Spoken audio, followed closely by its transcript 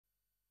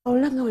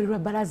Olanga wali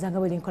lwabalaza nga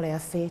wali nkola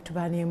yaffe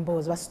tuba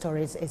n'emboozi ba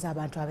stories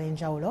ez'abantu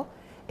ab'enjawulo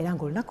era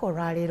ng'olunaku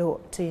olwaleero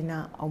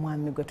tulina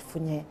omwami gwe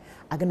tufunye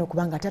agenda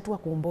okuba nga atatuwa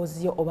ku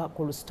mboozi yo oba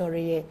ku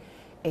story ye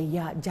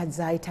eya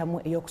jazza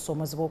ayitamu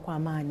ey'okusoomozebwa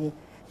okw'amaanyi.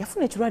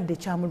 Yafuna ekirwadde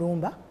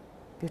kyamulumba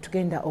bye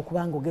tugenda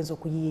okuba nga ogenza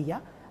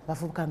okuyiiya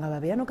abavubuka nga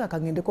babeera n'okaka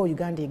ngendeko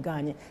Uganda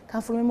egaanye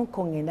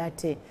kanfulumemukko ngenda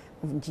ate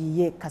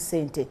ngiye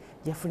kasente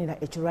yafunira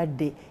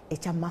ekirwadde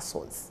ekya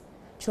muscles.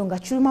 Kino nga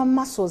kiruma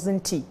muscles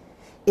nti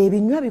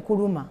ebinywa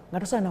bikuluma nga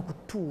tosobola na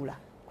kutuula,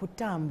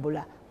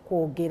 kutambula,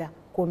 kwogera,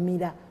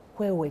 kumira,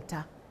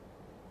 kweweta.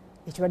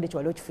 Ekirwadde kyo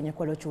wali okifunye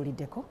ko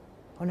okiwuliddeko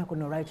olunaku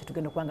luno olwaleero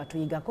tugenda okuba nga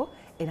tuyigako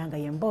era nga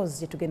y'emboozi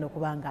gye tugenda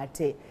okuba nga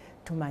ate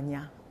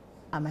tumanya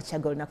amakya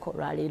g'olunaku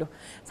olwaleero.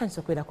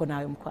 Sanyusa okubeerako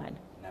naawe mukwano.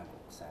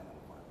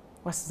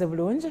 Wasuze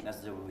bulungi?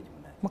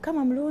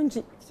 Mukama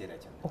mulungi.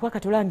 Okuba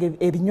kati olanga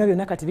ebinywa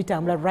byonna kati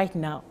bitambula right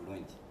now.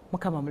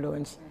 Mukama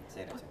mulungi.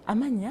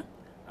 Amanya?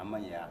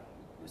 Amanya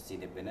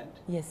Lucille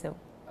Bennett. Yes sir.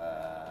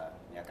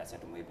 Myaka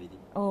 32.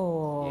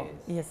 Oh,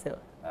 yes sir.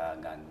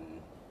 Nga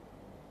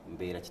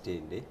mbeera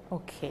Kitende.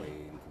 Okay.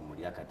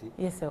 Mpumuli akati.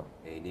 Yes sir.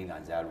 Ninga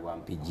nzaalwa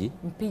Mpigi.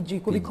 Mpigi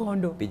ku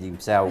bikondo. Mpigi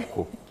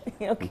Msawuko.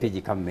 Okay.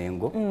 Mpigi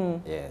Kamengo.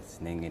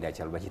 Yes, nengenda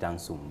Kyaluba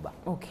Kitansumba.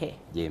 Okay.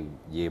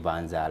 Je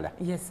banzaala.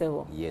 Yes sir.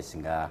 Yes,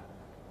 nga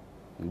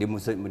ndi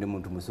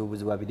muntu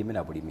musuubuzi wa birime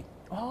na bulimi.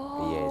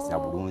 Oh. Yes, na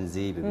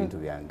bulunzi ebyo bintu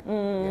byange.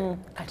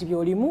 Kati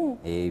byolimu?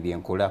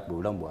 Byenkola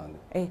bulamu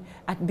bwange.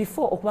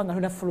 Before okubanga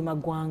tuna fuluma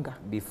gwanga.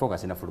 Before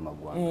kasina fuluma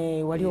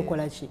gwanga. Wali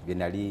okola ki?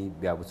 Byenali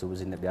bya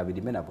busuubuzi bya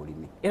birime na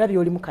bulimi. Era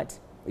byolimu kati?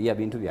 Yeah,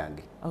 bintu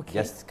byange. Okay.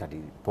 Just kati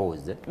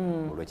pause.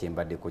 Olwekye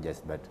mbaddeko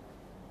just but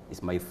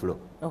it's my flow.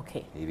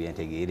 Okay.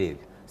 Ebyentegeera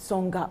ebyo.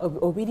 So nga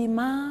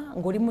obirima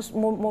ng'oli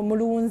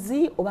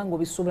mulunzi oba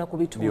ng'obisuubula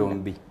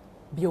kubitunda?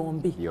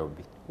 Byombi.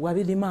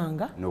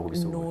 Wabirimanga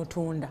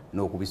n'otunda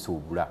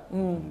n'okubisuubula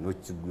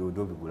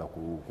n'obigula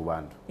ku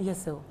bantu.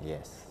 Yes sir.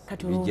 Yes.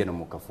 Kati bijje no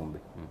mu Kafumbe.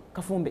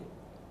 Kafumbe.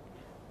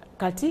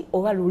 Kati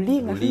oba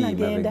luli nga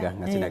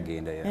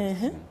sinagenda.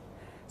 Yes.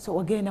 So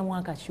wagenda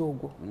mwaka ki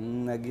ogwo?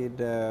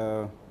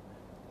 Nagenda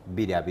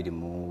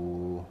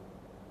 2022.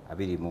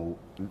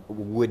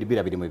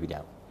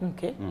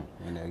 Okay.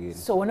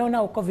 So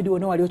wanaona COVID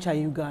wona wali ocha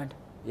Uganda?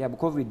 Yeah,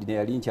 COVID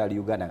yali nkyali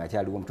Uganda nga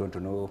kyaliwo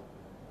mutontono.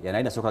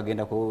 Yanaina soka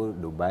genda ko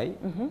Dubai,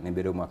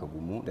 nembere omwaka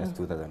gumu, that's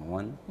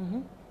 2001.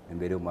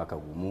 Nembere omwaka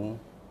gumu,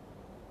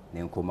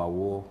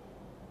 nenkomawo,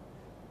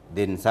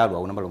 then salwa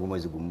unambala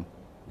mwezi gumu,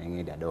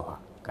 nengenda Doha,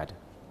 Qatar.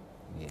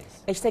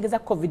 Yes. Ekitegeeza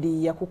COVID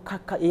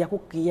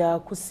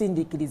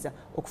yakusindikiriza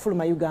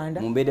okufuluma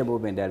Uganda? Mumbede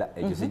mbendala,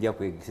 ekyo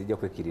sijja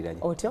kwekiriranya.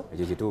 Otyo?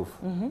 Ekyo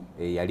kituufu.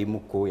 Yali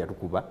muko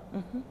yatukuba,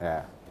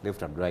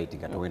 left and right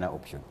katowena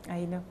option.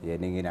 I know.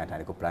 Nengenda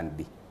atandika plan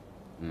B.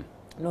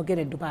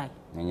 Nogere Dubai?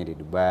 Nengere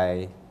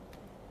Dubai.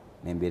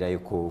 Nemberayo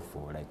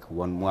for like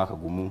one mwaka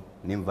gumu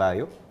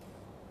nimvayo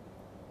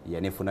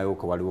yanefunayo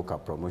ko waliwo ka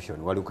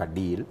promotion waliwo ka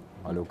deal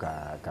waliwo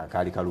ka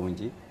kali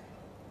kalungi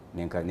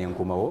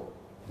nenkomawo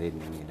then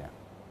ningida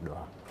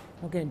Doha.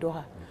 Okay,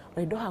 Doha.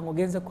 Wali Doha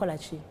ngogenze kola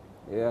ki?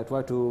 Yeah,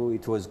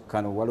 it was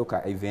kind of waliwo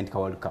ka event ka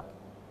World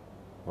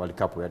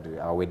Cup we had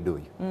our wedo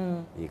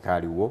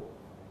ikaliwo.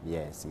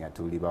 Yes, nga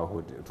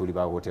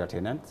tuliba hotel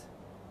tenants.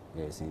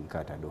 Yes, in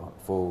Qatar Doha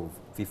for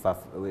FIFA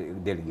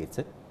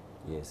delegates.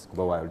 Yes,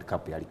 kuba World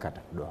Cup yali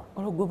Qatar Doha.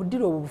 Olwo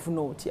budiro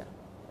obufuna otya?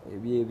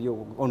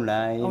 Ebyo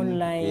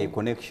online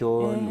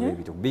connection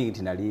ebito being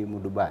tinali mu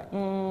Dubai.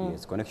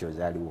 Yes, connections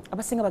aliwo.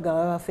 Abasinga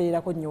bagaba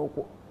bafeerako nnyo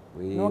okwo.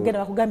 Nogenda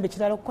bakugamba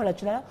ekirala okukola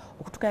kirala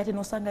okutukaya ate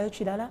nosangayo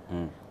kirala.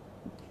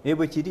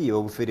 Ebo kiri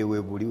obufere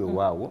webuliwe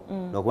waawo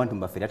nokuba nti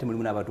mbafere ate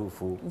mulimu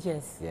n'abatuufu.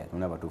 Yes. Yeah,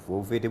 n'abatuufu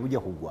obufere bujja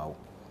kugwawo.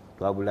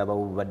 Twabulaba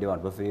obadde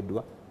abantu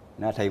bafeeddwa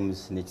na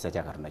times n'ekisa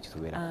kya Katonda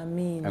kitubeera.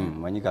 Amen.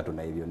 Manyi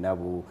Katonda ebyo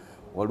nabo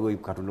waliwo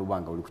Katonda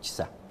obanga oli ku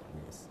kisa.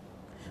 Yes.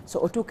 So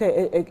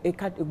otuuke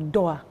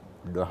Doha.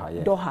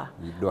 Yeah. Doha.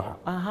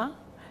 Aha.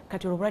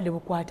 Kati obulwadde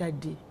bukwata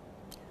ddi?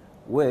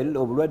 Well,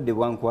 obulwadde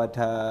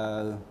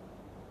bwankwata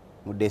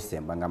mu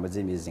December nga amaze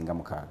emyezi nga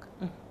 6.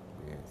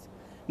 Yes.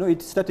 No,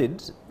 it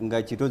started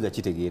nga kitoza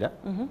kitegeera.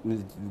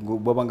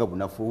 Bwabanga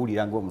bunafu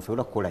owulira nga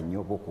omusobola kukola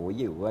nnyo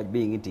okoye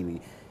being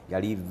nti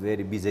yali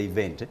very busy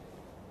event.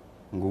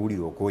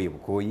 Ng'owulira okoye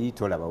bukoyi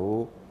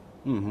tolabawo.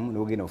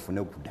 Nogenda ofune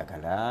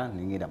okuddagala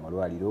nengenda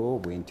amalwaliro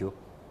bwentyo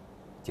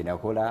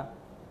kyenakola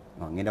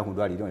ngenda ku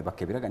ddwaliro ne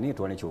bakeberaga naye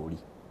twala kyoli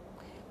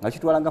nga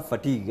kitwala nga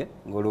fatigue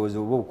ng'olowooza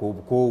oba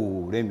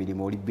obukoowu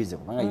olw'emirimu oli busy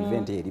kubanga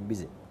event eri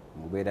busy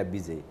mubeera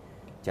busy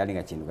kyali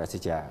nga kintu kasi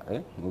kya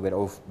mubeera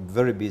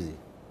very busy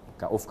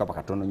ka off kapa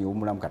katono nyo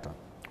omulamu katono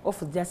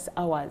off just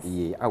hours.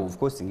 Yeah, of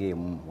course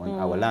ng'emu 1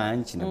 hour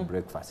lunch na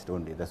breakfast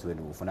only, that's when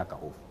ufuna ka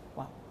off.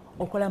 Wow.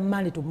 Okola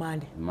Monday to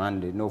Monday.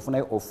 Monday no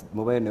ufuna off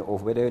mobile ne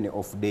off better ne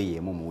off day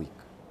mu week.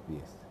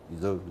 Yes.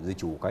 Izo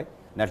zichuka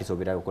nati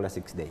sobera okola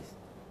 6 days.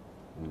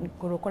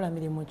 Okola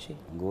mirimu ki?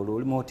 Ngolo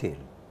oli mu hotel.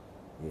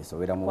 yes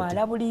obera mu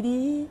kwala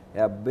buliri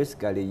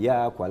basically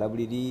kwala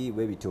buliri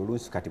webito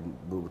oluusi kati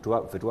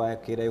fe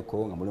twakerayo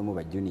ko nga mulimu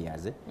ba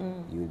juniors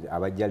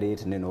abajja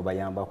late ne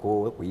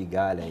nobayambako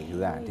kuyiga like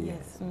that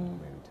yes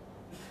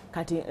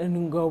kati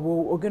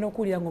ngabo ogenda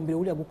okuwulira ng'omubiri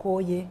owulira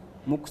gukooye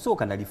mu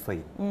kusooka nali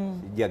fine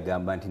sijja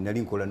gamba nti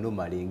nali nkola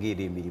normal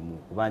engeri emirimu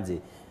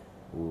kubanze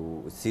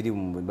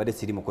mbadde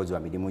siri mukozi wa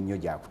mirimu nnyo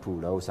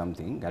gyakutuula or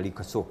something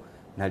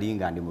nali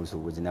nga ndi mu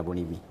lusuubuzi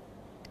nabonibi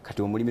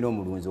kati omulimi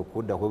n'omulunzi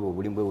okudda kwebwe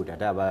obulimu bwe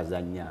butata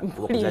abazanya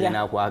okuzanya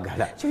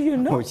n'akwagala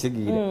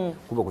okigira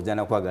kuba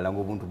okuzanya n'akwagala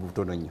ng'obuntu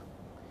butono nnyo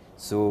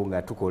so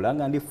nga tukola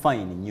nga ndi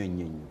fine nnyo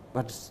nnyo nnyo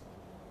but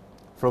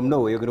from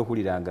nowhere ogenda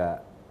okuwulira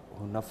nga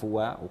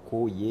onafuwa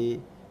okooye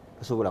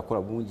tosobola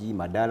kukola bungi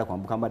madaala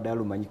kwambuka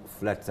madaala omanyi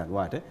flats and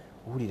what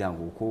owulira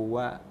nga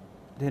okoowa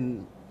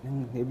then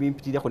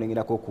ebimpitirako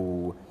nengerako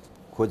ku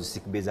cause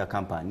sick base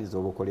companies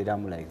oba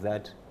okoleramu like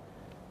that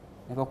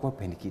nebakuwa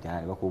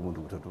penikira nebakuwa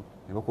obuntu butoto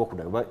nebakuwa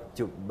kudaga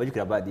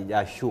bajukira baadi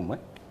ashume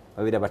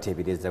babeera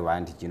bateebereza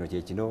banti kino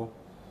kyekino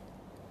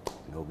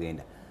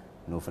nogenda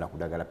nofuna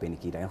kudagala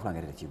penikira enfuna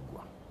ngeri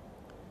tekiggwa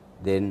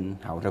then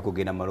awotaka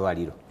kugenda mu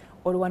malwaliro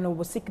olwano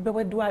obusikibe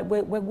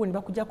bwegundi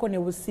bakujjako ne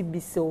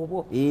busibise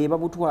obwo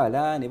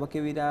babutwala ne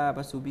bakebera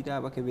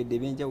basuubira bakebedde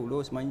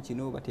ebyenjawulo simanyi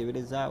kino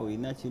bateebereza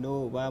olina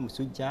kino oba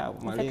musujja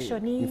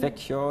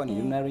infection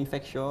urinary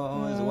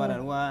infections what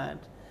and what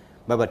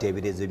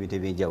babateebereza ebintu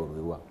ebyenjawulo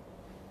ewa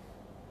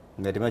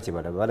nga temanyi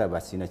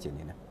kyebalaba sina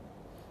kyenina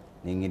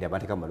nengenda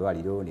bateeka mu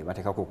malwaliro ne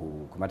bateekako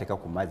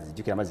ku mazzi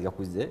jjukira amazzi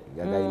gakuze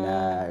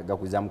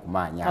gakuzaamu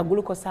kumaanya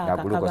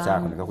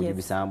gagulukosaako ne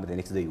gakujubisamu the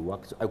next day you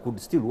work so I could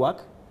still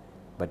work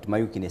but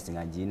my weakness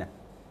nga njina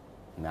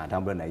nga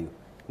ntambula nayo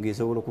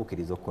ngesobola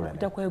okukkiriza okukola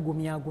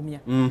takwegumyagumya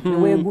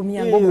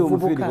newegumya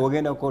ng'omuvubuka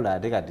ogenda kukola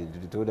ate kati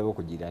tutoda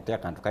okugira ate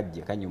akantu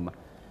kajja kanyuma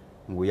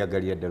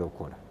ng'oyagalira ddala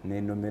okukola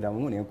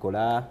nenomeramu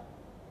nenkola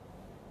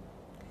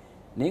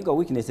naye nga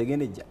weakness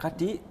egenda ejja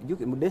kati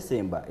mu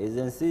December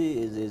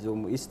ezensi ezo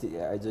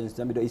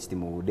Middle East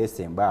mu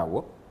December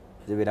awo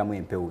zibeeramu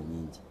empewo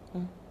nyingi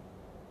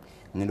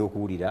ngenda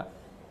okuwulira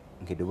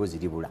ng'eddoboozi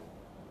libula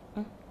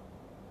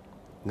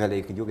nga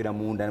like njogera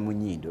munda mu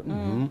nnyindo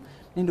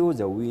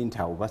nendowooza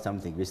winter oba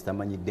something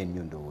besitamanyidde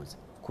nnyo ndowooza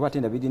kuba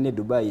tenda birina e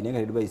Dubai naye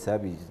nga Dubai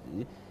service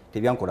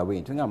tebyankola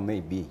bwentyo nga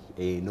maybe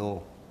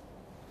eno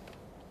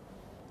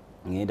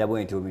ngenda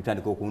bwentyo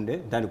bitandika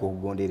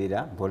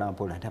okugonderera mpola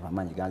mpola ndaba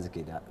amaanyi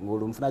ganzikira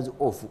ng'olwo nfunazi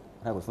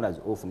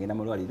off ngenda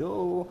mu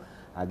lwaliro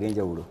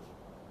ag'enjawulo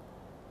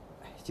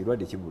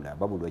ekirwadde kibula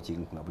babulwa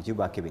nga buli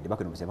bakebedde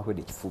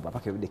bakebedde ekifuba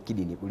bakebedde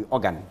kidini buli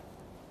organ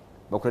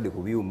bakuladde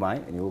ku byuma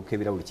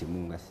nekebera buli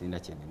kimu nga sirina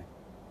kyenina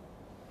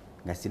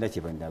nga sirina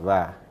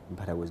kyebandaba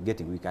but I was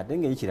getting weak ate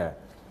ngeri kirala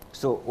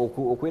so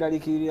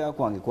okweraliikirira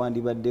kwange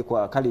kwandibadde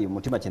kale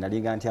mutima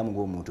kyenalinga ntyamu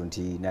ng'omuntu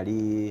nti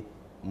nali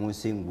mu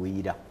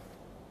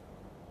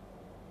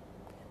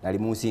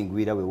nsi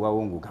ngwira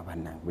weewaawo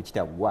ngugabana bwe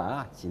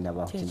kitagwa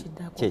kinaba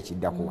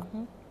kyekiddakuwa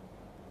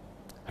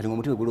kati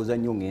ng'omutima gulowooza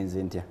nnyo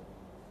ngenze ntya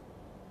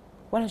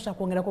wala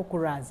kitakwongerako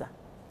kulwaza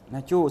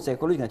nakyo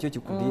psychology nakyo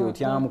kikudiyo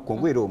otyamu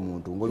kongwera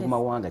omuntu ng'oli mu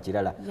mawanga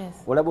kirala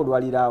olaba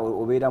olwalira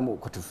obeeramu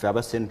kutufe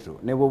aba central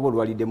ne bwoba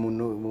olwalidde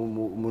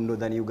mu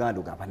northern Uganda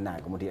ogamba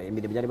nange omuntu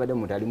emirimu gyalibadde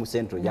omuntu ali mu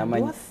central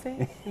gyamanyi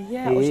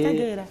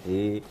okitegeera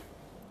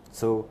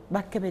so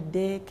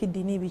bakebedde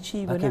kidini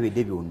biki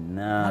bakebedde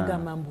byonna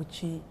agamba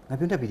mbuki nga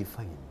byonna biri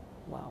fine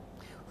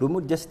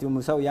lumu just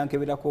omusawo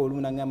yankeberako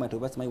olumu nangamba nti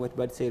oba simanyi white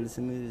blood cells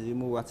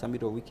zirimu some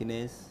bit of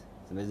weakness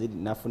ziri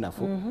nafu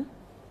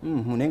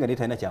naye nga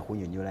netalina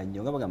kyakunyonyola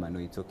nnyo nga bagamba no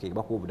it's okay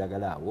bakuwa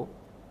obudagala awo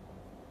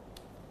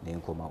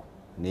nenkomawo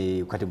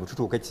kati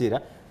bwetutuuka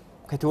ekiseera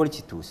kati wali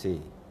kituuse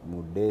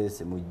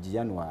mu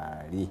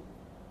January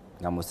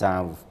nga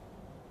 7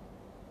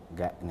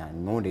 nga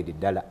ngondedde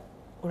ddala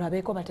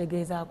olabeeko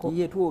bategeezaako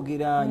ye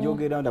twogera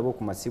njogera ndaba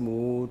ku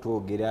masimu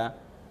twogera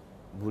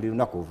buli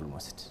lunaku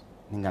almost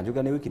nga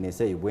njogera ne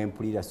weakness eyo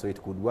bwempulira so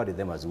it could worry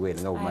them as well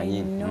nga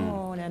bumanyi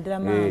naddala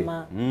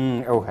maama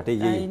ate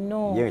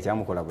ye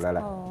kyamukola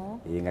bulala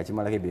nga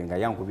kimalako ebyo nga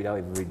yankubirawo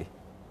everyday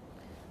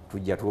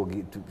tujja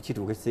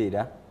kituuka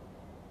ekiseera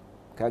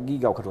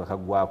kagiga okatuka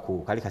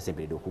kagwako kali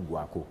kasemberedde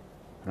okuggwako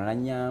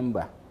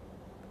nanyamba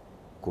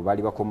ku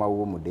baali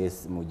bakomawo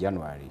mu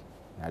January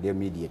ali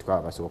immediate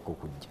kwaba basooka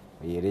okujja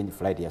range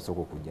flight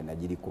yasooka okujja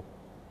nagiriko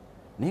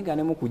naye nga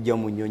nemu kujja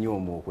mu nnyonyi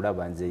omwo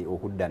okulaba nze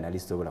okudda nali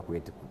sobola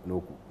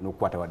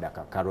n'okukwata wadde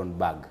akaron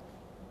bag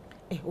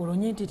olwo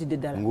nyentitidde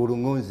ddala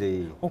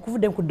ng'olungonze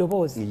okuvudde ku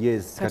ddoboozi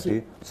yes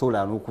kati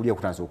sobola n'okulya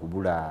kutandisa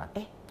okubula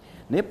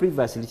naye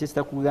previously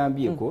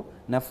kyesitakugambyeko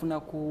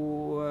nafuna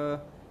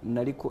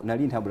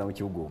nali ntambula mu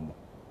kibuga omwo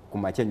ku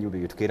makya nnyo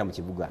byo tukeera mu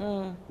kibuga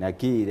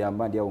nakiira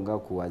mba ndi awo nga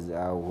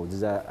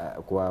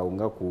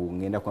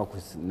ngenda ku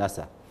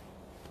NASA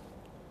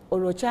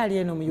olwo kyali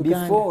eno mu Uganda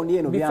before ndi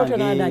eno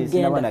byange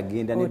sinaba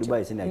nagenda ne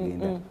Dubai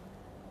sinagenda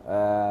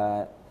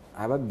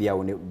ababbi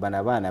awo bano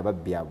abaana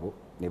ababbi abo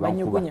ne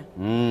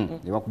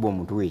bakuba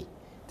omutwe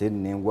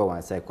nengwa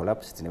wansi I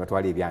collapsed ne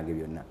batwala ebyange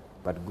byonna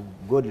but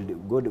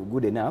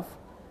good enough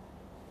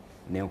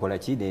nenkola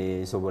ki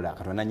nesobola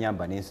Katonda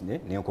nyamba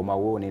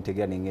nenkomawo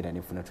nentegera nengenda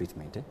nefuna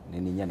treatment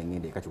neninya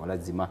nengenda ekakiwala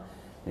zima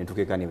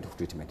nentukeka ne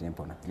treatment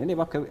nempona nene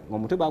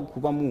omutwe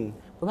bagukubamu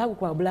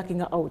bagukuba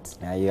blacking out.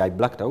 I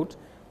blacked out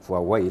for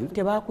a while.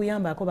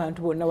 Tebakuyambako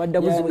bantu bonna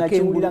wadda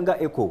buzibuke nga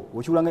echo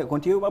okiwulanga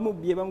konti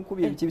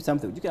bamukubye kibi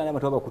something jukira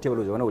n'abantu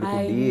abakutebaloza wana oli ku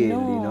deal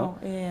lino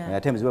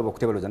at times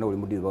babakutebaloza na oli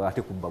mu deal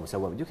ate kubba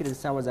busawa jukira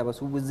sawa za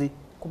basubuzi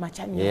ku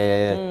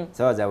machanyo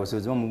sawa za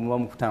basubuzi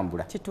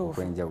bamukutambula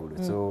okwenjawulo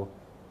so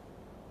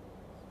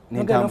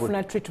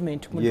nentambula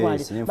treatment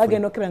mutwali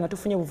bagenda okebera nga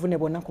tufunye buvune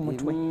bonna ku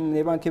mutwe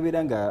ne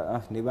bankebera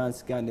nga ne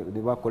banscan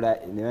ne bakola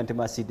ne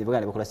bantema CT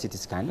baganda bakola CT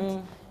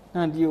scan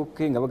ndio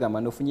kenga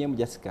bagamba nofunyemu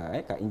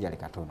Jessica ka injale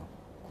katono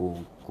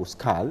ku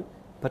skull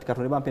but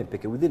katono bampe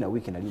mpeke within a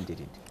week na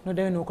limited no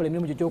dawe no kolemye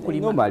mujojo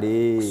okulima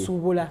normally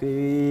kusubula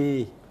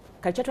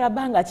kachatwa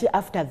banga ki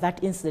after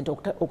that incident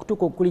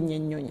okutuka okulinya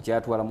ennyonyi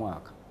kyatwala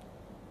mwaka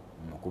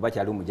kuba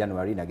kyali mu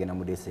January nagenda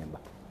mu December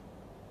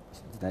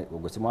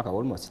ogosi mwaka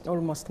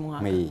almost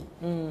mwaka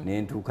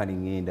nentuka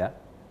ningenda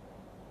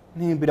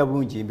nimbira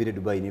bulungi imbire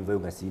Dubai nivayo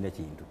gasina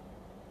kintu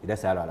ida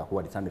sala ala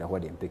kuwa disambira kwa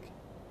dempeke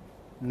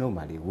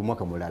normally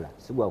umwaka mulala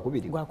sigwa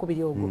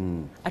kubiri ogwo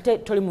ate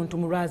toli muntu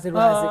muraze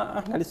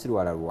ali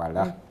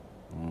sirwala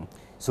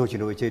so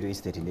kino wechedo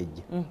incident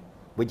nejja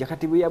bwejja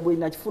kati bwe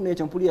nakifuna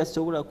ekyo mpulia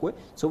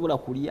sobola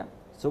kulya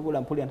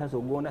sobola mpulia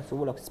ntazogonda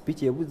sobola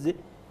speech ebuze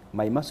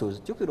my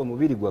muscles kyokero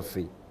omubiri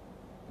gwaffe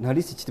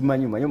nalisi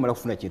kitimanyi manyo mala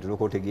kufuna kintu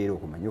lokotegeera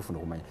okumanya ofuna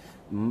okumanya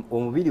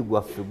omubiri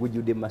gwaffe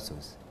gujjude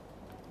muscles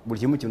buli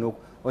kimu kino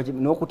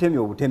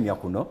n'okutemya obutemya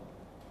kuno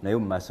nayo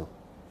mu maso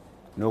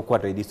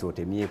n'okwata ediso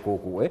otemyeko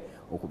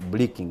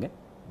blinking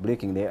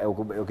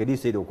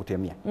okedisede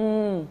okutemya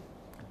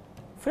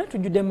funa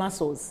tujjude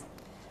muscles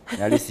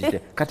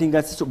nalisite kati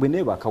nga siso bwe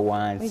nebaka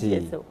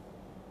wansi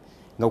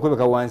nga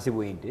okwebaka wansi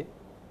bwente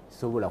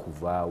sobola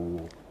kuvaawo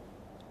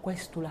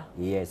kwestula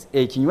yes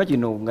ekinywa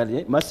kino nga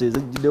muscles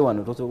ejjude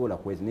wano tosobola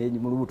kwezi ne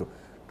mu lubuto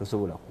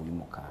tosobola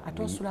kulimuka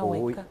atosula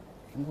weka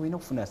ngwina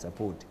kufuna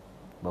support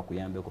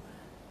bakuyambeko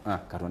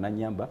Katonda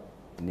nyamba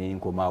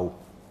nenkomawo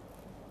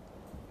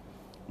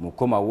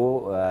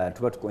mukomawo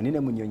tuba tukonine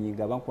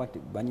munyonyiga bankwate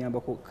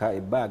banyambako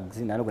bags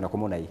nano gona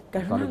komona yi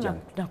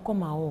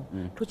nakomawo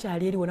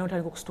tukyali eri wona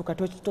utali kustuka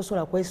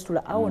tosola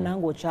kwestula awo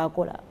nango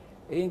okyakola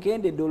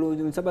enkende dolo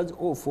nsabazi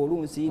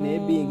olunsi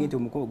nebingi nti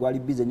omukomo gwali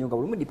busy nnyo nga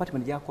buli mu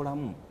department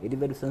gyakolamu eri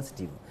very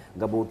sensitive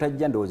nga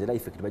bw'otajja ndowooza era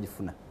effect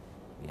bagifuna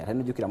ate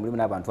nojjukira mulimu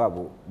n'abantu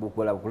abo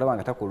kulaba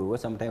nga takolowa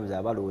sometimes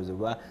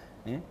abalowoozebwa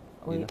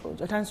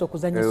otandise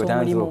okuzanyisa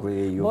omulimu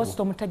bosi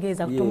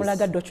tomutegeeza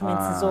tumulaga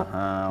documents zo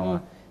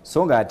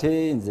so nga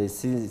ate nze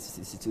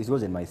it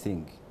wasn't my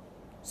thing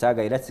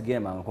saga era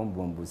sigema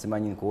nkombombu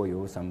simanyi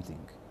nkoyo something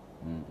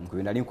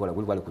nkubina linkola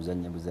kuli kwali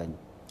kuzanya buzanyi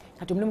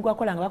kati omulimu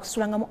gwakola nga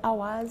bakusulanga mu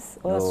hours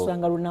oba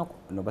bakusulanga lunaku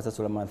no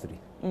basasula monthly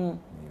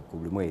ku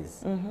buli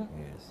mwezi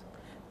yes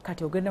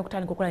kati ogenda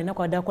kutandika okola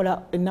ennaku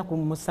adakola ennaku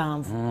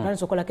 7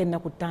 tandise okolako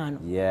ennaku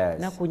 5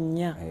 ennaku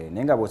 4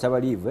 nenga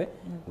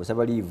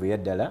bw'osaba leave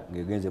yaddala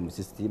ng'egenze mu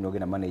system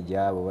n'ogenda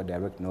manager oba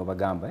direct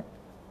n'obagamba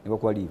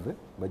nebakuwa leave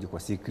bagikuwa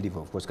sick leave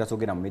of course kasi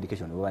ogenda mu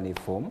medication oba ne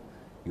form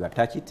you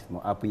attach it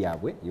mu app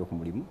yaabwe ey'oku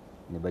mulimu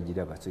ne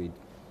bagiraba so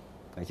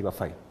kiba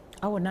fine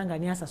awo nanga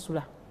ani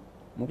asasula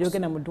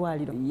byogenda mu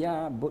ddwaliro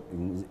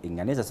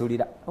nga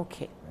nesasulira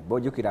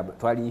bojjukira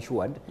twali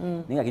insured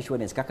naye nga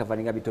insurance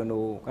kakavalinga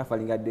bitono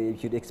kakafalinga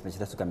expense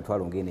tasuka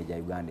mitwalo ngene gya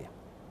Uganda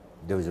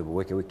those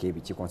weke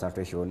ebiki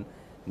concentration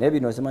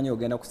nebino simanyi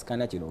ogenda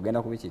kusikana kino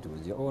ogenda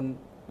kubikituuzi on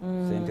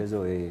sente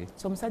zo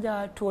so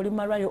musajja tuoli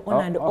malwayo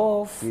on and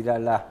off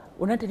irala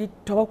onateri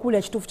twabakulira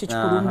ekituufu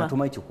kyekikuluma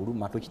tumanyi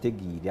kikuluma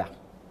tokitegiira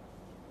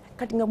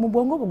kati nga mu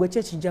bwongo bwo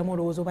kyekijjamu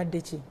olowooza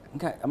obadde ki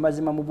nga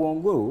amazima mu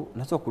bwongo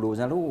nasobola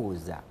kulowooza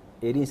lowooza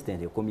eri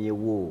instant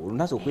ekomyewo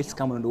olunaso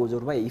okwesikamu ndowooza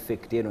oluba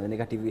effect eno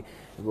negative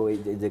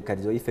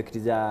kati zo effect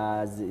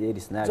za eri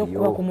scenario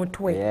zokuba ku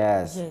mutwe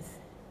yes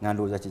nga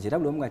ndowooza kikira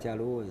buli omu nga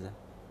kyalowooza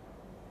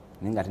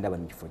naye nga ate ndaba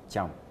mu kifo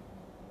kyamu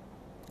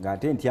nga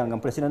ate ntyanga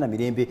mpula sina na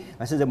mirembe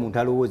nga sinze muntu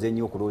alowooza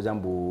ennyo okulowooza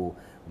mbu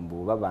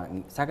baba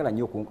saagala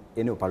nnyo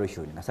ene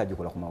operation nasajja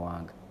okola ku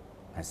mawanga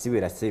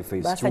nasibeera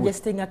safe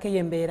basuggestingako eyo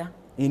embeera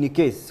in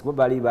case kuba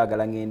baali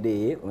baagala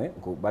ngende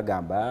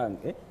bagamba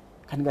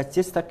kati nga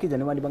kyesitakkiriza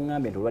ne bandi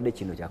baŋŋambye nti olwadde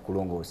kino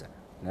kyakulongoosa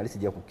nali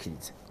sijja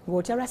kukkiriza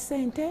ng'otya lwa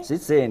ssente si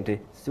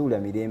ssente siwula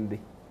mirembe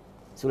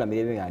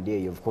nga ndi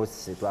eyo of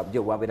course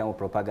twabyo wabeeramu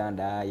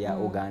propaganda ya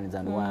organs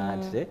and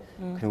what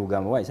kati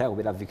kugamba wayi saa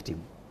kubeera victim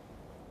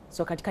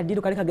so kati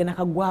kaddiiro kali kagenda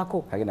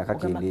kaggwako kagenda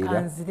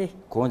kakendeera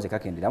konze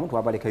kakendeeramu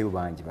twabalekayo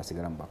bangi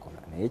basigalamu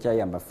bakola naye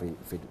kyayamba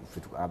ffe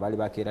abaali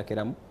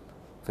bakeerakeramu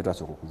ffe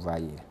twasooka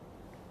okuvaayo era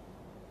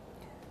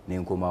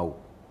nenkomawo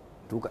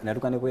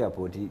natuka ne ku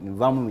airport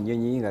nvaamu mu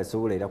nnyonyi nga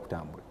sobola era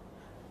kutambula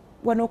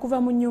wano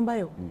okuva mu nnyumba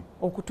yo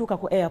okutuuka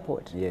ku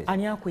airport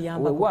ani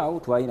akuyambako waawo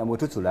twalina mwe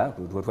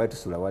twali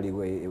tusula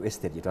waliwo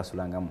estate gye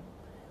twasulangamu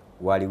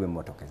waliwo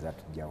emmotoka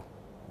ezatujjawo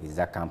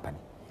eza company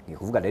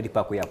ngekuvuga direct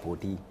park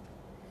airport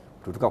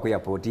tutuka ku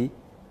airport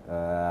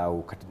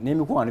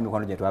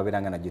n'emikwano gye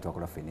twabeeranga nagyo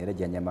twakola ffenna era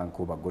gyanyamba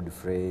nkuba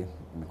Godfrey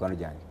emikwano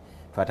gyange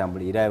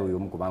twatambula era oyo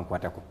omu ku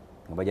bankwatako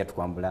nga bajja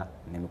tukwambula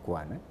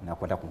n'emikwano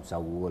nakwata ku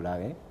nsawo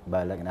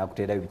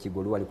nakuteerayo bikigo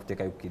oli wali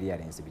kuteekayo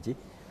clearance biki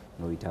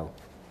noyitawo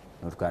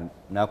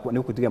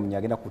nekutiga munya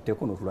agenda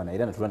kuteeko notula naye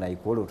era natula naye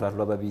kuola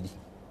otwatula babiri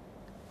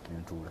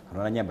nentuula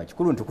kano nanyamba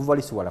kikulu nti kuva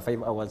Lisuwala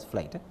 5 hours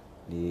flight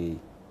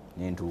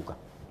nentuuka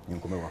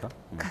nenkome waka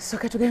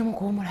kasooke tugende mu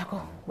kuwumulako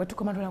bwe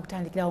tukoma tuna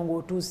kutandikirawo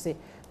ng'otuuse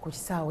ku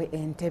kisaawe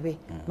Entebbe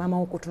maama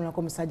wo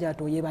kutunulako omusajja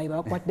atoyebayiba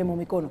bakwatidde mu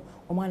mikono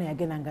omwana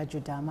yagenda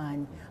ng'ajjudde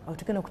amaanyi awo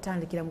tugenda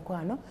okutandikira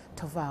mukwano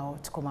tovaawo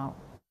tukomawo.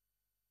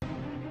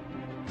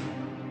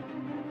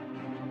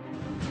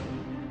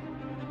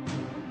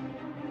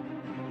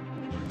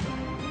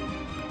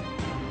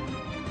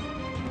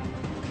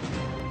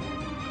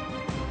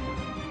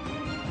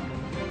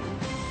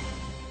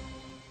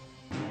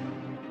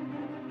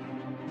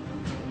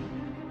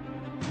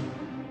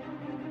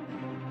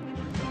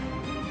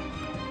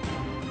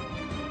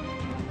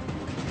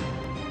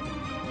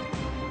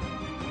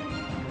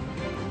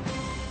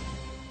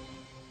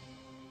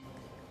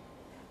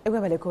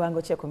 Ebwebale kubanga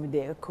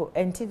okyekumidde ku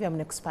NTV mu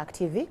Next Park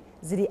TV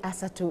ziri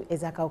asatu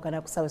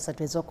ezakawukana ku ssaawa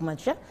 3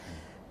 ez'okumakya.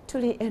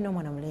 Tuli eno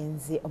mwana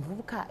mulenzi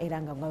omuvubuka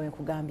era nga gwawe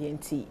nkugambye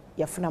nti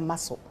yafuna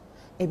maso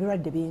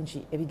ebirwadde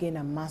bingi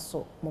ebigenda mu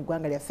maaso mu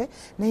ggwanga lyaffe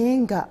naye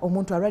nga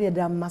omuntu alwalira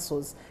ddala mu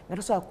muscles nga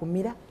tosobola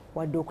kumira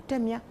wadde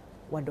okutemya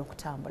wadde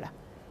okutambula.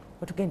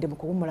 Wetugende mu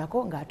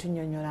kuwumulako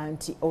ng'atunnyonnyola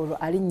nti olwo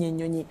alinnya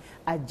ennyonyi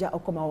ajja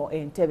okukomawo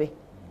Entebbe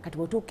kati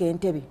bw'otuuka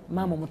Entebbe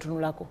maama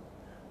omutunulako.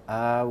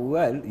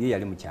 Well, ye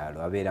yali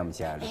mukyalo abeera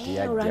mukyalo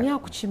teyajja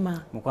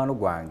kukima mukwano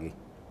gwange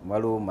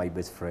waliwo my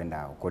best friend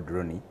awo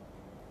Kodroni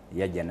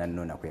yajja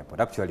nannona ku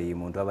airport actually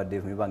muntu abadde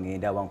miba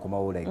ngenda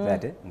abankomawo like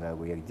that nga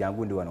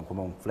jangu ndi wano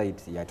nkoma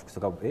flight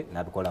yatukusoka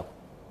nabikolako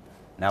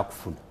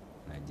nakufuna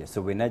najja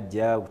so bwe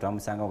najja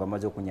kutamusanga nga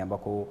amaze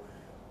okunyambako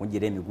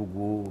unjira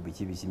emigugu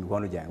biki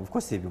mikwano gyange of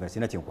course ebyo nga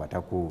sina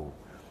kyenkwatako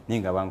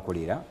ninga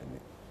bankolera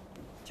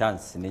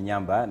chance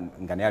nenyamba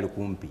nga naye ali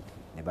kumpi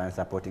ne ban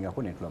supporting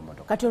ako netula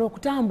moto kati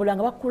okutambula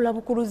nga bakulula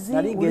bukuluzi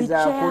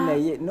ulicha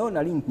naye no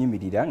nali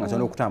nyimirira nga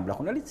sono okutambula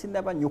ko nali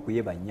sindaba nnyo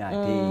kuyeba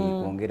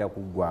nyate kwongera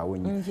kugwawo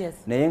nnyo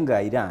naye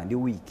nga ira ndi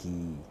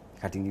wiki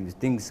kati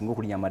things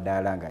ngokulinya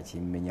madala nga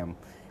kimmenyamu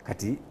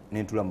kati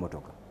netula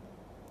motoka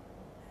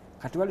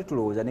kati wali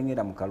tulowooza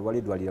nengenda mukalu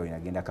wali dwalira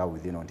inagenda ka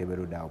within Entebbe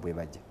road awo bwe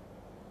bajja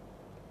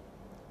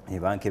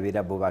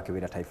bankebera bo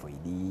bakebera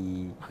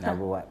typhoid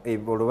nabo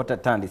olwo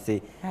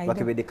batatandise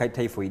bakebede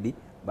typhoid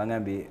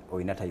bangambe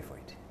oyina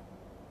typhoid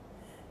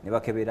ne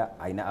bakebera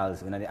aina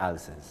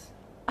ulcers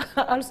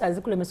ulcers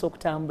zikulemesa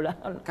okutambula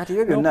kati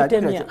ebyo byonna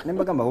ne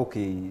bagamba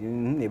okay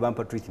ne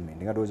bampa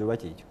treatment nga dozo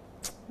lwaki ekyo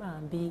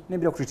bambi ne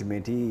bila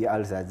treatment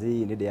ulcers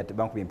ne de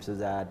bankubye empiso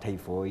za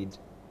typhoid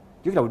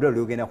jukira budolo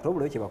lyogenda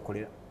kutobula ekye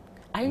bakolera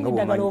ayinga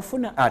ndagala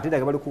ofuna ate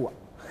ndagala balikuwa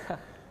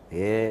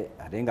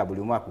ate nga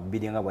buli mwaka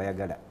kubiri nga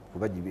bwayagala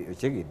kubaji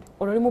chegede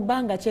ololi mu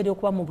banga kyeri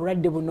okuba mu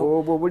bulwadde buno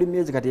obwo buli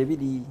myezi kati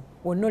ebiri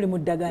wonna oli mu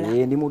ddagala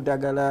ndi mu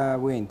ddagala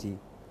bwenti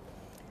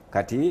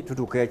kati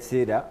tutuuka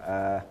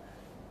ekiseera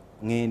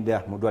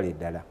ngenda mu ddwaliro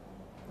eddala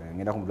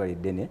ngenda ku mudwaliro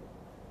eddene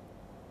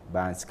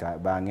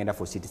bangenda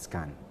for CT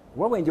scan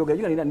wabwe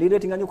njogera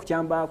ndiretinga nnyo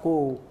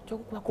kukyambaako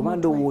kuba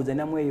ndowooza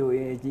namwe eyo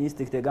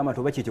instinct egamba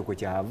toba kyekyo kwe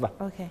kyava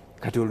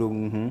kati olwo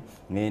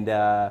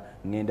ngenda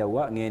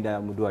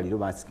mu ddwaliro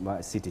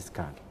CT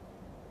scan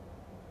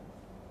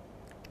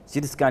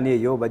CT scan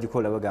eyo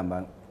bagikola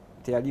bagamba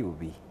teyali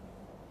bubi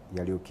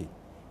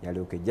yali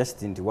okay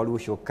just nti waliwo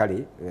shock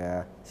kale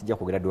sijja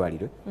kwogera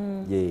ddwaliro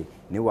ye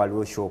ne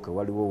waliwo shock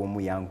waliwo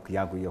omu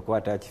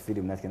yakwata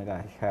kifirimu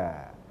nasikanaga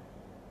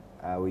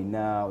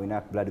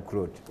wina blood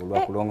clot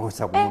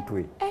olwakulongoosa ku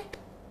mutwe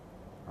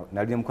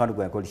nalina mukwano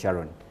gwange called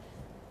Sharon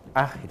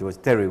it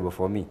was terrible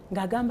for me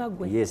ngagamba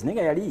gwe yes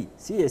nenga yali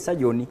si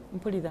surgeon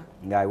mpulira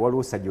nga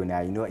waliwo surgeon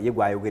ayino ye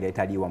gwayogera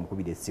etaliwa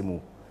mukubira essimu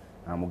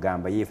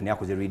amugamba yef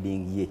nayakoze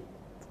reading ye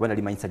kuba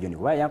nali manyi surgeon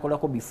kuba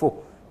yankolako before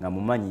nga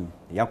mumanyi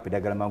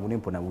yakupedagala mangu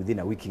nempona within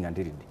a week nga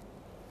ntiridde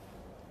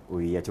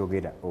oyo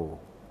yakyogera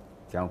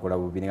kyankola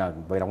bubi nga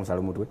bagera kunsala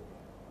omutwe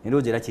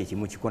ndowooza era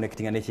kyekimu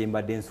kiconnectinga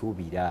nekyembadde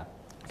nsuubira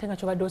ate nga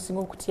kyobadde osinga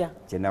okutya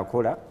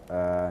kyenakola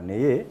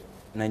naye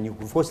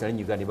nanyiforce nali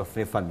nyuganda ne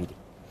bafune family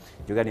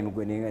njogera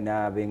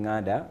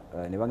n'abenganda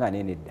ne bagamba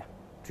nenedda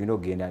tulina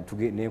okugenda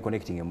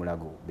neconnecting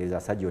emulago there's a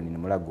surgeon in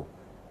mulago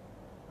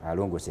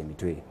alongose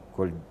emitwe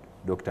called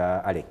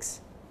Dr.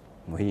 Alex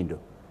Muhindo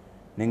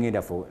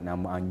nengenda fo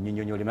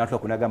nyonyonyole matwa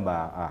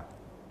kunagamba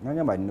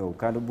nagamba no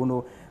kandi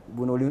buno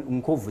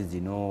nkovu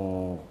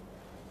zino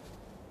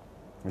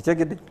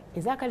Mchegede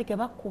ezakalike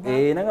bakuba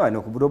nagamba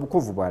no kubudo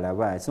obukovu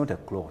bwalaba it's not a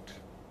clot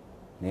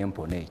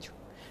nempo nekyo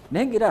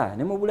nengira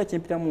nemubula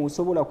kyempita mu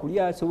sobola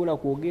kulya sobola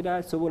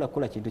kwogera sobola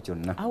kola kintu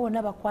kyonna awo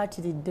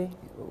nabakwatiridde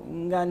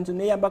nga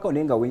neyambako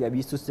nenga we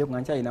abisuse ku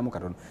nkancha ina mu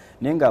katono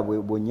nenga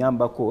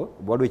bonyambako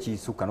bwalwe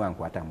kisuka no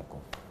ankwata muko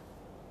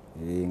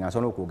nga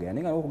nsobola okwogera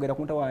naye nga okwogera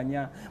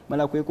kuntawaanya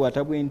mala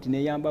kwekwata bwe nti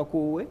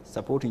neyambako we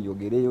support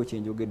njogereyo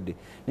kyenjogedde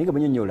naye nga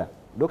bunyonnyola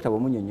dokita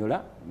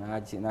bwemunyonnyola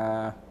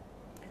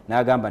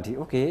n'agamba nti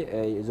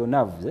ezo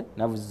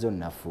nerves zo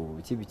nnafu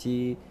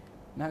biki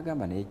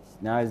n'agamba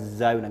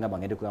n'azaayo n'agamba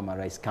ngende ku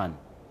MRI scan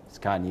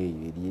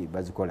eyo eri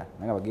bazikola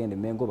nanga bagende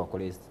Mengo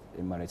bakole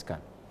MRI scan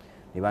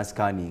ne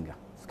banscanninga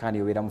scan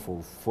yobeeramu for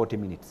 40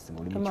 minutes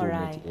ng'oli mu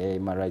kyuma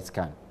MRI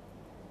scan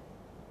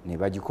ne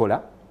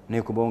bagikola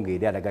nekubonga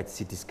eri alaga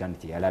CT scan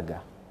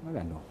kyeyalaga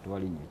aga no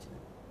tewali nnyo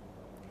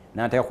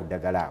n'anteka ku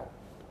ddagala awo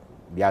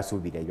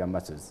byasuubira ebya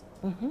muscles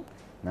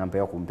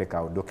nampeka ku mpeka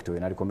awo dokita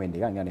oyo nalikomende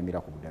nga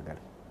nemira ku ddagala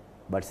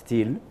but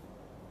still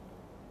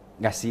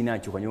nga siina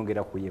nkyuka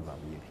nyongera kuyeva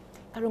bwebi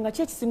kalonga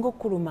ki ekisinga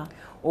okukuluma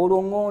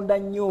olwo ŋŋonda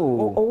nnyo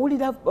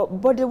owulira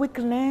body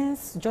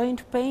weakness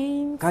joint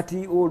pain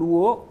kati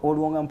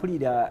olwo nga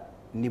mpulira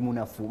ndi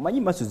munafu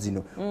manyi maso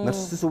zino nga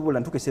sisobola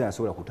ntukeseera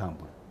nsobola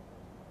kutambula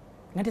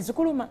nga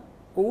tezikuluma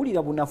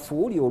owulira bunafu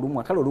owuli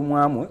olumwa kale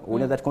olumwamu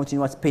owulira that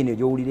continuous pain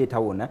egyowulira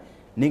etawona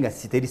naye nga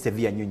teri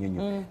severe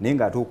nnyo naye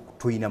nga ate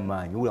toyina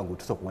maanyi owulira nga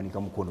otusa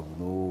kuwanika mukono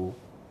guno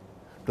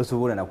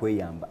tosobola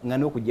nakweyamba nga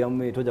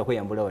n'okugyamu toja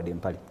kweyambula wadde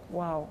empale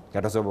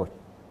nga tosobola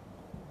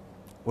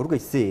oluka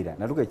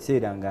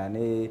ekiseera nga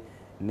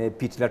ne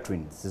pit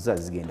latrines ziza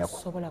zigendako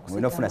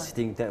onafuna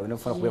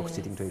kubeera ku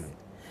sitting toilet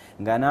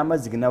nga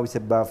n'amazzi genawisa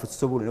ebbaafu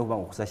sisobola nokuba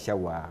nga okusa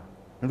shawa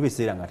noluka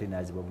ekiseera nga ate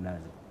naziba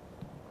bunaziba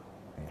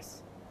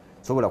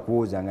sobola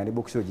kuwoza nga ne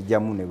bokisi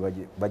ogijjamu ne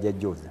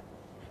bajajjoza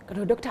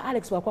kati Dr.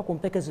 Alex wakwa ku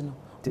mpeke zino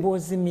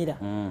bw'ozimira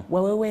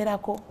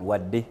waweweerako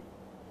wadde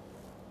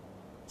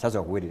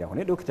sasobola kuweererako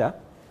naye dokita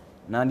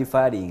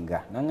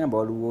nandifaalinga nangamba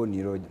waliwo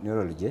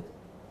neurology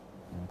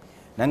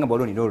nangamba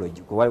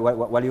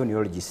waliwo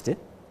neurologist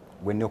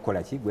gwenina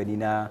okukola ki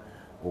gwenina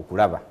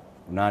okulaba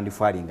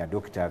nandifaalinga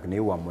dokita naye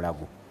wa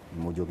Mulago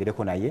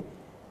mujogereko naye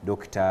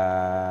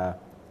dokita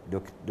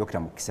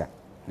Mukisa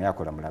naye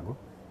akola Mulago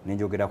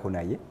nenjogerako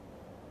naye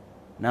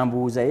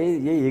nambuuza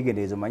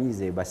yegendeezo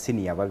manyize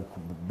basiniya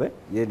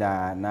ye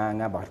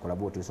nangamba kati kola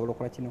bwoti osobola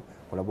okukola kino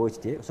kola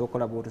bwoti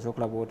osobola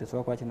okukola bwoti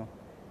osobola okukola kino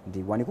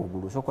nti wanika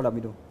okugulu osobola okukola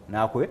bino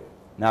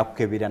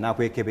nakukebera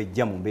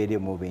nakwekebejja mu mbeera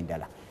emu oba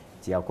endala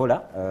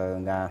kyeyakola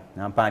nga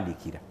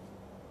nampandiikira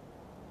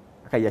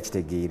akali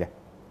yakitegeera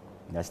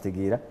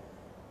nakitegeera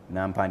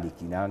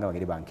nampandiikira nangamba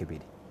ngeri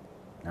bankebere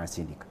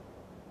nansindika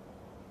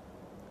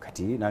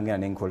kati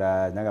nangenda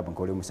nangamba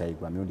nkole omusaayi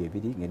gwa mirundi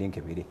 2 ngeri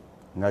nkebere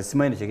nga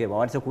simanyi nekigere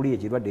bawandise kuliya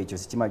ekirwadde ekyo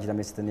sikimanyi kita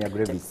myasthenia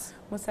gravis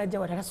musajja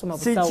watatasoma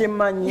busawo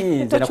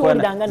sikimanyi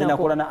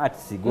zinakola na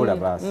arts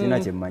golaba sina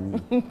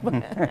kyemmanyi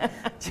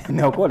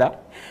kyenakola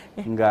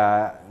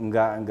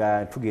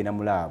nga tugenda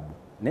mu laabu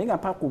naye nga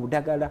mpaka ku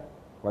budagala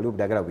waliwo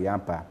obudagala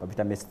buyampa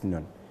babita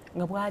mestinon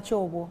nga bwaki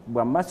obwo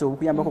bwamaaso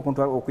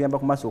okuyamba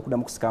ku maaso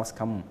okuddamu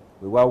kusikasikamu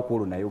wewaawo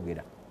kuolwo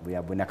nayogera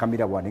bwe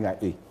nakamira bwandi nga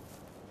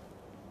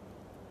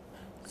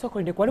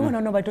sokolinde kwali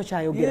wana no bato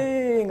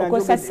kyayogera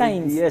okosa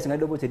science yes nga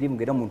dobo tedi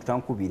mugera muntu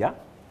tankubira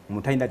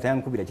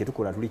tankubira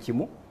kyetukola tuli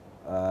kimu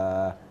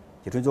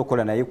kyetuyinza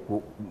okukola naye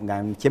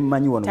nga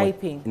kyemmanyi wano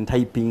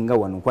ntypinga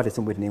wano nkwata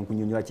esimu eti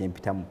nenkunyonyola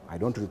kyempitamu I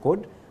don't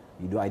record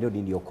I don't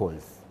need your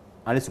calls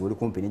unless oli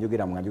kumpi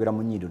nenjogera nga njogera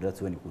mu nnyindo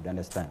that's when you could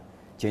understand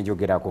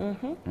kyenjogerako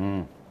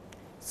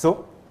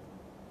so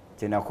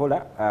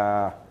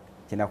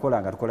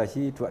kyenakola nga tukola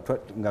ki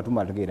nga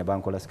tumala tugenda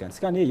bankola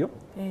scan eyo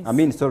I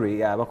mean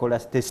sorry bakola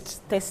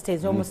test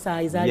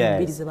ez'omusaayi zaali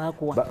bbiri ze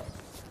baakuwa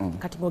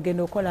kati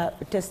ng'ogenda okola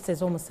test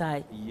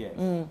ez'omusaayi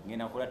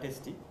ngenda nkola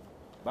test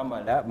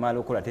bamala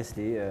okukola test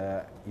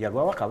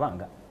yalwawo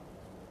akabanga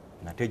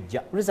nga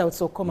tejja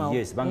results okukomawo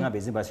yes bangamba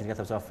ezimba sindika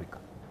South Africa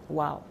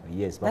wow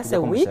yes that's a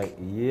week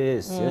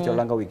yes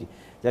yakyolanga wiki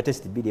ya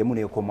test bbiri emu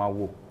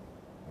neekomawo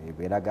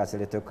beraga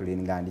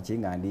seletoclin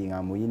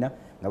nga muyina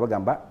nga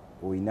bagamba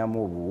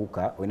oyinamu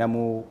obuwuka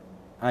oyinamu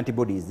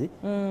antibodies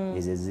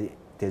ezo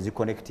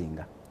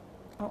teziconnectinga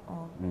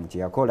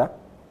kyeyakola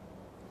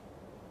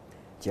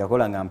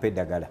nga mpa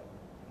eddagala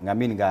nga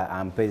mini nga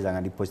ampeza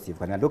nga ndi positive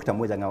kati nga dokita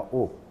muweza nga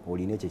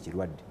olina ekyo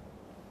ekirwadde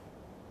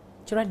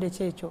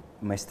kyekyo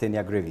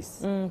myasthenia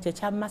gravis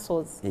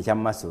ekya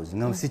muscles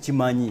nga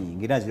sikimanyi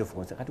ngera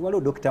nzirefukonsa kati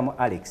waliwo dokita mu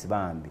Alex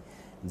bambi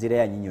nzira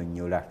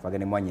yanyinyonnyola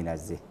twagane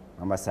mwanyinaze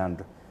mama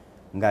Sandra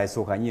nga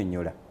esooka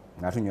nyinyonnyola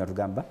nga tunyonyola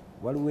tugamba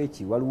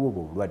waliwo obwo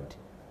obulwadde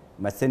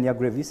myasthenia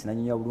gravis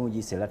nanyonyola bulungi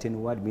is a Latin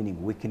word meaning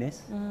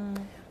weakness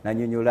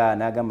nanyonyola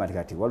nagamba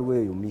kati waliwo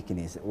eyo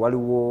weakness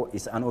waliwo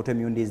is an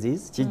autoimmune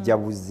disease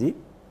kijjabuzi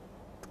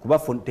kuba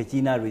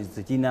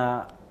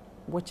tekina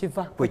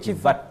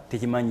kwekiva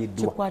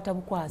tekimanyiddwa kikwata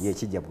bukwasi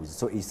yekijjabuzi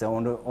so is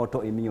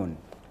autoimmune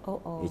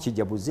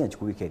ekijjabuzi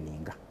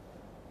nekikubikeninga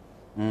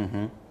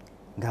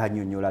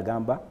ng'anyonyola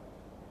gamba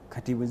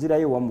kati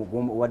bwenzirayo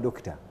wa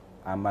dokita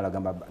amala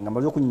gamba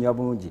maze okunyonyola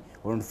bulungi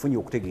olwo ntufunye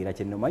okutegeera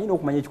kyenno manyi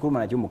n'okumanya ekikuluma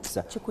nakyo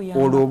mukisa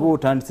olwo oba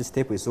otandise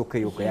step esooka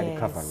eyo ya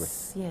recovery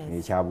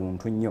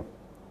ekyabuntu nnyo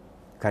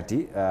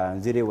kati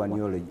nzire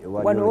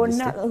wano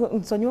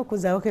nsonyiwa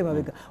okuzaawo ke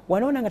mabega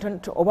wanoona nga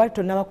oba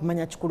tonnaba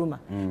kumanya kikuluma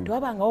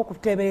tewabangawo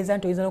okuteebereza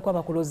nti oyinza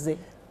n'okuba bakuloze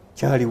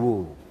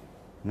kyaliwo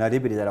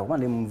nalebereza kuba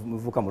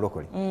muvuka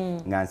mulokole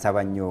nga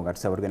nsaba nnyo nga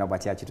tusaba tugenda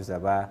kubatyaki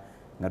tusaba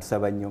nga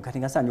tusaba nnyo kati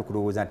nga saanyo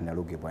okulowooza nti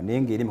nalogebwa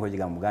naye ngeri emikono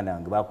gigamba muganda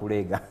wange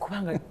bakuleega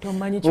kubanga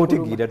tomanyi kikuluma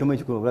otegeera tomanyi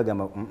kikuluma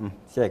bulagamba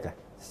kyeka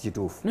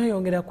sikituufu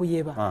noyongera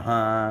kuyeba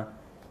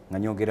nga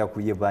nyongera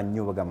kuyeba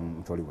nnyo bagamba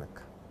mutoli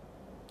wekka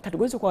kati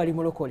gwezi kwa wali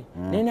mulokole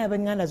naye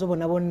n'abenganda zo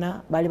bonna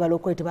bonna baali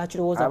balokole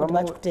tebakirowooza ko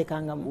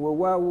tebakikuteekangamu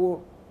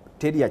wewaawo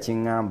teri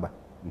yakiŋŋamba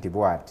nti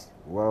bwati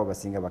wewaawo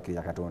basinga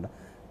bakkiriza katonda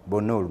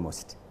bonna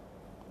almost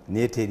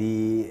naye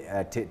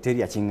teri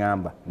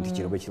yakiŋŋamba nti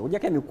kino bwe kiri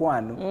ojjako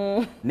emikwano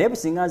naye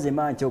businga nze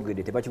maa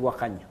nkyogedde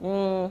tebakiwakanya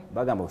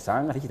bagamba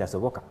osanga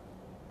tekitasoboka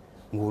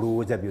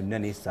ng'olowooza byonna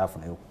n'esaafu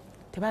nayo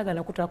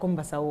tebaagala kutwako mu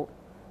basawo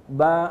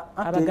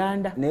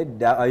abaganda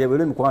nedda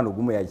yabula emikwano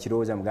gumu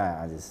yakirowooza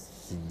mugamba nze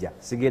sijja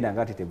sigenda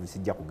nga ate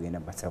sijja kugenda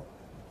mu basawo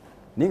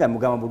naye nga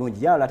mugamba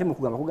bulungi yala ate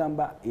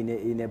kugamba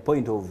in a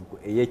point of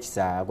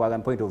ey'ekisa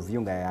kwagamba point of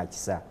view nga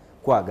yakisa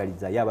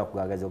kwagaliza yaba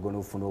kwagaliza ogona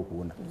ofuna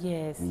okuwona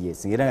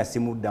yes ngera nga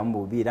simuddamu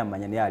bubi era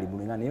mmanya naye ali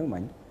bulungi naye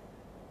omanyi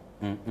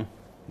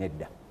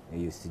nedda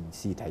eyo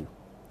siyitayo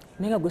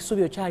naye nga gwe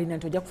essuubi okyalina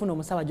nti ojja kufuna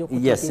omusawo ajja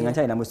okutegeera yes nga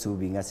nkyalinamu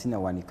essuubi nga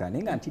sinawanika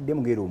naye nga ntidde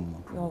mugeera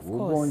omuntu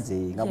obonze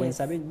nga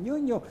bwensaba ennyo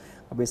nnyo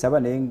nga bwensaba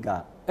naye nga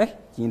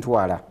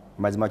kintwala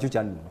mazima kyo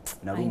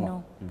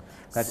kyanaluma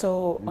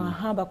so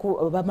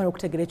bamala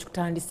okutegeera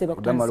ekikutandise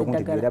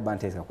bakutandisa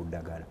banteesa ku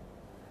ddagala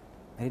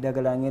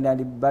eddagala ngenda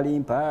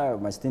balimpa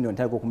masitendo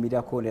ntandika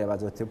okumirako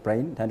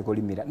nerabazoteprine ntandika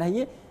olimira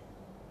naye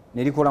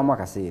nerikolamu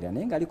akaseera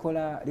naye nga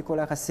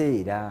likola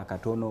akaseera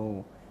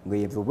katono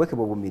ngaobweke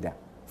bwobumira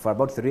for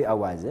about 3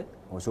 hours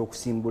osobola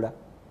okusimbula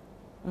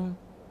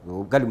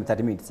gali mu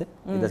 30 minutes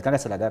kanga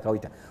salaga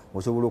akawita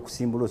osobola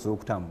okusimbula osobola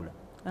okutambula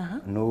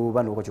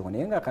noba nokokiko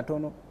naye nga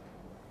katono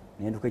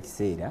nenduka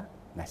ekiseera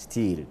nga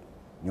still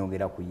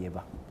nyongera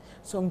kuyeba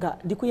so nga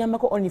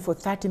likuyambako only for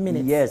 30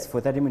 minutes yes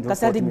for 30 minutes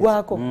kasadi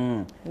gwako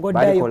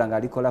balikola nga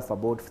likola for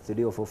about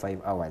 3 or 4 5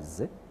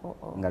 hours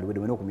nga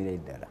liwedde okumira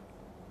eddala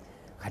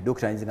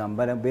kadokita nzinga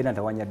mbeera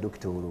ntawanya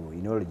dokita olwo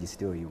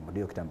inologist oyo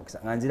mudokita mbukisa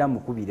nga nzira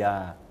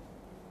mukubira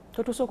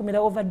totuusa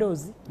okumira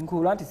overdose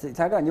nkula nti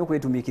saagala nnyo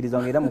okwetumiikiriza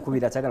nga era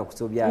mukubira saagala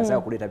kusobya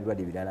saagala kuleeta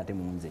birwadde birala ate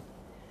munze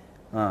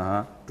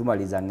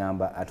tumaliza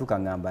ngamba atuuka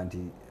ngamba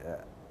nti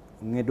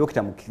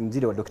dokita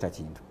nzire wa dokita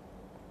kintu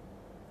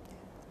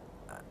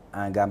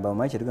angamba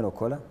omanyi kyetugenda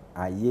okukola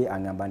ye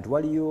angamba nti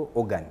waliyo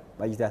organ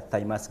bagita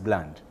thymus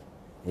gland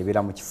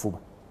ebeera mu kifuba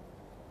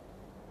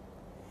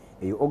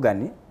eyo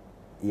organ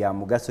ya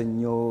mugaso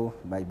nnyo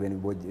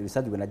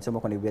research bwe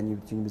nagisomako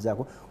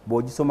nebyanyibizaako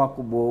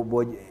bw'ogisomako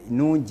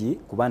nungi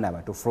ku baana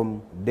abato from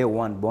day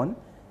 1 born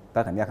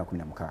paka myaka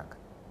 16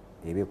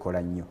 eba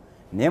ekola nnyo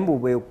naye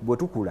bwe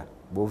tukula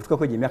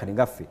bwetukako egyo emyaka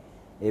nengaffe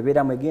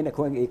ebeeramu egenda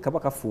kaba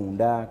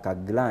kafunda ka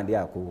gland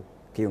ako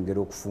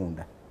keyongera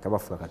okufunda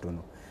kabafuka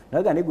katono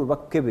naga negwe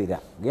bakukebera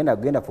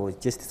genda for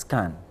chest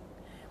scan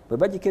bwe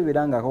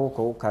bagikebera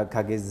nga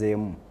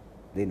kagezeemu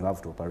then you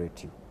have to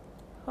operate you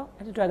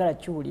ate twagala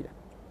kiwulira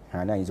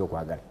ani ayinza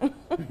okwagala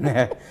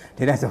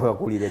tera nsobola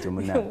kuwulira ekyo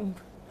munna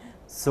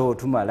so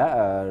tumala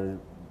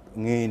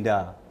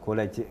ngenda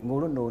kola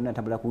ng'olwo nona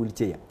ntambula ku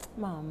wheelchair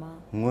maama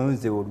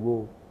ngonze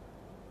olwo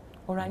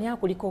olwani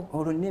akuliko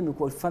olwo nina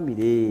emikolo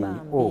famire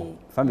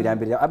famire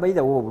ambere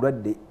abayiza wo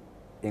obulwadde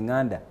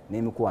eŋŋanda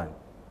n'emikwano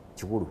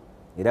kikulu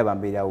era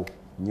bambeerawo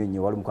nnyo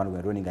nnyo wali mukwano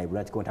gwe roni nga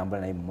ibula kiko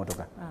ntambula naye mu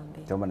mmotoka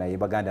tamba naye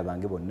baganda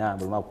bange bonna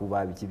buli mwaka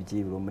kuba biki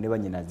ne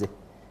bannyinaze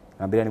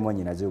ambeera ne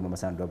mwannyinaze mu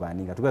masandwa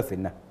baani nga tuba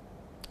ffenna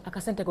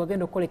akasente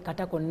kwagenda okukola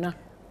ekkata konna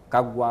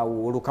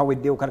kagwawo olwo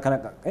kaweddewo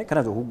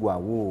kataza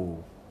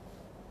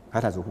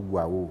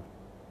okuggwawo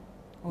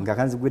nga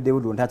kanzigweddewo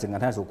lwo nga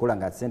ntandise okukola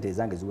nga sente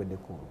ezange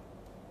ziweddeko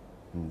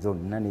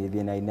zonna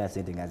nebyenalina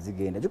sente nga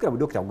zigenda jukira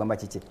budokita kugamba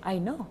kiki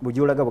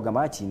bugyolaga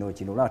bugamba kino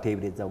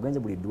olwateebereza ogenze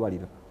buli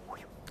ddwaliro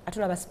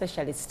atulaba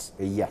specialist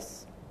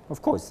yes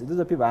of course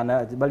those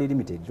people bali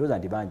limited those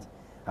anti bangi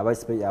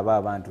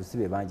abantu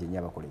sibe bangi nnyo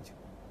abakola ekyo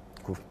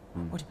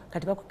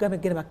kati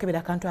bakugambegera bakebera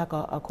akantu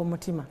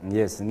ak'omutima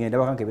yes ngenda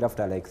bakankebera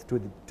after like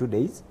 2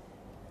 days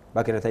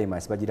bakera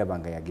thymus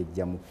bagirabanga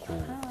yagejjamuko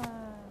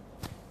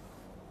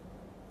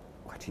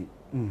kati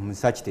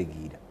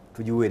musakitegeera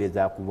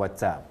tugiweereza ku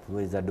whatsapp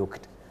tuweereza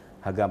dokita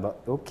agamba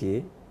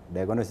okay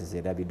diagnosis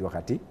erabiddwa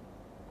kati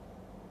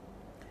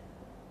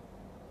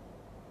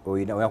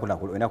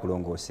olina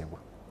kulongoosebwa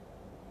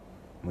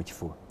mu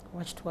kifuba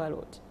wakitwala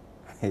oti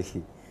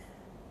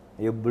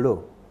eyo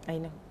bulo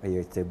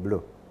eyo it's a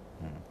bulo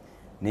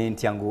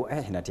nentya ngu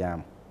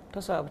natyamu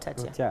tosobola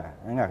butatya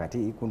nga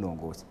kati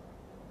kunongoosa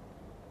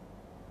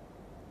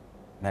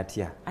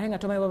natya aye nga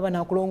tomanyi baba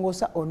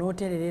nakulongoosa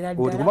onootererera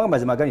ddala kubanga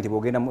mazima gani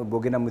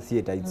bwogenda mu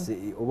theatre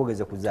oba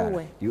ogeze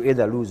kuzaala you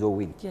either lose or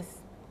win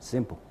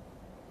simple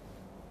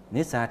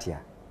naye saatya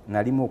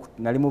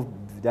nalimu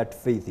that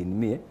faith in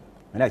me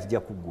era kijja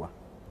kuggwa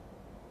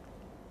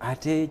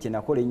ate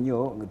kyenakola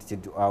ennyo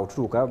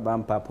otutuuka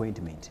bampa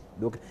appointment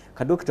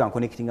ka dokita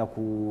anconnectinga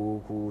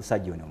ku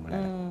surgeon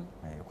omulala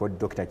ko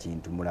dokita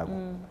Kintu Mulago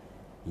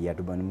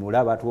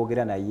mulaba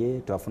twogera naye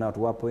twafuna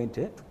tuwa appoint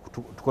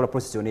tukola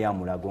process yonna ya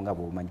Mulago nga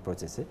bw'omanyi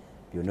process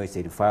byonna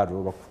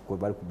referral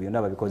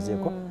byonna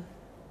babikozeeko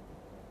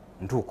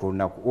ntuuka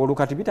olunaku olwo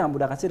kati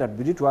bitambula akaseera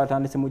biri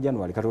twatandise mu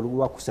January kati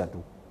olugwa kusatu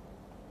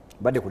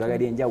badde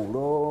kulagali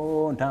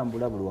enjawulo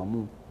ntambula buli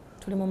wamu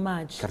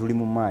tuli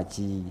mu March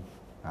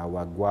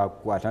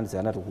awagwa atandise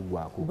ana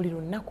tukugwako buli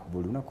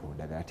lunaku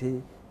ddala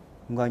ate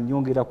nga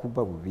nnyongera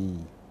kuba bubi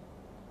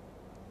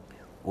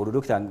olwo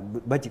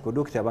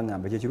dokita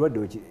baŋŋamba ekyo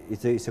kirwadde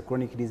it's a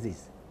chronic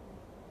disease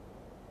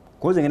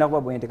koze ngenda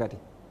kuba bwente kati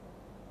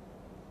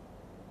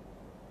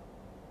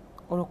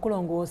olwo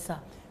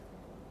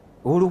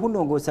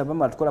kunongoosa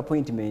bamala tukola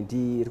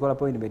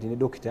appointment ne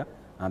dokita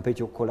ampa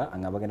ekyokukola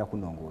aŋŋamba bagenda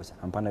kunongoosa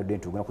ampana dde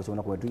ntugenda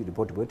kusobola kuba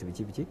report bwetu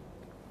biki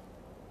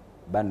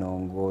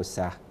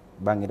banongoosa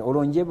bangenda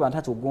olonje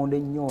bantatse okugonda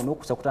ennyo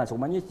n'okusa kutandisa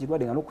okumanya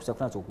ekirwadde nga n'okusa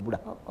kutandisa okubula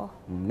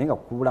naye nga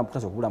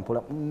kutandisa okubula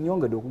mpola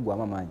nnyongedde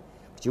okugwamu amaanyi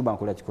kiruba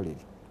nkola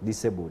kikolere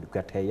disabled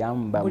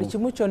katayamba buli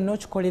kimu kyonna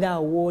okikolera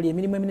awo oli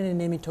emirimu eminene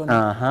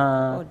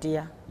n'emitono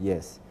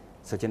yes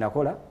so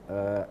kyenakola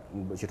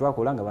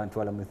kyetwakola nga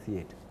bantwala mu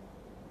theatre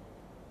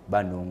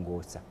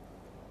banongoosa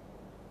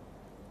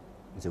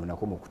nze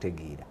unakoma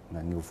okutegeera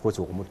nga of course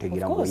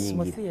okumutegeera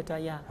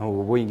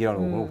ng'oyingira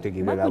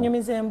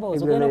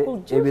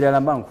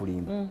ebirala mba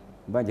nkulimba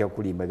mba nja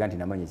kukulimba ga nti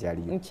namanya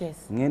ekyaliyo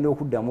ngenda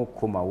okuddamu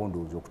okukomawo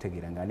ndowooza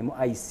okutegeera nga ndi mu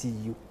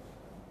ICU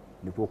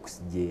niku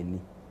oxygen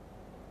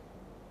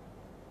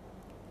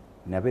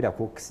nabeera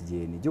ku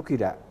oxygen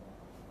jjukira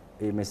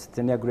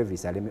myasthenia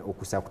gravis aleme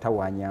okusa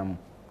kutawanyamu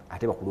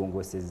ate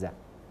bakulongoosezza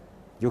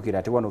jjukira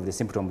ate one of the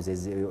symptoms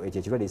ekyo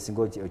ekirwadde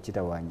ekisinga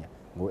okitawanya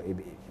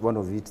one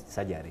of it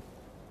surgery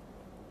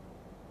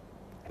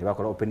ate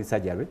bakola open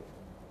surgery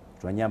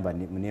twanyamba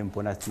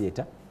nempona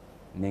theatre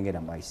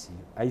nengenda mu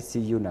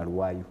ICU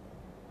nalwayo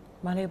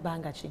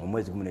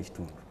omwezi gumu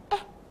n'ekitundu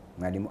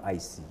nga ndi mu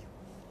ICU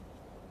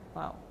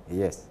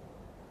yes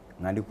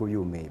nga ndi ku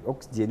byuma ebyo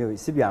oxygen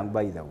si byangu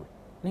by the way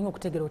naye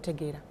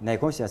okutegeera naye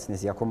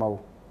consciousness yakomawo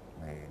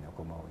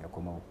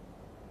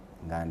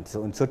nga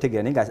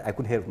nsotegeera naye nga I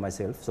couldn't help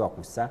myself so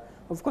akusa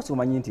of course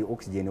omanyi nti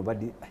oxygen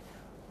obadde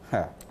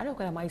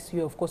okola mu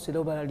ICU of course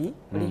oli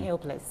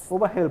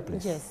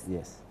helpless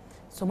yes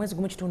so mwezi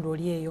gumu kitundu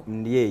oli eyo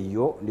ndi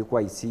eyo ndi ku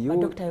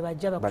ICU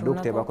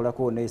badokita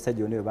bakolako ne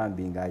surgeon ne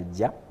bambi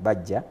nga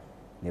bajja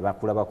ne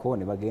bakulabako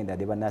ne bagenda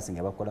ne banasi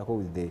nga bakolako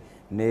with the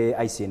ne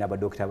ICU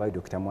n'abadokita bayi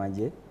Dr.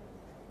 Mwanje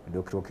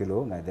Dr.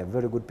 Okelo nga they are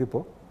very good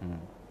people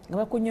nga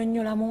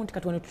bakunyonnyolamu nti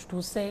kati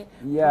tutuuse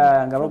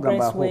nga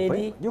bagamba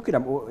hope jukira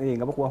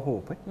nga bakuwa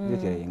hope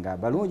jukira nga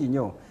balungi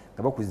nnyo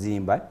nga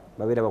bakuzimba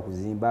babeera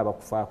bakuzimba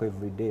bakufaako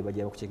everyday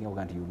bajja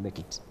bakucheckinga nti you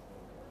make it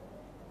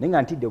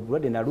nenga ntidde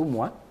obulwadde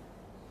nalumwa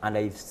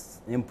and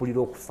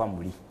empulira okufa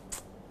muli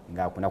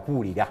nga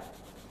nakuwulira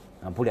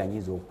ampulira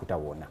nyinza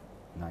okutawona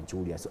nga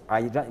nkiwulira so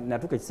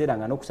natuka ekiseera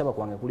nga n'okusaba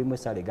kwange kulimu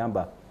esaala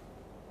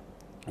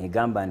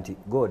egamba nti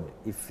God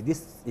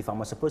if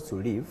I'm supposed to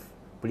live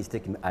please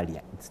take me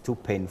earlier it's too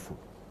painful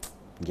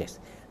yes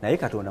naye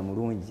katonda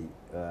mulungi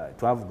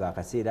twavuga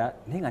akaseera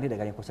naye nga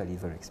ndedagala enkosa li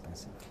very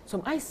expensive so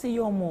mu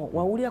ICU omwo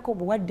wawulirako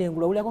obulwadde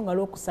ngulu wawulirako nga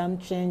lwokusamu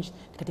change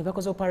kati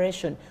bakoze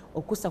operation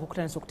okussa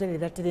kukutandisa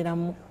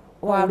okutereratereramu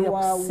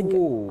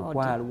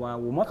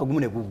kwalwawo omwaka gumu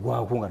ne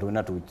gugwako nga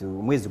tolina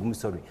omwezi gumu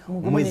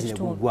omwezi ne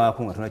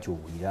gugwako nga tolina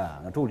kyowulira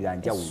nga towulira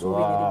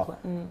njawulo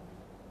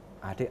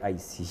ate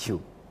ICU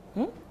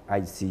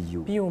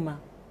byuma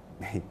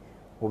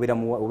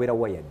obeera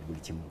wired buli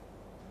kimu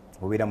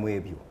obeera mu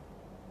ebyo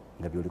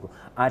nga byoliko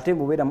ate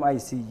mubeera mu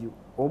ICU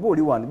oba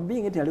oli wano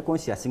being it nali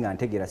conscious nga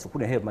ntegeera so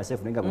couldn't help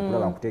myself nenga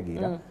bwekulaba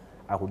nkutegeera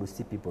I could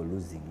see people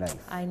losing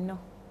life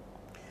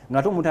nga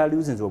ate omuntu ali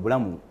luzinze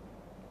obulamu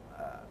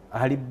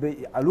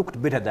I looked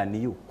better than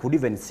you could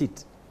even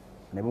sit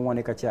ne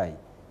bumwaneka chai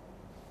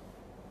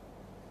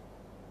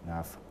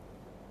nafa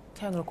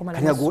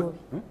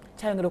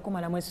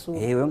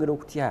oyongera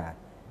okutya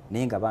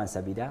naye nga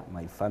bansabira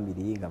my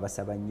family nga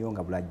basaba nnyo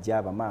nga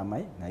bulajja bamaama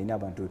nalina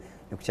abantu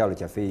ne ku kyalo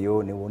kyaffe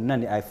eyo ne wonna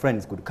ne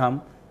friends could come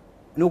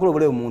n'okola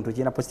obulayo omuntu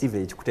kirina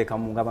positive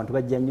ekikuteekamu nga abantu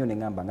bajja nnyo ne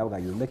ngamba nga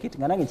you make it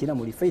nga nange nkirina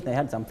muli faith I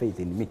had some faith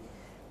in me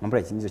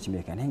mpula ekiyinza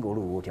okimeka naye nga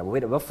oliwo otya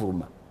bobeera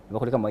bafuluma ne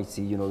bakuleka mu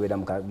ICU n'obeera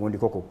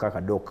mundikoko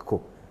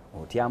kakadokko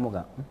otyamu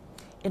ga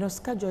eno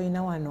sikajo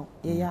olina wano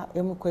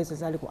emu kwezo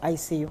zaali ku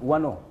ICU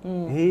wano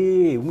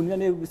munina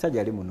ne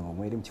sajja ali muno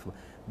omweri mu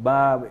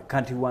kifuba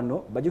kanti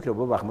wano bajukira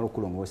baba bakamala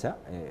okulongoosa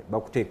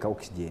bakuteeka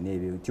oxygen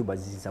ebyo tuba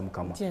ziziza mu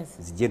kamwa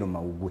zijje no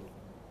mawugwe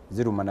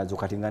ziruma nazo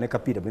kati nga ne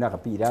kapiira bina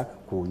kapiira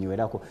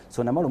kunywerako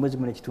so namalo mwezi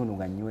mu nekitundu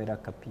nga nywera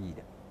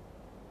kapiira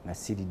nga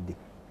siridde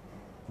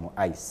mu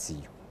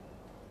ICU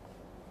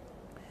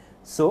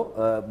so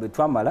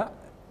betwamala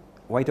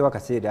waite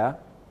wakaseera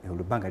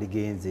olubanga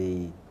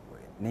ligenze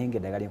nenge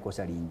dagali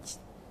enkosa lingi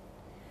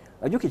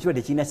ajuki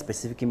kirwadde kirina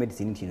specific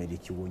medicine nti ino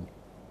ekiwonya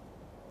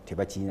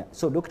tebakirina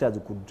so doctors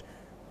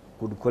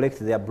could collect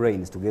their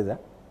brains together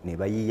ne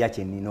bayiya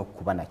kyenina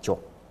okuba nakyo.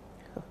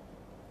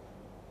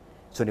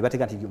 So ne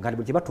bateeka nti ngati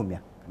buli kyebatumya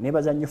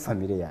nebaza nnyo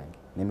famire yange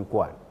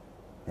n'emikwano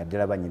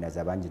naddala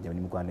bannyinaza abanjajja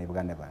n'emikwano ne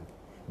baganda bange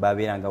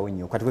babeerangawo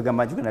nnyo kati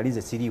kwegamba nti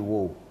nalize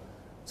siriiwo,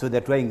 so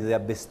they're trying their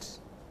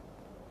best.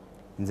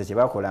 Nze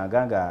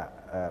kyebakolanga nga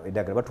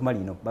eddagala batuma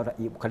lino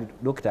kati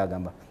dokita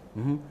agamba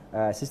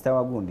sister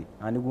wa gundi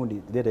ani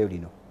gundi leetayo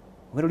lino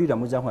ogenda olira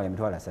muzaako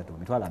emitwalo 3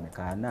 emitwalo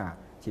 4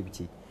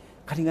 kibiki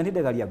kati nga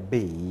neddagala lya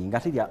bbeeyi nga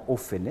terya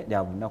offene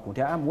lya bunaku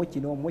nti muwe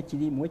kino muwe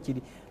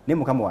kiri naye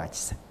mukama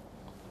wakisa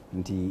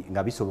nti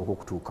nga bisoboka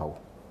okutuukawo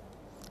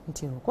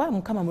nti kwa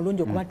mukama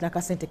mulungi okuba nti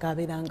nakasente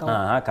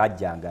kabeerangawo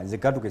kajjanga nze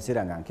katuuka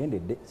ekiseera nga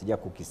nkendedde sijja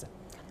kukisa.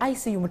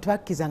 ICU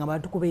tebakkizanga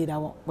bantu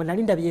kubeerawo bwe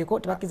nali ndabyeko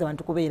tebakkiza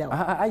bantu kubeerawo.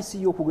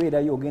 ICU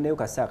okubeerayo ogendayo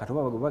kasaa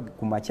katoba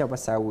ku makya oba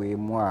saawa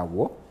emu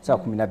awo saawa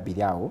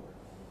 12 awo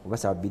oba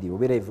saawa 2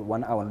 obeera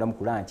 1 hour noddamu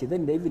ku lunch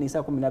then the evening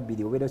saawa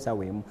 12 obeerayo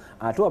saawa emu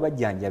ate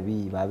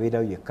abajjanjabi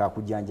babeerayo yekka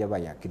kujjanjaba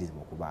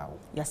yakkirizibwa okubaawo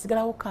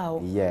yasigalawo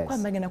kaawo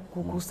kwamagenda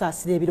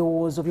kusaasira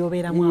ebirowoozo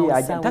byobeeramu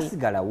awo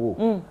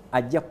tasigalawo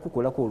ajja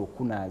kukukolako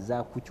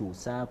olukunaaza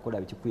kukyusa kola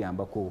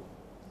bikikuyambako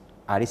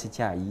alese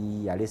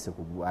kyayi alese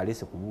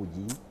ku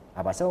buugi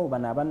abasawo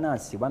bana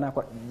abanansi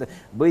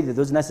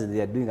those nurses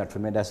they are doing a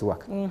tremendous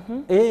work.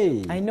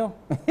 I know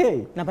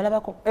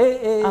nabalabako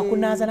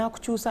akunaza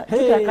nakukyusa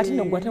kati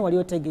no gwate wali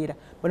otegeera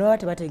bano baba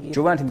tebategeera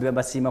kyoba nti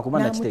mbasiima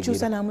kubanga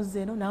kitegeera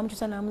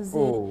namukyusa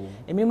namuzeero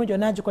emirimu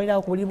gyonna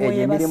agikolera ku buli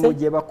bwoye base emirimu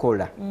gye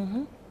bakola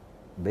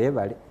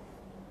beebale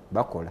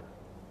bakola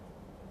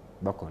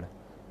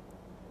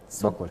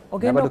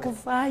ogenda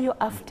okuvaayo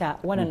after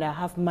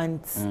 1.5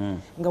 months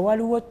nga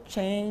waliwo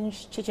change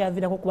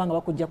kikyaviirako kubanga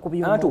bakujja ku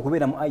byuma anti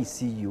okubeera mu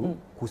ICU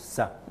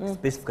kussa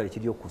specifically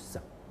kiri okussa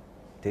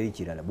teri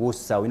kirala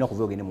bwossa olina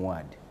okuva ogende mu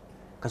ward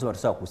kasobola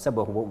tusobola kussa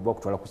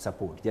bakutwala ku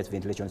support just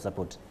ventilation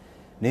support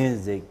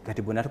nenze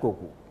kati bwe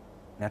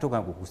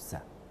natokanga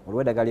kukussa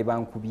olwo eddagala lye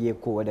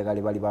bankubyeko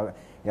eddagala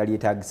yali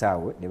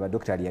yetaagisaawe ne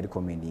badokita yali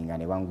recommendinga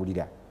ne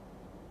bangulira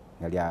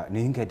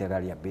ninga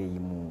eddagala lya bbeeyi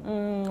mu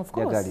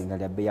nga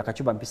lya bbeeyi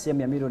akacuba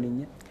mpiseemu ya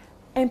 $1,000,000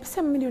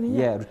 empiseemu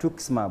 $1,000,000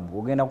 rituximab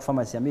ogenda ku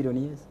pharmacy ya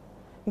 $1,000,000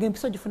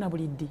 ng'empiso gifuna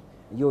buli ddi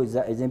yo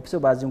ezo empiso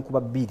bazinkuba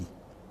 2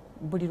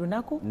 buli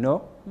lunaku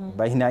no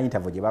balina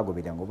interval gye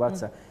bagoberanga oba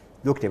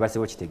dokita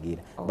ebasewo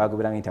kitegeera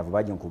bagoberanga interval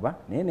baginkuba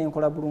naye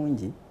nenkola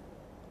bulungi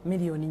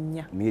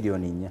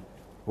 $4,000,000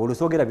 olwo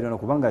soogera bino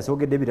kubanga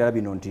soogedde ebirala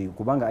bino nti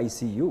kubanga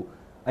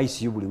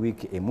ICU buli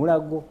week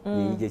emulago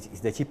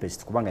is the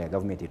cheapest kubanga ya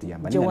government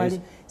etuyamba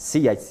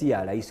si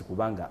ya rais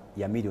kubanga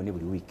ya $1,000,000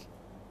 buli week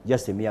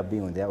just a mere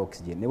being on their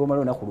oxygen nebo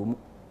malo na kulumu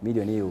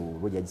 $1,000,000 eyo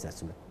boja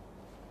gisasula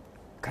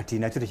kati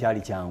nakyo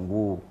tekyali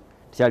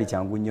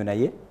kyangu nnyo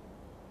naye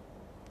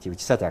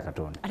kisata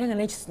Katonda ate nga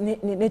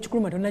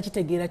n'ekikuluma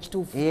tonnakitegeera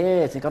kituufu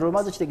Katonda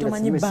maze kitegeera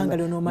tomanyi bbanga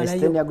ly'onoomalayo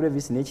Stenia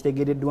Gravis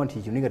nekitegeereddwa nti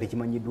ekyo ninga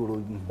tekimanyiddwa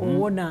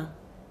owona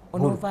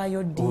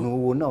onovaayo ddi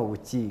wonna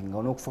obuki nga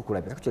onokufa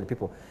kulabira actually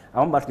people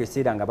abamu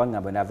batukeseera nga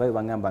bagamba navayo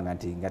bagamba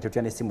nga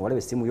tetya n'essimu olaba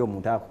essimu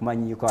y'omuntu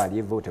akumanyiko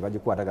alievo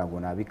tebagikwataga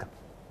ng'onaabika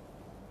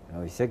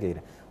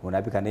okisegeera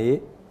onaabika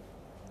naye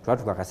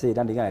twatuka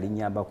akaseera ndiga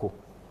nalinnyambako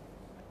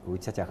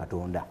ekisa kya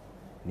Katonda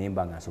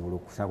nemba nga nsobola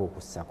okusako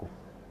okussako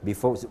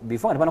before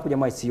nga tebanakuja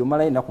mu ICU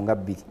omalayo ennaku nga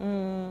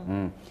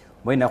 2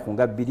 mwe ennaku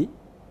nga 2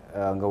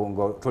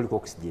 nga toliko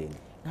oxygen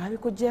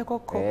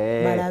abikugyekoko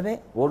balabe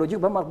olwo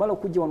bala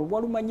okujja wano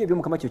waluma nnyo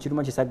ebyomukama kyo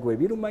kiruma kisagwe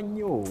biruma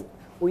nnyo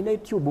olina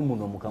tube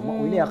muno mukama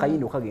olina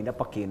akayindi okagenda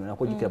paka eno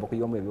nako jikira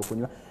bakuyiwamu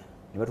ebyokunywa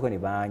ne batuka ne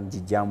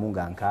banjijjamu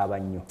nga nkaaba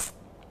nnyo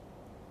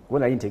kuba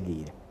nali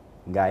ntegeera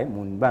ngaye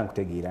mba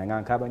nkutegeera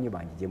nga nkaaba nnyo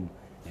banjijjemu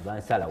ne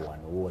bansala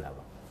wano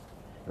woolaba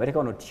ne bateeka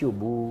wano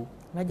tube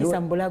bagisa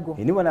mu bulago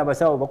ni bano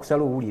abasawo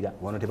bakusala owulira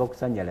wano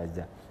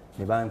tebakusanyalaza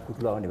ne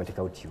bankutulawo ne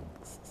bateekawo tube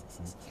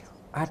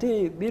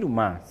ate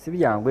biruma si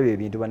byangu ebyo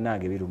ebintu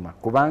bannange biruma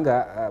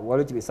kubanga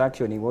waliwo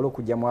kibisaction waliwo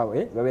okujjamu abo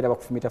babeera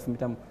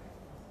bakufumitamu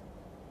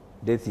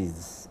death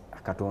is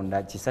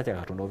Katonda kisa kya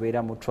Katonda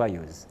obeera mu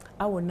trials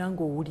awo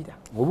nange owulira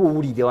oba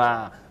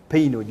owulira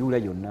pain ogiwula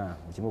yonna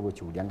ekimu oba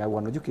okiwulira nga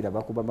wano jukira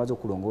bakuba maze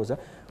okulongooza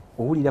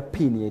owulira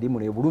pain erimu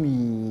naye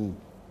bulumi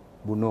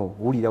buno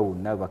owulira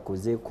wonna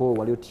bakozeeko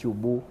waliwo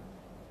tube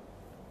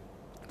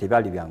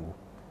tebyali byangu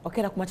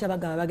okera ku makya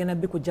bagamba bagenda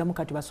bikujjamu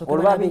kati basooka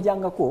olwo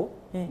babijjangako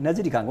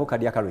nazirikanga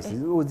okadya kalwesi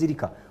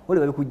ozirika oli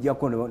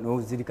babikujjako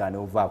n'ozirika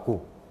n'ovaako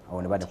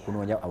awo ne bada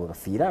kunoonya abo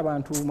bafiira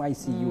abantu mu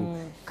ICU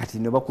kati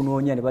ne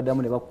bakunoonya ne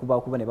baddamu ne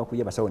bakubakuba ne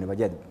bakuya basawo ne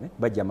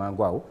bajja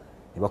mangu awo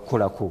ne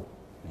bakolako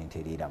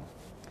nentereeramu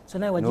so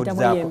nawe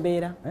wagiyitamu eyo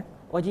embeera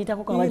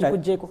wagiyitako kama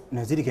bagikugyeko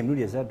nazirika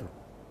emirundi 3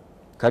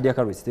 kadya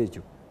kalwesi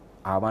ekyo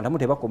abantu amu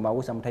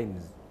tebakomawo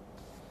sometimes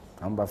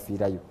amu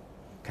bafiirayo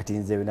kati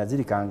nze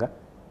nazirikanga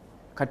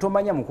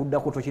katomanya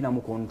mukuddako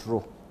tokinamu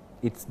control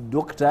it's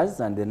doctors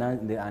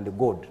and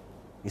God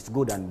it's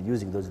God and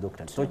using those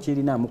doctors so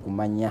kirinamu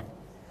kumanya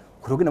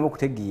kutogenda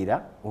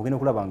okutegeera ogenda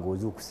okulaba nga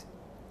ozuukuse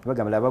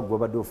bagamba laba gwe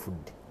badde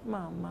ofudde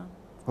mama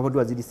wabadde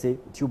wazirise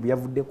tube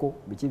yavuddeko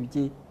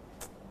biki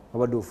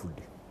wabadde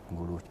ofudde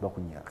ngulu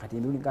bakunya kati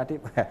emibiri kati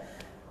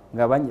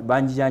nga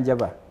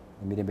banjijanjaba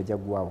emirembe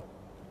jaggwawo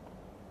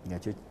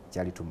nakyo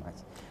kyali too much.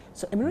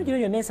 So emirundi gino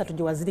yonna esatu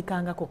gye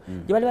wazirikangako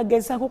gye bali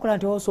bagezaako okukola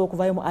nti osobola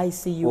okuvayo mu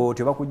ICU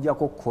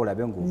tebakuggyako kukola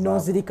be ng'ovaawo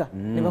n'ozirika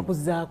ne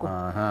bakuzzaako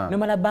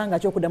nomala bbanga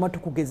ki okuddamu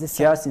tukugezesa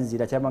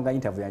kyasinziira kyabanga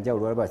interview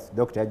yanjawulo olaba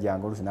dokita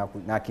yajjanga oluusi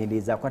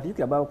n'akendeezaako kati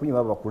jukira baba kunyuma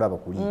baba bakulaba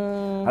kuli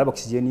alaba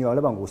oxygen yo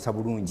alaba ng'osa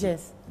bulungi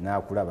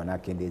n'akulaba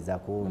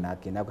n'akendeezaako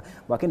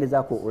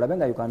bwakendeezaako olabe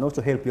nga you can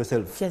also help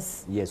yourself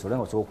yes olabe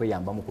nga osobola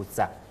okweyamba mu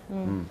kussa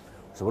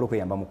osobola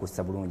okweyamba mu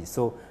kussa bulungi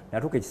so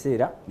natuuka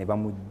ekiseera ne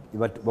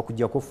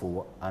bakuggyako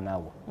for an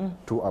hour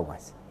 2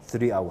 hours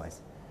 3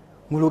 hours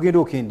ngulu ogenda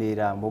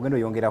okendeera mbogenda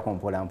oyongerako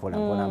mpola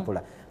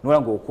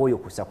nola ng'okwoyo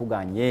kussa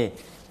kuganye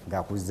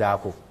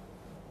ng'akuzzaako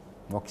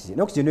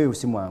n'oxygen oyo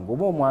si mwangu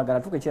oba omwagala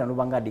natuuka ekiseera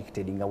noba nga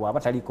addicted nga waaba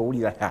taliiko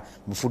owulira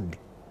mufudde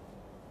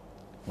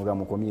nga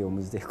mukomye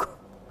omuzzeeko.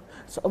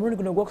 So omulundi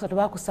guno ogwokusatu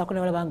baakussaako ne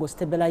balaba nga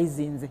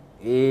ostabilizinze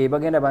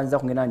bagenda banza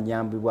kungenda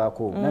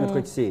nnyambibwako nange tuka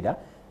ekiseera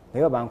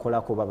naye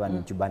bankolako baba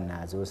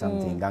ntubanaazo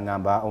something nga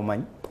ngamba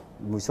omanyi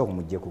musoko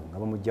mujjeko nga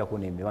bamujjako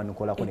nembe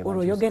banukolako ne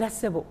oyogera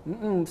sebo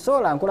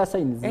sola nkola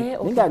signs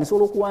ninga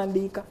nsobola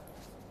okuwandiika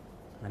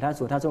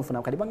ntanso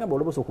nfuna kati bangamba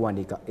olobosa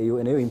okuwandiika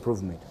eyo nayo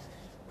improvement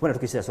kubona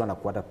tukisira sola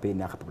nakukwata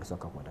pen akapapula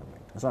soka kwata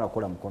pen sola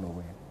kukola mukono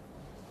bwene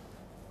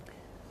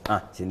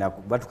sina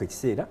batuka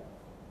ekiseera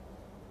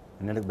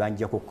nali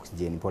banjjako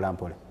oxygen mpola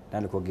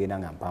tandika ogenda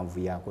nga mpanvu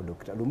yaako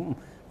dokita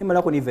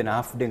nemalako nive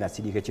naafudde nga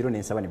siriika ekiro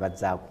nensaba ne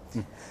bazzaako.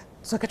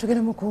 So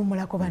katugenda mu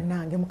kuwummulako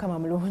bannange mukama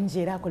mulungi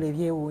era akola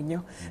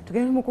ebyewuunyo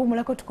tugenda mu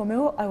kuwummulako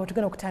tukomewo awo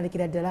tugenda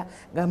okutandikira ddala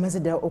nga bamaze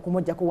ddala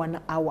okumuggyako 1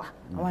 hour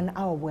 1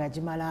 hour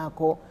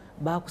bweyagimalaako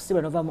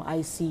baakusibwa nova mu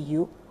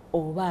ICU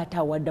oba ate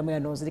awaddamu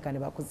yanoozirika ne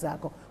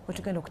bakuzzaako we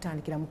tugenda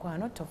okutandikira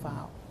mukwano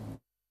tovaawo.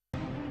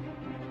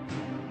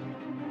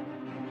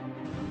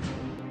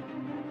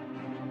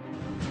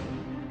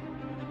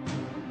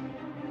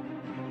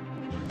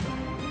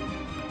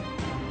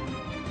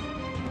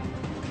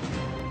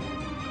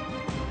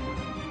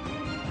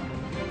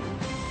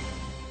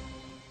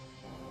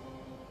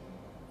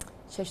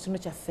 Ekitundu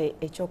kyaffe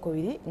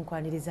ekyokubiri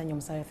nkwaniriza nnyo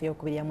omusawo yaffe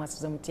eyokubiri ya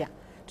Mwasuzemutya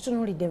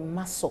tutunuulidde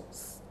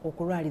muscles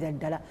okulwalira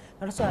ddala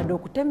nga tosobola dde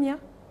okutemya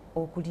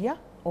okulya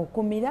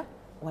okumira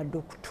wadde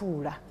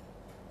okutuula.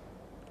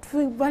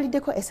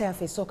 Tuvaliddeko essa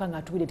yaffe esooka nga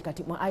atuwulire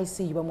kati mu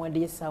ICU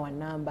bamuwaddeyo essaawa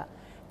nnamba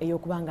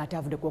ey'okuba nga ate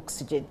avudde ku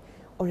oxygen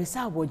olwo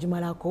essaawa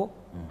bw'ogimalako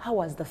how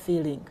was the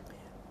feeling?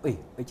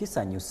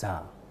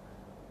 Ekisanyusa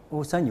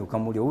osanyuka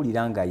muli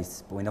owulira nga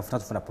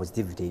tufuna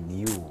positivity in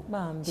you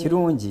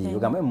kirungi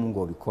ogambe mu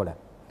ng'obikola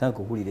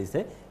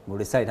okuwulirize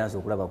ng'olwessaawa etanza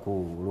okulabako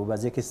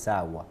olwobazeeko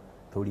essaawa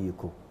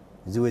toliiko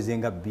ziweze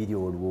nga 2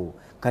 olwo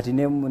kati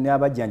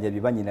n'abajjanjabi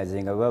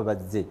banyinaze nga baba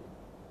bazze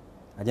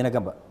ajja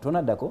nagamba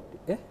tonaddako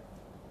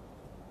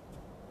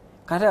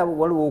kati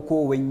waliwo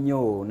okwowa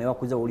ennyo ne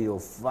bakuza owulira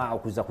ofa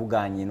okuza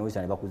kuganye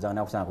noyisa ne bakuza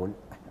nakusanga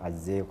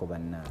azzeeko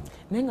bannange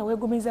naye nga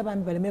weegumiriza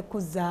bambi baleme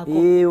kuzzaako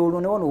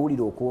olwo newano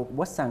owulira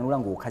wasanga nola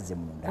ng'okaze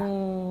munda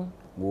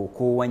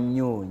ng'okoowa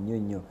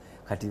nnyo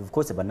kati of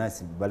course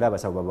banansi bali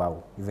abasawo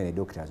babaawo even the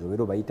doctors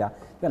obeera obayita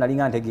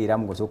nalinga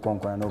ntegeeramu ng'osobola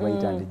okukonkona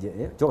n'obayita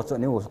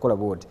naye osokola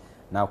bwoti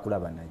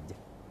n'akulaba najja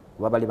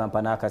kuba bali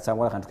bampa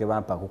n'akasango wala kantu ke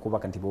bampa kukuba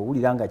nti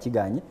bw'owulira nga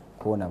kiganye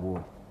kuona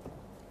bwoti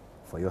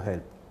for your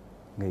help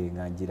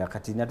nga njira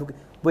kati natuke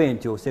bwe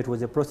ntyo it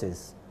was a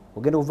process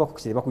ogenda okuva ku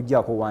kisere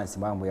bakuggyako wansi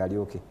mambo yali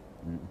okay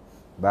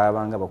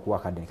babanga bakuwa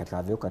kadde kati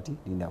aveyo kati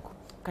lindako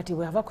kati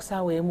bwe ava ku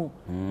ssaawa emu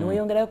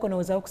neweyongerako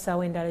nowezaawo ku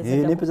ssaawa endala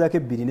ezaddamu nempezaako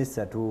 2 ne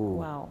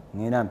 3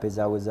 ngenda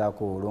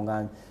mpezaawezaako olwo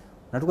nga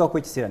natuukako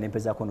ekiseera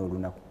nempezaako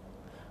n'olunaku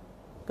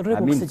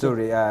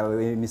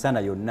emisana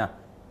yonna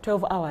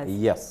 12 hours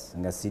yes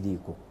nga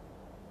siriiko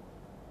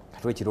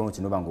kati ekiroono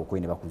kino banga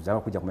okwoyi ne bakuza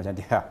bakujja kumanya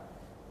nti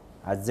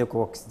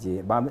azzeeko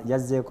oxygen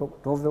yazzeeko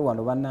tove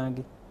wano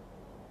bannange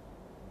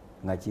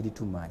nga kiri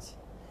too much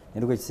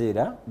nenduko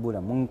ekiseera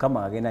bula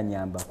mukama agenda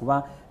nyamba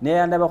kuba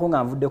neyandabako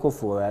nga nvuddeko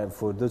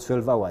for those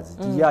 12 hours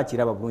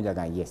tiyakiraba bulungi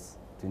aga yes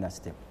tulina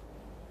system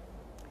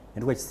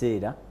nenduko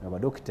ekiseera nga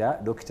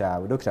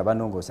badokita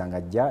banongoosa nga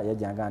ajja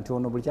yajjanga nti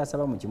ono buli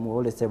kyasaba mu kimu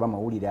olese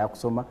bamawulire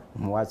akusoma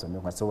muwasome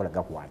nga sobola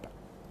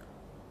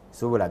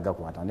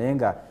gakwata naye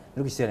nga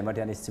nenduko ekiseera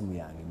nematera n'essimu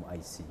yange mu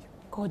ICU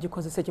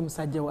kogikozesa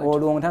ekimusajja watu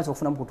olwo ntandise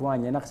okufunamu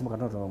kutwanya nakasimu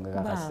katonotono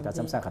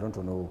ngakasamusanga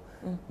katonotono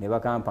ne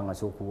bagamba nga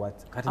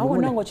sokuwata kati awo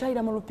nange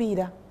okyalira mu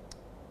lupiira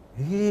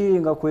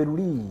nga kwe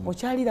luli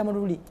okyalira mu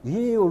luli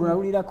olwo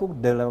nalulirako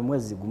ddala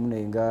mwezi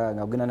gumu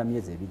nga ogenda na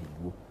myezi 2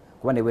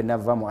 kuba ne bwe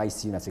nava mu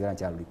ICU nasigala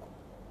nkyaluliko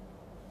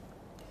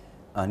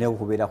naye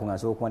okubeerako nga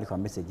nsobola okuwandika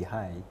message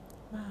hi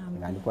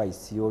nga ndi ku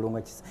ICU olwo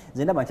nga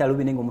nze ndaba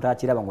nkyalubi naye nga omuntu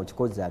akiraba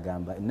ng'okikoze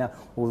agamba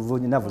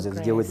navuze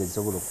zijeweze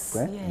zisobola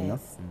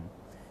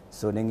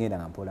so nengenda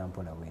nga mpola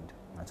wenda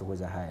nga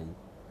nsokoza hi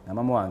nga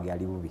mama wange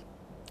yali bubi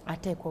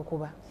ateekwa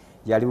okuba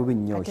yali bubi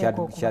nnyo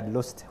she had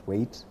lost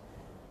weight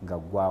nga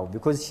gwaawo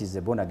because she's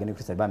a born again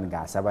Christian bami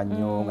nga asaba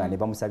nnyo nga ne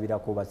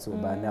bamusabirako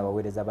bane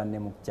abaweereza banne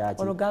mu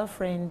kyaki olwo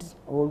girlfriend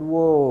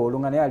olwo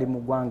nga naye ali mu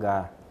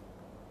ggwanga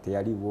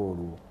teyaliwo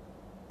olwo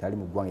tali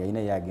mu ggwanga yalina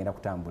yagenda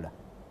kutambula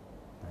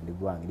ndi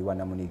ggwanga ndi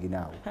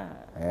wanamuniginaawo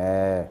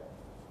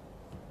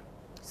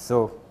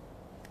so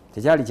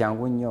tekyali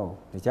kyangu nnyo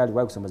tekyali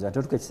bwali kusomeza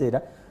totuka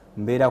ekiseera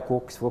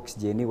mbeerako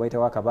oxygen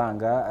wayitawo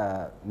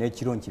akabanga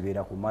n'ekiro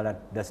nkibeera kumala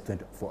that's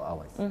 24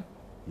 hours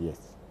yes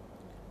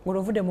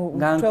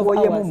nga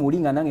nkoyemu muli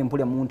nga nange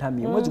mpulya mu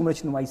ntami mwezi gumu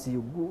kino mu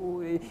ICU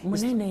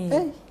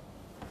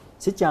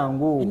si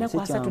kyangu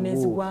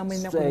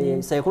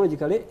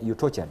psychologically you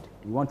tortured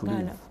you want to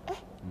live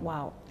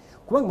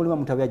kubanga mulimu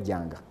omuntu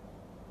abyajjanga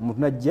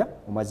omuntu najja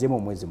omazeemu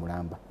omwezi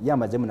mulamba ye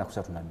amazeemu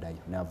nakusatu naddayo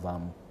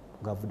navaamu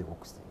ngaavuddeko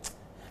okusiba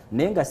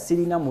naye nga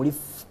sirina muli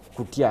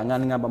kutya nga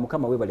ngamba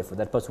mukama webale for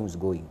that person who's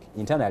going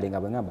internally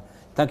nga bwengamba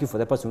thank you for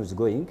that person who's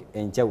going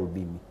enkya will be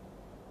me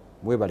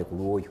webale ku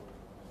lwoyo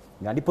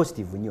nga ndi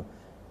positive nnyo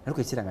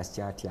naluka ekiseera nga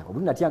sikyatya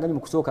obuli natyanga nyo mu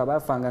kusooka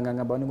baafanga nga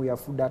ngamba ningu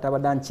yafudde ate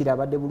abadde ankira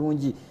abadde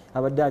bulungi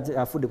abadde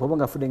afudde kuba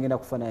nga afudde ngenda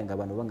kufa naye nga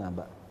bano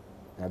bagamba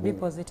be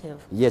positive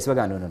yes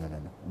bagamba no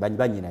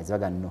banyinaze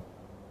bagamba no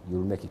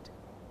you'll make it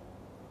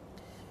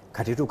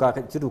kati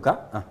kituuka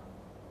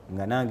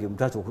nga nange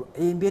mutaso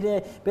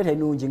embeera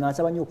ennungi nga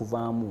nsaba nnyo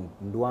okuvaamu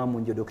ndwamu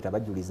njo dokita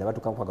bajuliza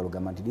batuuka kwagala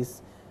ogamba nti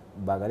this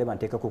bagale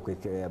banteekako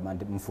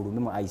nfulume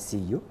mu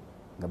ICU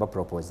nga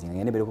baproposing nga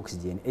ngende mbeereko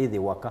oxygen either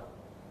waka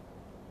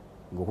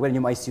ng'okubeera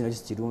nnyo mu ICU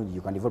nakyo kirungi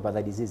you can develop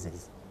other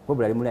diseases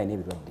wabula ali mulayi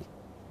n'ebirwadde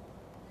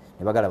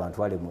ne bagala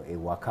bantwale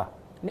ewaka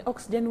ne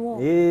oxygen wo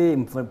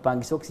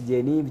mpangisa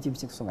oxygen biki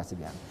kusonga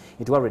sibyana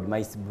it worried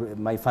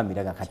my family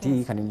aga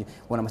kati kani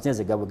wona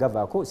amasanyalaze gabwe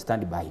gavaako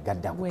stand by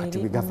gaddako kati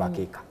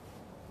bigavaako eka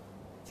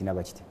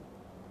kinaba kiti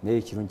naye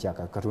ekirungi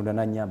kyaka katonda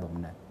nanyamba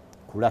munani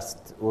ku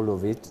last all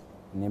of it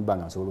nemba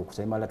nga nsobola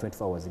okusaimala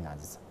 24 hours nga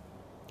nzisa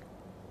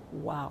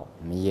wow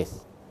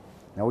yes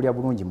nawulya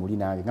bulungi muli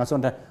nange nga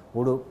nsonda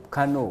olwo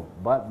kano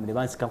ne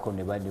bansikako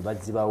ne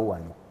bazibawo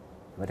wano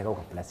ne bateekako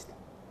ka plastic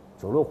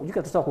so olwo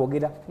okujika tusobola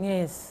kwogera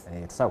yes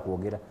tusobola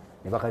kwogera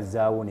ne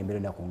bakazaawo nembeera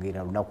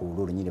nakwongera lunaku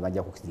olwo lunyini ne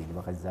bajja kuoxygen ne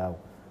bakazaawo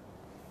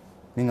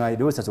ninga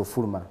eddoboozi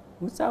ofuluma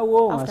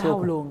musaawo after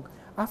how long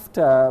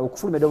after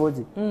okufuluma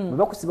eddoboozi bwe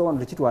bakusiba wano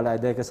tekitwala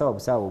like sawa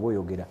busaawa oba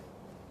oyogera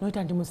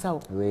noyita ndi musawo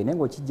naye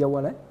ngaokijja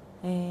wala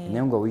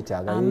naye nga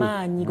oyitaaga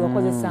amaanyi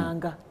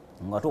gakozesanga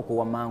nga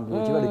tokowa mangu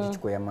ekibalo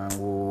kikikoya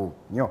mangu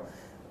nnyo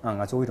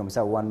nga sowyita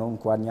omusawo wano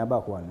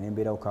nkwanyambako wano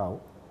nembeerawo kaawo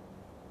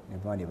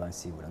nebaa ne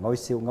bansiibula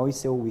nga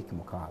wiseewo wiiki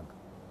mukaaga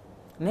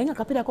naye nga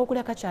kapiira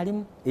kokulya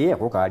kakyalimu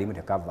ako kaalimu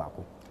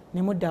tekavaako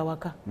nemudda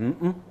awaka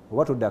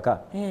oba toddaka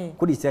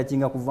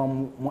kudisakinga kuva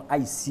mu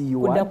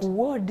ICU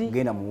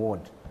genda mu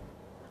ward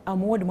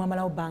muwodi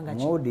mwamalawo bbanga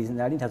ki muwodi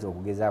nali ntaza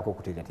okugezaako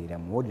okuteerateera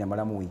muwodi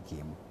namalamu wiiki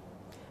emu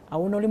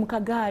awo noli mu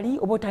kagaali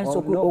oba otandise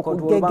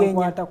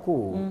okugegenya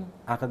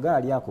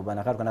akagaali ako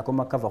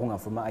banakoma kavako nga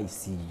nfuluma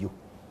ICU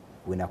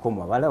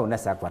wenakoma wala ona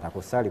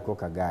sakwatako saaliko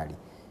kagaali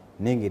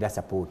nenge era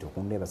support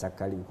okundeba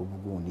sakali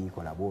kubugundi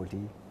kola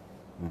boti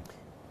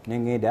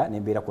nengeda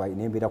nembeera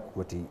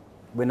kuti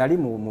bwe nali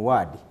mu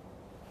ward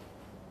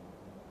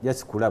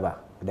just kulaba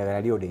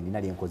eddagala lyo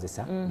ndina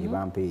lyenkozesa ne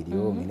bampa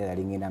eryo ngenda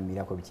yali ngenda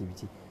mmirako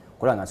biki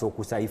kola nga nsobola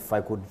okusa if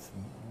I could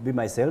be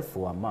myself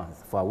for a month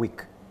for a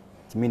week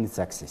it means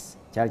success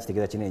kyali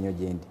kitegeeza kinene nnyo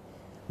gyendi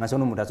nga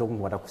nsobola n'omuntu asobola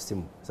okunkwata ku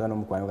ssimu sobola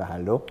n'omukwana nga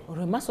hallo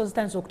olwo emaso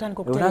zitandisa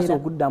okutandika okutereera olwo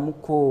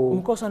okuddamuko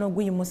omukoso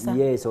n'oguyimusa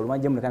yes olwo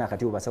banjemu nekana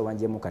akatibu basawo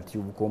banjemu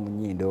katibu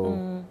k'omunyindo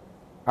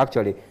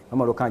actually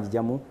bamala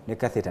okanjijjamu ne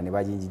catheter ne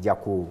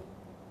baginjijjako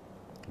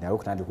naye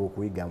okutandika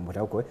okuyiga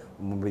mubutawuko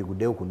mubiri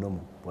guddeyo ku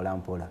nnomu mpola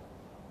mpola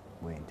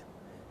bwentyo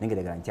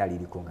nengeddagala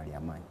nkyaliriko nga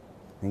lyamaanyi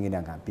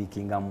nengenda nga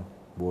mpiikingamu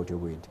bwotyo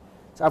bwentyo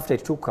so after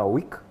it took a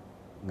week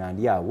nga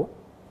ndi awo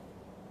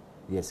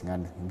yes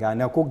nga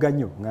nakogga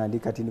nnyo nga ndi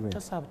kati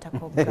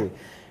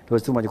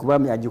tosumanyi kuba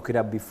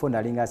ajjukira before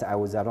nalinga I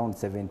was around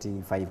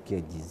 75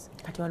 kgs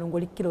kati wano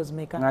ng'oli kilos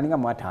meka nga ninga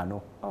mu 5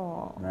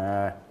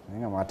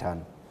 ninga mu 5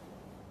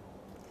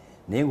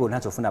 naye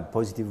ng'olinatsa ofuna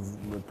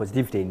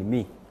positivity in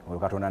me olwo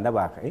katonda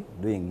ndaba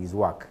doing his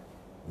work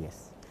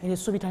yes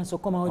esuubi tandisa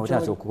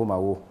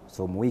okukomawo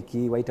so mu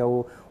wiiki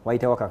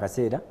wayitawo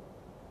akaseera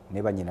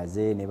ne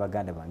bannyinaze ne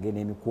baganda bange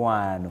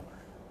n'emikwano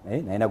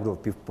naye na group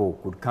of people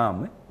could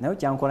come naye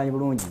kyankolanye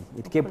bulungi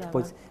it kept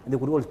they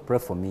could always pray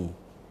for me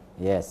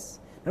yes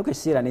naluka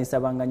ekiseera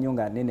nensabanga nnyo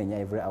nga nenenya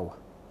every hour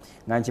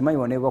nga nkimanyi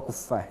wano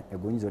bakufa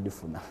egonyiza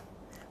odifuna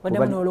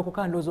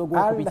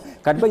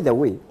kati by the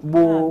way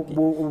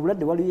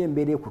obulwadde waliyo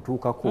embeera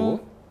ekutuukako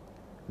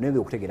naye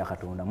okutegeera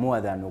katonda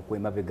more than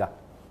okwemabega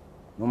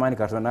nomani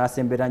katonda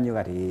nasembera nnyo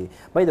kati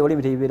by the way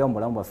ebintu ebibeerawo mu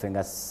bulamu bwaffe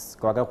nga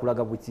kwagala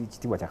kulaga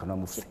kitiibwa kya katonda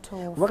muffe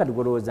kuba kati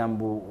golowooza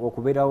mbu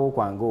okubeerawo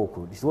kwange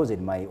okwo this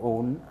wasn't my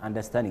own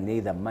understanding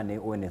neither money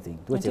or anything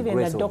it was a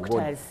grace of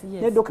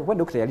God kuba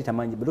dokita yali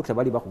tamanyi dokita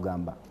bali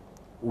bakugamba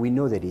we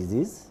know the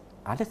disease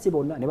ate si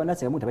bonna ne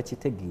banasingamu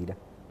tebakitegeera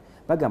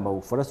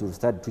bagamba for us to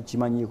start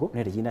tukimanyiko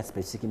naye tekirina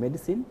specific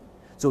medicine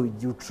so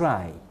you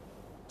try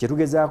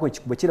kyetugezaako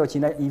bwe kirawo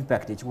kirina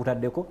impact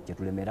ekikutaddeko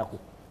kyetulemerako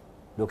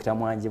dokita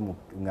mwanje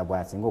nga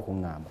bwasinga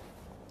okuŋŋamba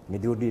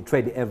nga they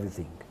tried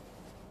everything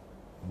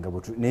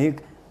naye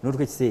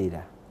n'otuka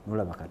ekiseera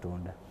n'olaba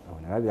Katonda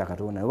nalabira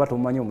Katonda oba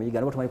tomumanyi omuyiga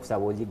noba tomanyi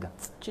kusaba ojiga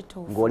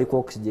ng'oliko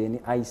oxygen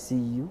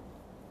ICU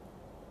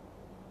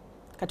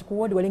kati ku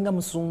wodi walinga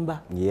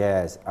musumba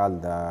yes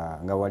Allah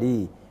nga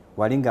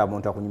wali nga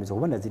omuntu akunyumiza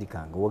kuba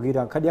nazirikanga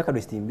wogira kadi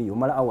yakadwesti mbi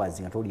omala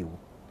hours nga toliwo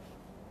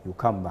you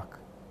come back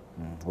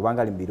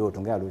obanga ali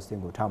mbirooto nga yalose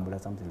ng'otambula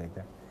something like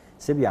that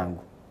sebyangu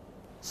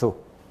so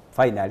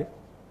finally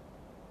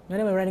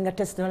none bwe running a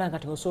test nola nga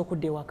toso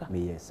okudde waka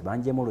yes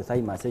banjemo lo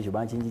sai message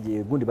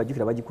banjinjije gundi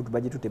bajukira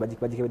bajitute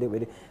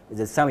bajikebede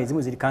the some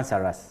ezimu ziri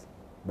cancerous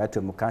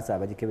batwe mu cancer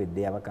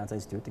bajikebede aba cancer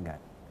institute nga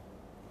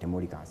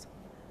temuli cancer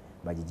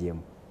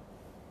bajijemo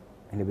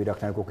ene bida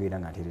kutana ko kuyira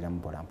nga nterera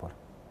mpola mpola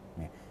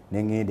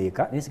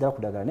nengendeka nesigala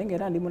kudagala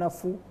nengera ndi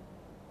munafu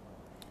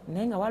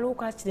nenga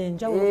waluka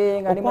kirenjawo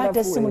okwata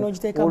essimu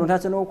n'ogiteeka olwo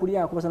ntatse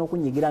n'okulya kubasa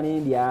n'okunyigira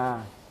n'endya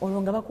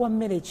olwo nga bakuwa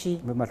mmere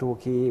ki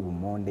matooke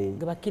bumonde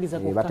nga bakkiriza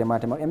kokka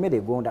batematema emmere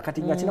egonda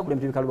kati nga kina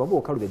kulema ebikaluba bo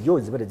okaluba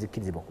jozi bade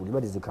zikkirizibwa kulya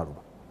bade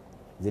zikaluba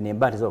zine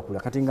embate zo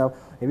kulya kati nga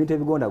ebintu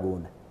ebigonda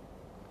gonda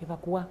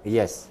ebakuwa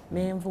yes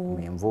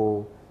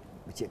menvu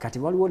kati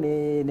waliwo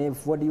ne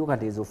waliyo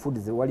kati ezo food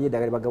waliyo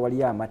eddagala baga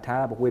waliyo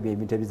amata bakuwa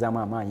ebintu ebizaamu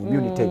amaanyi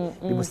immunity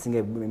bibusinga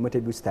immunity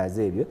boosters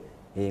ebyo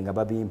nga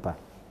babimpa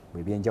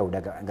byenjawulo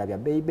nga bya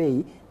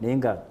beyi naye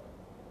nga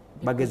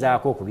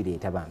bagezaako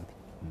okubireeta bambi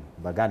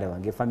baganda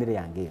bange famire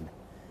yange ena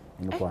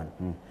emikwano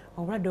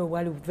obulwadde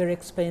obwali very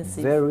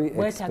expensive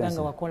wetaaga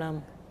nga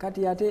wakolamu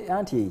kati ate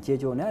anti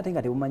kyekyo naye ate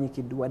nga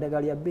tebumanyikiddwa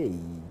eddagala lya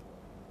beeyi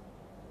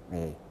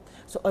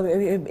so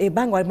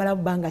ebbanga walimala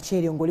bbanga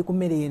kyeryo ng'oli ku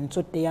mmere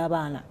ensotte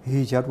y'abaana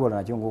kyatwala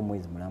nakyo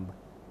ng'omwezi mulamba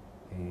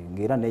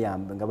ng'era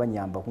nga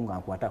banyambaku nga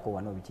nkwatako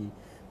wano biki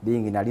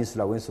bingi nali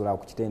nsula wensula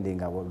ku kitende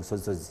nga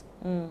lusozisozi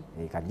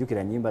kati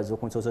jjukira ennyimba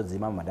z'okunsosozi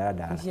zimamu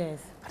madaladala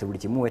kati buli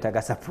kimu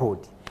weetaaga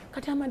support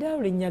kati amadala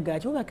olenyaga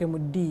kiwogake mu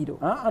ddiiro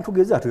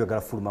tugeze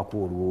atuyagala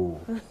fulumaku olwo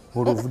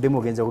olwovuddemu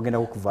ogenza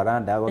kugendako ku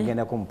varanda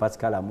wagendako mu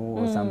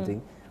pasikalamu or something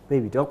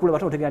baby tewakula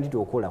bata otegera nti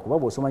tokola kuba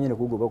bw'osoma nnyo ne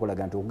kugo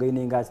bakolaga nti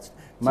okugaininga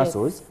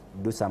muscles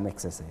do some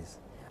exercise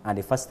and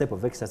the first step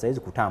of exercise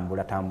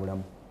kutambula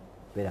tambulamu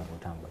beera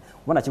ng'otambula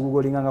ubona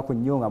kigugolingangako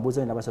nnyo nga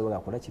mbuuza nabasobola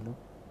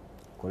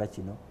kola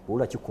kino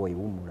olwa kikoyi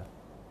wumula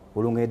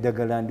olunga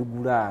eddagala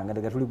ndigula nga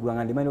daga tuligula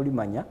nga ndimanyi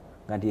olimanya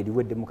nga ndi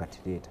eriweddemu kati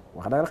leeta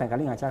wakadagala kange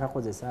kali nga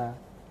nkyakakozesa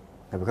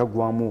nga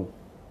bwekagwamu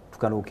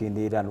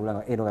tukanookendeera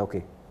nolanga nga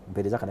okay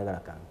mpereza akadagala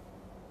kange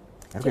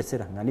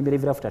atukeseera nga ndimira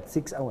evira after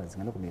 6 hours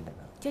nga nokumira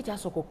eddagala ki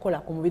ekyasooka okukola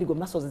ku mubiri gwe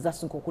muscles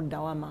zasooka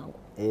okuddawo amangu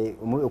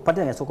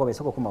okupatira yasooka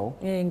okukomawo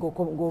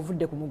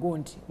ng'ovudde ku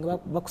mugundi nga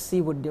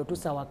bakusiibudde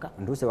otuusa waka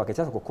ntuuse waka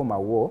ekyasooka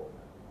okukomawo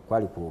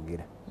kwali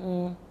kwogera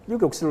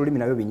juke okusera olulimi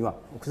nabyo binywa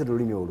okusera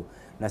olulimi olwo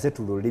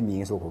nasetula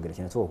olulimi nsobola okwogera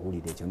kino nsobola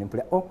okuwulira ekyo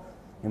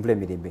nempula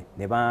emirembe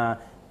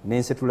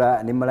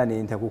nensetula nemmala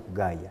nentaku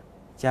okugaaya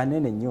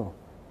kyanene nnyo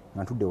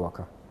nga ntudde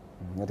waka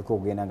nateka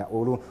okugenda nga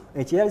olwo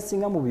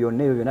ekyeyalisinga mu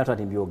byonna ebyo byonna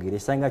twati mbyogere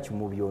ekisinga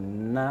mu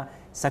byonna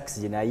sakisi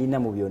gye nayina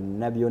mu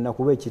byonna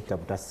kuba ekitta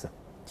butassa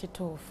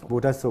kituufu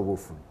butassa oba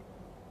ofudde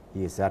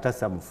yes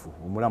atassa mufu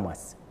omulamu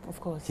asi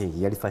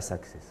yali fa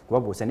success kuba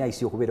bwosani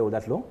ayisi okubeerawo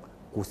that long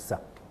kussa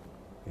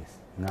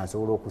nga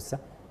nsobola okussa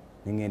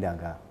nengenda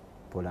nga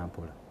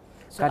mpolampola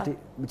kati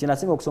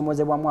kinasinga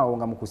okusomozebwamu awo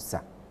nga mukussa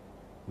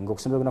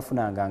ngaokusomezebwa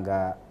nafunanga nga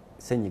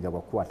senyiga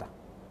bwakwata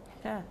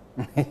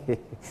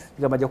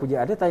gamaja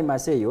kuja ate time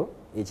eyo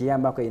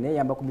ekiyambako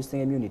eneyamba ku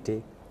boosting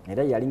immunity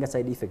era yalinga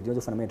side effect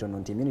yonzo funa mental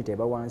non immunity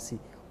eba wansi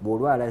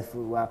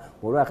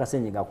bwolwala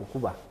akasenyiga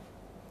akukuba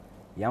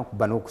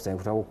yankuba n'okusanya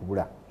kutaka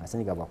okubula nga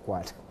senyiga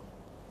bwakwata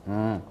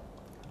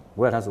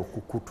bula tazo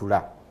okukutula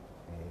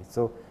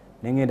so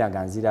nengenda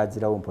nga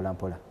nzirazirawo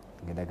mpolampola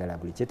ngendagala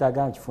buli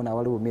kyetaaga nkifuna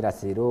waliwo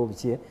mirasero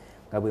biki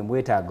nga bwe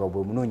mbwetaaga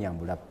obwe munoonya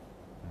mbulaba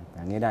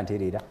ngenda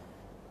ntereera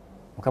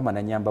mukama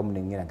nanyambamu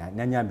nengera nga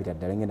nanyambira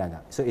ddala ngenda nga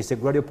so it's a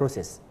gradual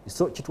process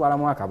so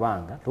kitwalamu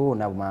akabanga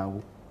toona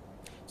mangu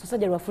so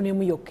sajja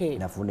lwafuneemu yokke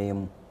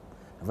nafuna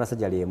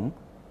sajjali emu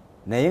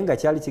naye nga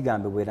kyali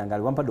kigambibwera nga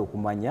wampadde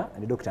okumanya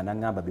ne dokita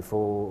nangamba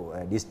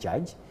before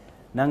discharge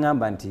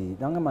nangamba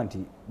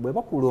nti bwe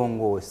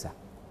bakulongoosa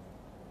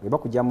bwe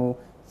bakujja mu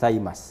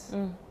thymus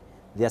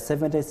there are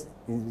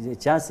 70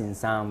 chance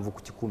 7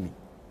 ku 10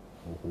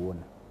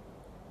 okuwona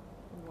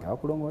nga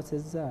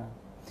bakulongoosezza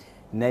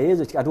naye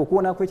ezo ati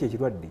okuwona kwekyo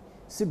ekirwadde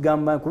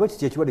sigamba kuba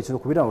kiki ekirwadde kino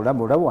kubira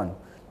olaba wano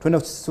twena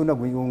kusunda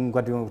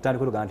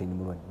kutandika olugamba nti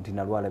nimulwadde nti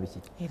nalwala biki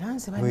era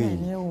nze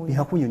banyanyeewunya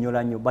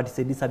yakunyonyola nnyo but it's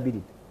a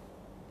disability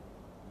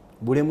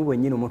bulemu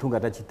bwennyini omuntu nga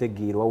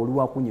takitegeerwa oli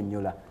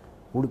wakunyonyola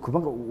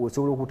kubanga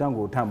osobola okutanga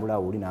otambula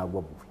awo oli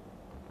naagwa bwe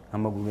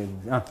amagulu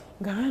nga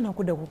baana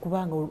okudda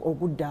kubanga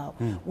ogudda awo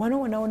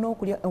wano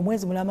n'okulya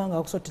omwezi mulama nga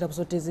bakusottera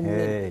busottezi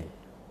mmere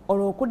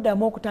olwo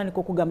okuddamu okutandika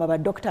okugamba ba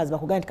doctors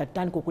bakugamba nti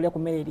katandika okulya ku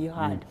mmere eri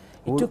hard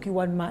it took you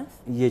 1 month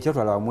ye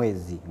kyatwala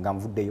mwezi nga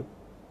nvuddeyo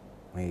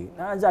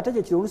ate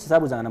kyekiro oluusi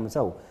saabuuzanga na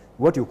musawo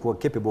what you are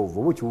capable of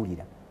oba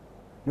okiwulira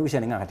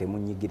nikushane nga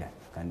temunyigira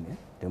kandi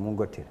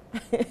temungotera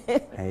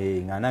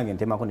nga nange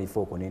ntemako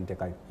nefooko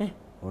nentekayo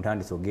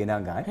ontandise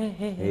ogenda nga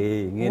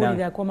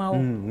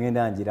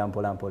ngenda njira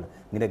mpola mpola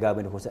ngenda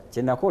gabwe ndikosa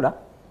kyenakola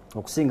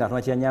okusinga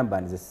ntona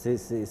kyanyamba nze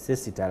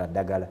sesitala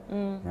ddagala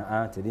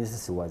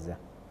terinsisiwaza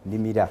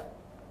ndimira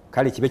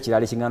kale kibe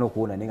kirala ekingana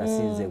okuwona naye nga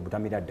sinze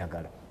butamira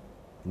ddagala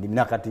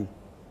ndimira kati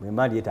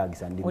bwemba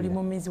lyetagisa ndimira oli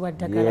mumizi wa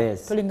ddagala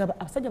tolinga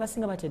abasajja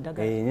basinga batya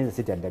eddagala nze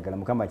sitya ddagala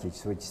mukama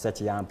kisa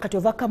kiyampa kati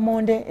ova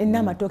kamonde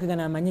n'amatooke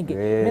gana amanyige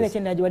mere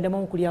kyendagiwaddemu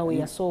omukulyawo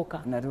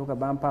yasooka natuuka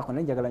bampaako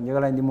naye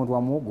njagala ndi muntu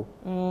wa muwogo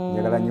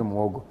njagala nnyo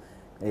muwogo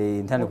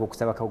ntandika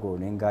okusaba kawogo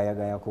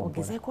nengayagayako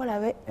ogezeeko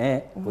olabe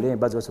kuli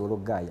embazi osobola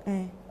okugaaya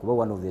kuba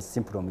one of the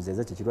symptoms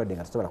ezo kyekirwadde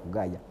nga tosobola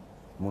kugaaya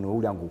muntu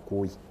owulira nga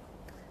okuuyi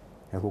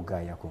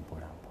ekugaayako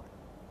mpolampola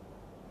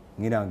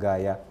ngina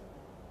ngaaya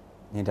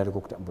nentandika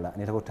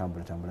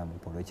okutambula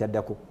mumpola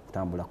ekyaddako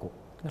kutambulako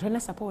nga tolina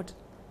support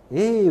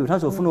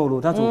otanza ofuna olwo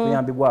otanza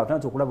okuyambibwawo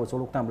otanza okulaba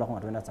osobola okutambulako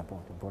nga tolina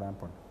support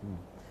mpolampola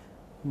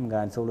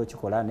nga nsobola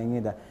okikola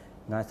nengenda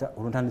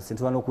olutandise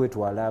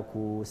okwetwala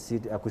ku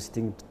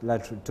sitting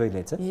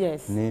toilet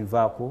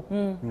nenvaako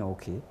nga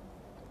okay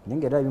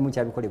ninga era ebimu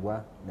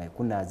kyabikolebwa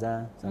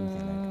kunaaza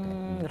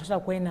nga tosobola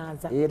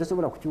kwenaaza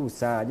tosobola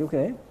kukyusa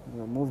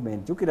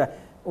movement jukira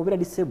obeera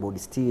disabled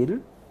still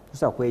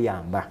tosobola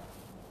kweyamba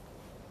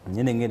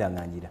nye nengenda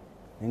nga njira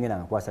nengenda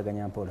nga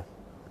nkwasaganya mpola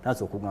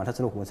tasobola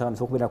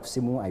okubeera ku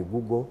simu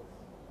aigugo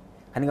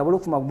kati nga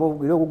bolokufuma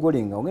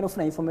ogugolinga ogenda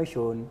ofuna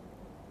information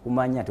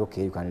kumanya nti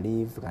okay you can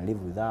live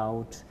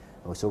without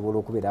osobola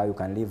okubeerawo you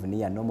can live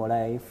near normal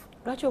life.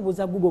 Lwaki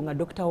obuuza Google nga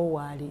dokita wo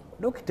waali?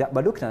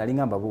 Badokita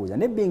nalinga mbabuuza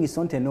ne being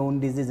so known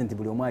disease nti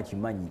buli omu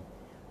akimanyi.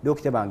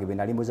 Dokita bange be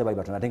nali mbuuza bali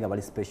batono ate nga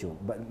bali special.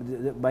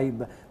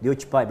 They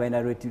occupy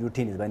balina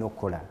routines balina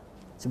okukola.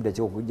 Sibula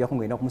kyokujja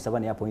kungenda kumusaba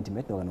ne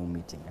appointment no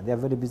meeting. They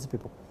are very busy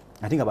people.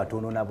 Ate nga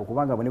batono nabo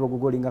kubanga bwe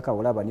Googlinga ka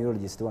olaba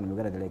neurologist wano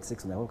Uganda like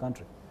 6 in the whole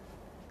country.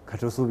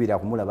 Katosuubira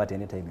kumulaba at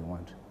any time you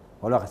want.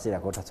 Waliwo akaseera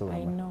kotasobola.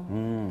 I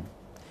know.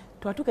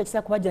 Twatuka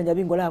ekisa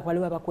kubajjanjabi ngolaba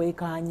kwaliwo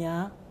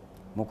abakwekanya.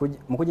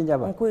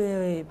 Mukujjanjaba?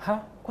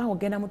 Kwangu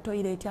ogenda mu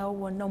toilet awo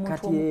wonna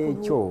omuntu omukulu. Kati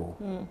ekyo.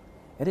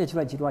 Era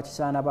ekirwa kirwa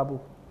kisaana babu.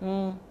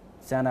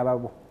 Kisaana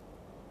babu.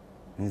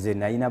 Nze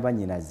nalina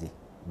bannyinaze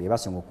be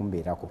basonga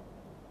okumbeerako.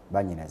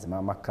 Bannyinaze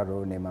Mama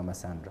Carol ne Mama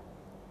Sandra.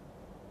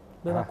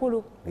 Be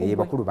bakulu?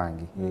 Bakulu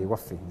bange.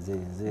 Waffe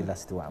nze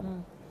last waabwe.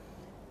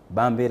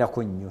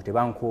 Bambeerako nnyo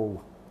tebankoowa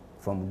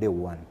from day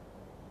one.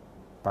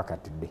 Paka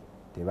today.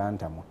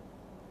 Tebantamwa.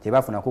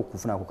 Tebafunako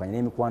okufunako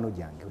kanya n'emikwano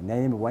gyange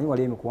naye wali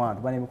wali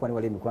emikwano bana emikwano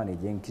wali emikwano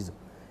egy'enkizo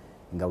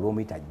nga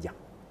olw'omuyita ajja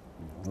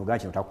ogaa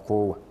kino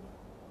takukoowa.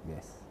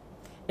 Yes.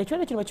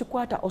 Ekirwadde kino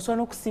kikwata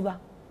osobola n'okusiba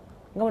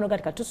nga bono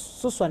gati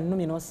katususwa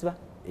nnumye n'osiba.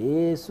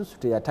 Susu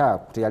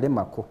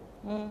teyalemako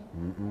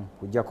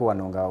kujjako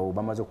wano nga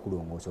bamaze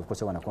okulongoosa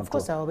ofcourse wana control. Of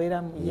course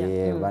obeera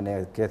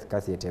bana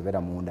kasi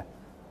etebeera munda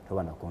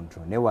tobana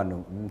control ne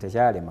wano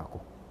tekyalemako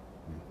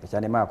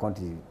tekyalemako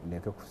nti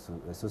ndeke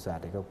susu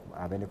ateke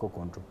abeendeko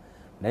control.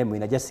 Naye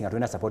mwina just nga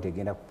tulina support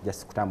egenda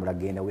just kutambula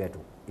genda where to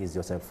ease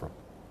yourself from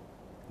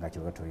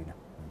ngakyo gatolina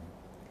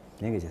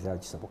nenge kyesala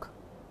kisoboka.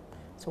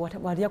 So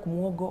walya ku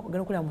muwogo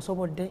ogenda okulya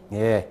musobodde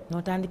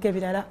n'otandika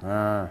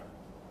ebirala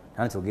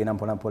tanti ogenda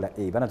mpola mpola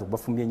bana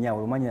tukubafumbye nnyo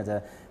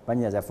olumanyiza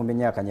banyiza afumbye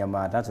nnyo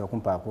akanyama tanti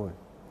okumpaako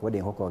wadde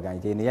enkoko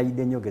oganye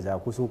neyayidde nnyo geza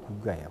akusa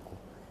okugayako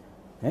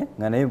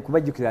nga naye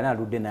kubajjukira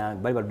naaludde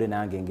nange bali baludde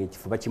nange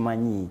ng'ekifu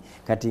bakimanyi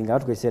kati nga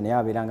batukwesera naye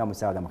abeeranga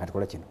musawa gamba kati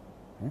kola kino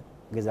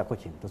gezako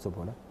kino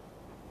tosobola.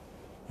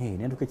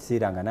 Nenduka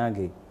ekiseera nga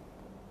nange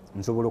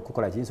nsobola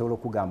okukola ki nsobola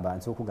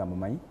okugamba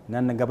manyi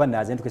nga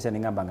banaaze ntukesera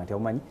nengamba nga nti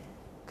omanyi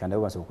kandi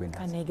abo basobola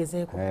okwendaza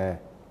kaneegezeeko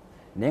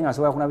naye nga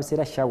nsobola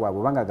kunabiseera shawa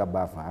bwebanga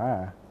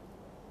gabbaafa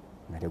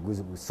nga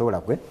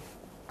tegusobola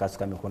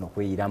kasuka mikono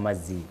kweyira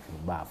amazzi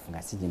mu baafu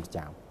nga si kintu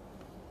kyangu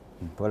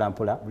mpola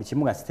mpola buli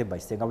kimu nga step by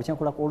step nga buli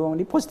kyenkola olwo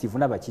ndi positive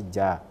naba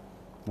kijja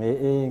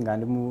nga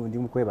ndi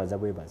mukwebaza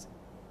bwebaza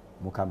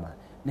mukama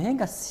naye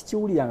nga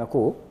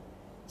sikiwulirangako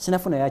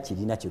sinafuna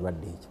yakirina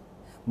kirwadde ekyo.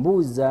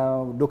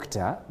 Mbuuza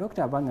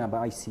dokita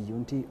abangamba ICU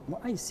nti mu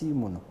ICU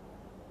muno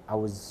I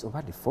was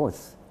over the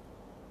 4th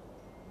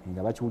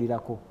nga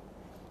bakiwulirako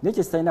naye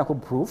kyesitalinako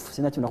proof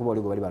sina kinako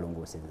bali bali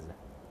balongoosebeza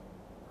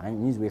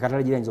nyizwe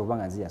katala girayinza okuba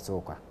nga nzi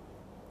yasooka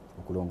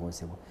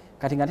okulongoosebwa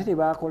kati nga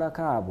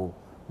tebakolako abo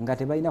nga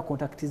tebalina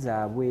kontakiti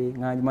zaabwe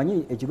nga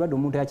manyi ekirwadde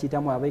omuntu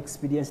yakiyitamu aba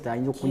experience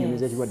ayinza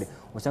okukunyumiza ekirwadde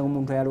osanga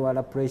omuntu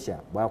ayalwala pressure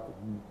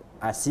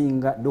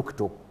asinga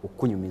dokita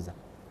okukunyumiza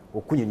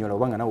okunyonyola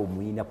obanga nawe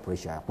omuyina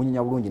pressure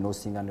akunyonya bulungi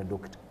n'osinga ne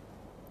dokita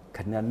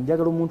kati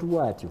njagala omuntu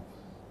bw'atyo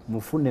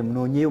mufune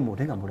munoonyeyo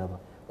muntu nga mulaba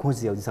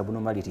konzi yauzisa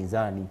bunomality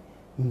nzaani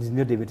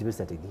nzinodde ebintu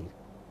byesitategeera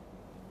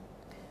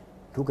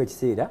tuuka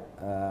ekiseera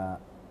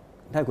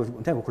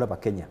ntandika okulaba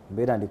Kenya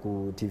mbeera ndi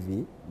ku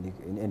TV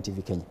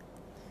NTV Kenya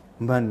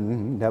mba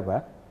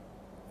ndaba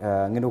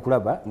ngenda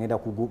okulaba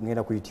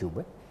ngenda ku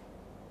YouTube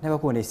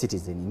ndabako ne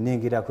Citizen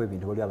nengerako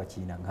ebintu bali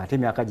abakiina nga ate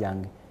emyaka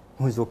gyange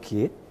nze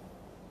okay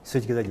so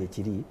ekigeza gye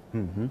kiri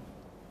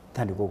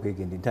tandika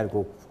okwegenda ntandika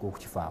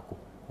okukifaako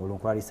olwo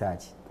nkola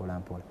research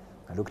mpolampola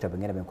nga dokita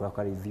bwengenda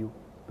benkolako review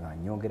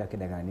nyongerako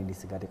eddagala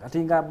nendisigate kati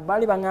nga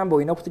bali baŋŋamba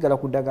olina kusigala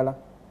ku ddagala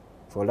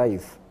for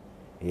life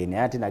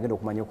naye ate nagenda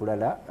okumanya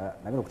okulala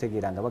nagenda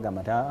okutegeera nga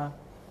bagamba nti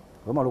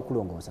omala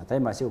okulongoosa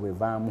taimasi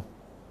obwevaamu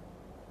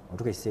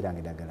otuka ekiseera nga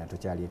eddagala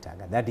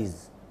tokyaleetaaga that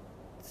is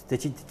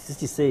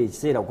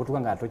ekiseera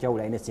okutuka nga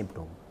tokyawula ine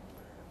symptom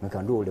we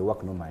can do all the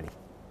work normally.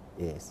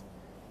 Yes.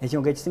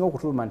 Ekyo ekisinga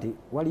okutuluma nti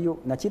waliyo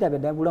nakirabya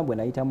ddala bulamu bwe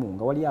nayitamu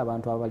nga waliyo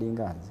abantu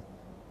abalinga nze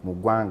mu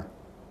ggwanga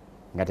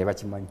nga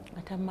tebakimanyi.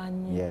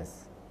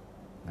 Yes.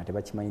 Nga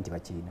tebakimanyi nti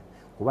bakirina.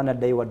 Kuba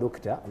naddayo wa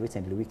dokita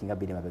recently week nga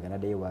bbiri mabega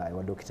naddayo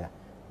wa dokita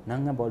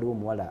n'angamba waliwo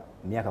omuwala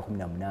myaka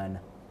 18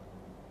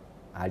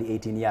 ali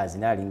 18 years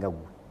n'alinga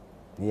gwe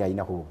naye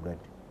alinako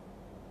obulwadde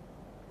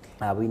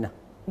abulina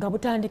nga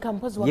butandika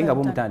mpozi yenga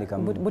bumutandika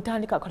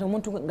butandika kati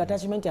omuntu nga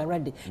takimanyi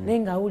alwadde naye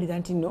ng'awulira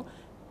nti nno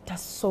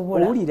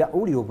tasobola owulira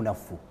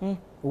obunafu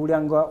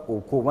owulira nga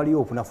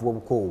waliyo obunafu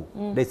obukoowu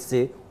let's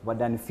say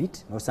obadde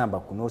fit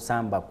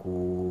nosamba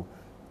ku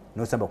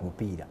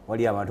mupiira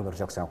waliyo abantu nga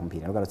tosaba ku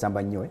mupiira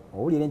nosamba nnyo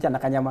owulira enkya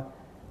nakanyama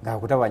nga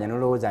kutabanya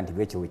nolowooza nti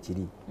bwekyo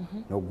wekiri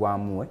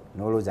nogwamu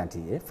nolowooza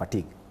nti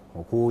fatigue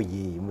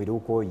okooye omubiri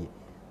okooye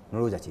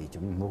nolowooza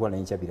kyekyo mukola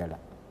nenkya birala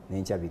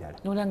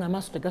nola nga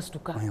amaaso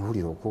tegasituka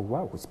owulira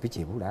okoowa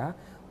okusipiki ebula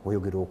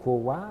oyogera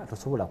okoowa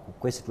tosobola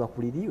kwesitula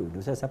ku liri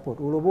osa support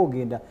olwoba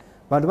ogenda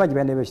bantu bangi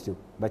balina ekityo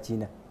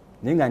bakina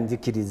naye nga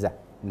nzikiriza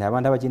nti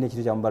abantu abakirina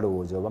ekityo kyamu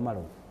balowooza oba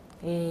malowo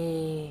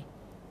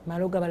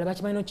maloga bala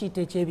bakimanyi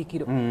nokiyita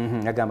ekyebikiro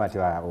agamba nti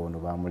ono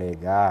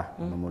bamulega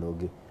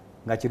nomuloge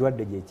nga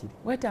kirwadde gyekiri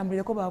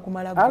wetambulireko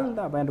bakumala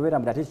bantu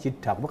betambula ate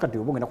kitta kuba kati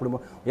oba ogenda kulemu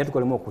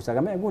oyatukolemu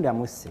okusaga naye gundi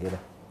amuseera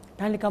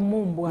tandika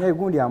mumbwa naye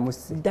gundi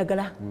amuse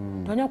ddagala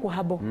tonya ku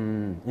habo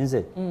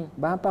nze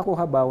bampako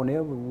habo awo naye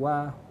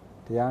wa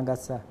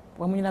teyangasa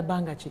wamunyira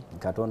bbanga ki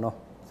katono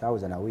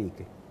sawuza na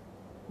wiiki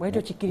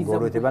bwaito kikkiriza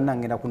olwo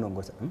tebannangenda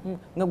kunongosa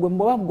nga gwe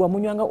mboba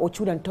gwamunywanga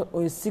okiwula nti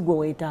osigwe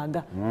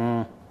weetaaga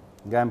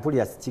nga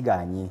mpulya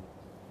kiganye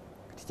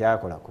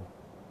tikyakolako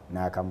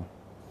n'akamu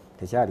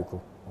tekyaliko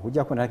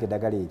okujjako naleka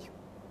eddagala eryo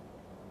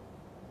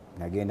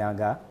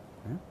nagendanga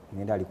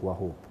ngenda alikuwa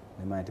hope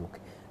nemanya nti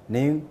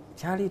naye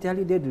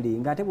kyali deadly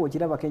ng'ate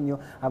bw'okirabako ennyo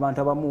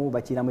abantu abamu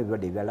bakiramu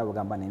ebirwadde ebirala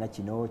bagamba nina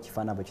kino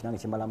kifaanana kinange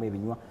kimalamu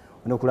ebinywa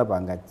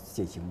onokulaba nga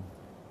kyekimu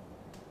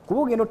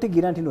kuba ogenda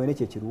otegeera nti noyina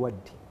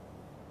kyekirwadde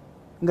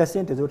nga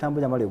sente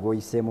zotambuza mala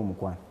egoyiseemu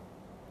mukwano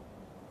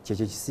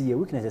kyekyo kisiye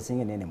weakness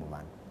esinga enene mu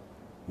bantu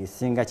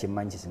esinga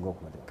kyemmanyi kisinga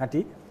okuba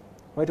kati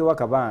waitewo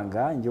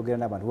akabanga njogera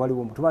n'abantu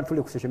waliwo tuba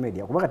tuli ku social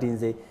media kuba kati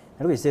nze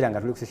naliwo ekiseera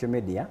nga tuli ku social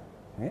media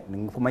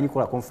manyi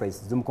kukola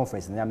conference zoom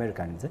conference ne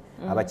Americans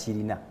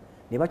abakirina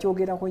ne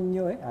bakyogerako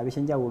nnyo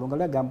ab'ekyenjawulo nga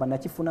bagamba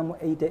nakifunamu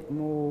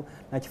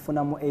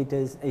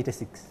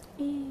 86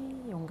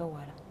 yonga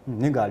wala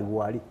ninga ali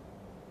wali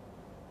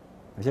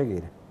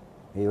okitegeera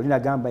oli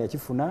nagamba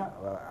yakifuna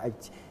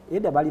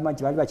edda bali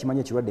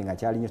bakimanya ekirwadde nga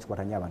kyali nnyo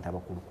kikwata nnyo abantu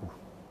abakulukulu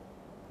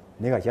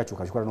naye nga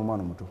kyakyuka kikwata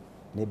n'omwana omuto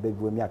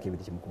nebbebi w'emyaka 2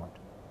 kimukwata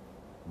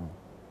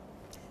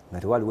nga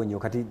tewaliwo nnyo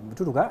kati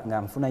tutuka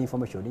nga nfuna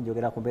information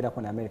njogera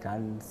kumbeerako ne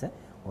Americans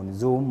on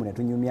Zoom ne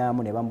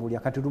tunyumyamu ne bambulya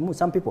kati lumu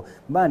some people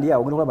mbandi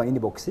awo ogenda kulaba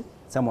inbox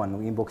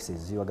someone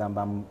inboxes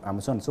yagamba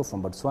I'm so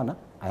from Botswana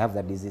I have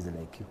that disease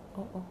like you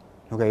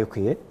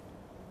nogayokeye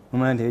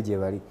mumanya nti gye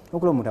bali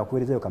okula omuntu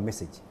akuweerezayo ka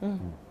message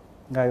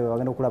ngayo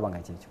agenda okulaba nga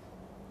kyekyo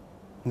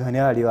nga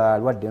ne ali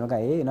alwadde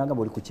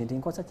nagamba oli ku kintu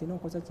nkosa kino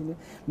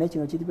naye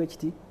kino kiri bwe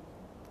kiti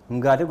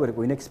ng'ate gwe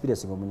olina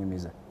experience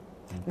ng'omunyumiza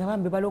nga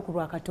bambi bali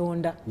okulwa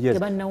Katonda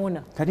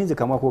tebannawona kati nze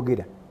kamwa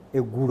kwogera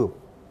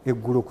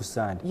eggulo ku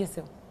Sande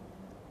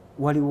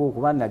waliwo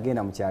kuba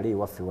nagenda mu kyalo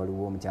ewaffe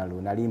waliwo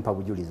omukyalo nalimpa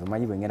bujulizi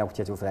omanyi bwe ngenda ku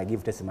kyalo I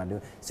give testimony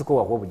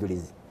sikowakuwa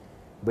obujulizi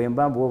bwe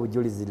mbambuwa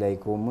obujulizi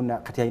like omuna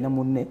kati alina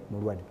munne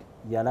mulwadde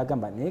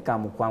yalagamba naye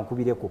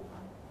kamunkwankubireko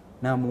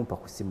namumpa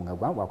ku simu nga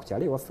gwangu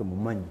akukyalo ewaffe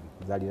mumanyi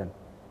zalirana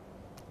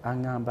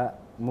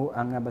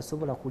aŋŋamba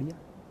sobola kulya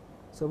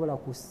sobola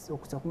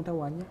okusa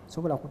kuntawanya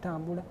sobola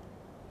kutambula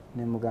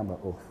nemugamba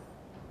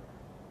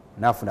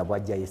nafuna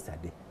bwajja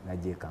yesterday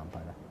najja e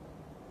Kampala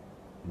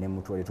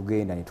nemutwale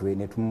tugenda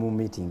netumu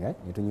meeting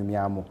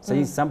netunyumyamu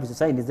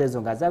sayini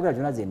zezo nga zabira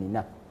zonna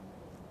zenina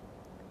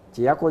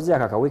kyeyakoze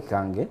akakaweki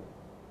kange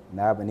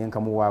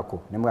nenkamuwaako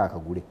nemuga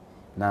akagule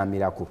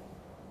namirako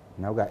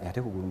naga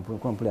ate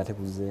kugulu ate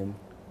kuzeemu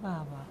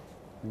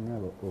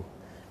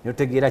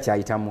netutegeera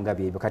kyayitamu nga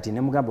byebyo kati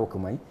nemugamba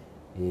okumanyi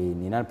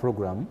nina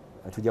program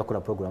tujja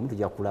kukola program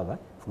tujja kulaba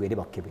tugende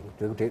bakebere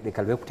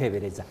leka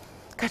lwekutebereza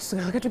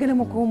kati tugende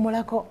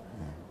mukuwummulako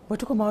bwe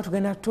tukomawo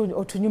tugenda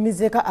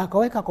otunyumizeeko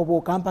akawekako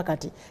bw'okampa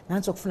kati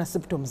nansi okufuna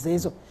symptoms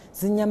ezo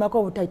zinyamako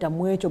obutayita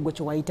mu ekyo gwe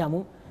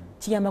kyewayitamu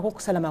kiyambako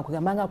okusalama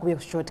kugamba nga akubye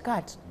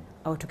shortcut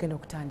awo tugenda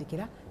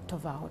okutandikira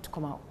tovaawo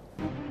tukomawo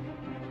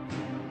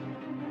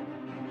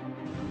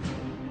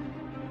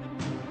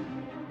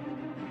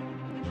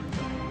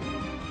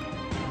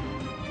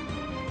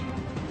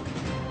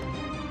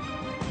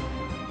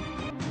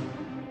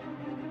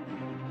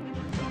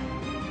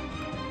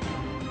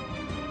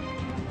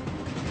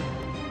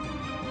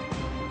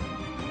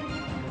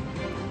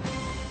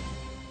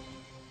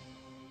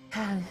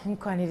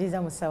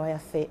nkwaniriza musawa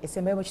yaffe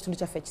esembayo mu kitundu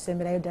kyaffe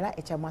ekisemberayo ddala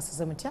ekya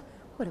Mwasuzemutya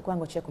oli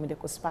kubanga okyekumidde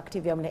ku Spark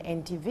TV amu ne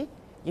NTV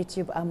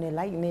YouTube amu ne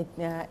live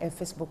ne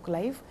Facebook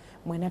live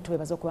mwena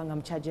twebaza okubanga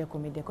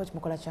mukyagyeekumiddeko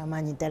kimukola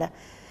kyamaanyi ddala.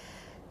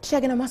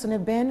 Tukyagenda maaso ne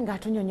Ben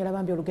ng'atunyonnyola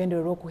bambi olugendo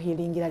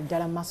olw'okuhiiringira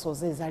ddala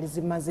muscles ezaali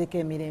zimazeeko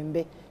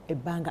emirembe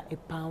ebbanga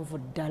eppanvu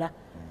ddala.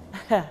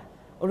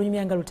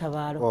 Olunyumya nga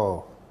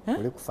lutabaalo.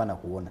 Oli kufana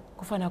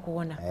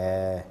kuwona.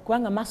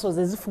 Kubanga muscles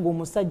ezifuga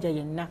omusajja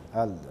yenna.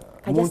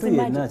 Muntu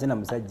yenna tena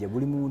musajja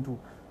buli muntu.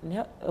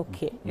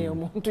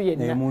 Omuntu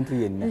yenna. Muntu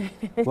yenna.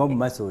 Kuba mu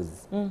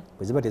muscles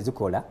bwe ziba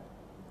tezikola,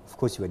 of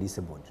course you are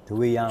disabled.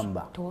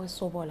 Teweeyamba.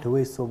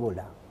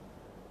 Teweesobola.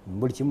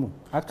 Buli kimu.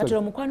 Kati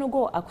omukwano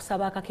gwo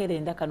akusaba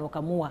akakerenda kano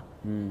kamuwa.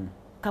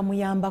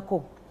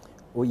 Kamuyambako.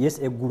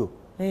 Yes, eggulo.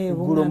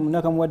 Eggulo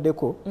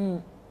nakamuwaddeko.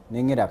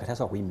 Nengenda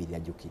akataso okuyimirira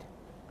ajjukira.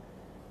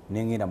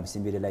 Nengenda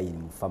musimbire line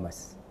mu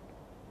pharmacy.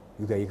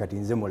 Yugayi kati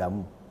nze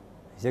mulamu.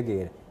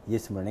 Kitegeera.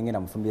 Yes, mula nengenda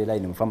mufumbire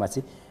line mu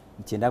pharmacy.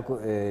 Nkyendako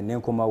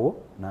nenkomawo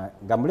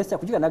nga mulesa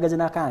kujika nagaze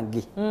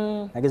nakange.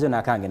 Nagaze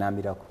nakange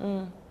namirako.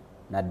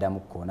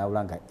 Naddamuko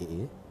nawulanga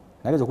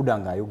nagaze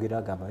okudanga ayogera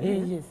agamba.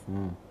 Yes.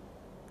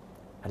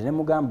 Ate ne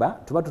mugamba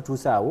tuba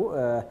tutuusaawo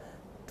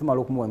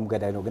tumala okumuwa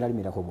emugada ogenda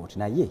limirako bwoti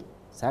naye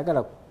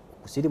saagala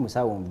siri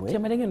musawo mbwe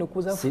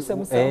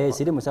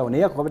siri musawo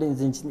naye akakabadde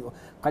nze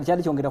kati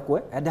kyali kyongera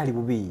kuwe adali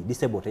bubi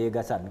disable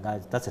teyegasa nga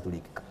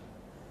tasetulika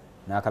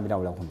n'akamira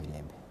wula ku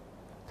mirembe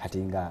kati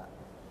nga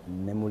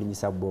ne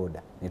mulinyisa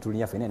boda ne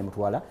tulinya fena ne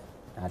mutwala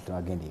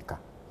agenda eka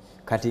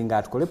kati nga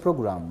atukole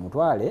program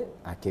mutwale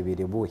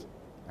akeberebwe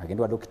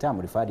agenda wa dokita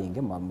mu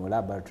referring mu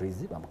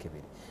laboratories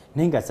bamukebere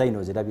ninga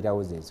signs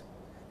erabirawo zezo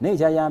naye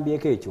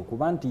kyayambyeko ekyo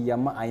kuba nti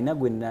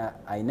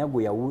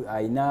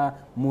ayina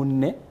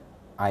munne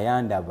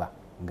ayandaba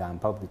nga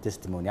mpa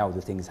testimony how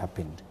the things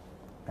happened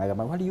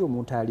agamba waliyo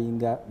omuntu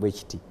alinga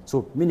bwekiti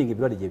so meaning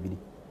ebirwadde gye biri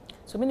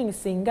so meaning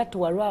singa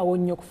tuwalwawo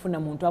nnyo okufuna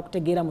muntu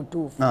akutegeera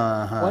mutuufu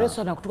wali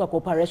osobola kutuuka ku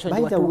operation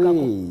by the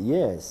way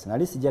yes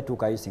nali sijja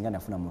tuukayo singa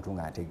nafuna muntu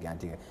nga atega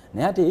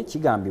naye ate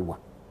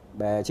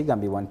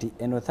kigambibwa nti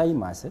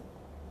enothymus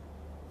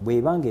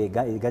bw'ebanga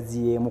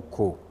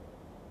egaziyeemuko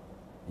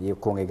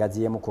yekonge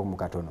gaziyemuko mu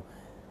katono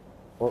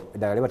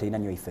eddagala liba terina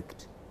nnyo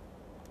effect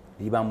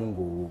libamu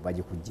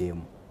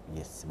ng'obagikuggyeemu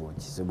yes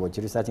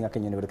bw'okiresearchinga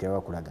kenyo ne balekera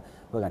bakulaga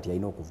baga nti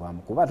yalina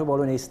okuvaamu kuba ate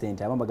bwaliwo ne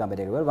accident abamu bagamba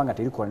eddagala bwalibanga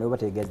terikola ne baba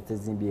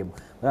tezimbyemu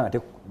bagamba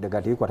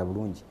eddagala terikwata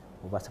bulungi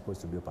oba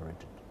supposed to be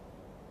operated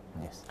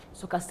yes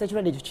so kasita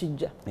ekirwadde ekyo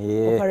kijja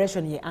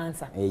operation ye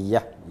answer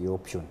ye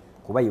option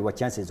kuba yiwa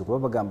chances kuba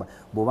bagamba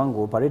bw'obanga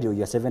operated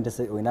oya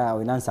 70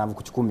 olina 7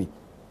 ku 10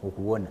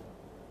 okuwona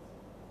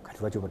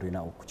kati lwaki oba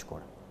tolina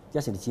okukikola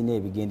just nti kirina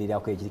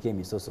ebigendererako ekiriko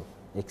emisoso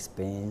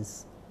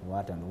expense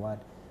what and what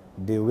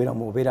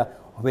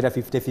obeera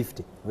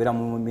 50-50 obeera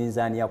mu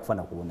minzaani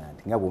yakufana kuwona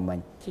nti nga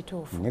bw'omanyi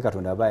naye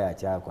katonda aba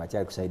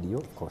akyali kusaidiyo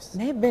of course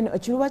naye Ben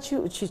ekiruba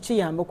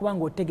kiyamba okuba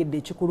nga otegedde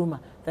ekikuluma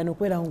than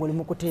okubeerawo ng'oli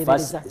mu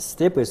kuteebereza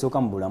step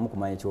esooka mu bulamu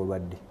kumanya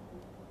ekyolwadde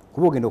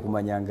kuba ogenda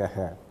okumanya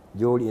nga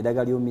gy'oli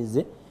eddagala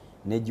lyomize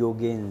ne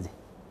gy'ogenze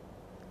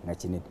nga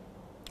kinene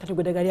kati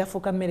gwe eddagala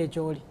lyafuuka mmere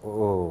gy'oli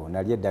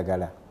nalya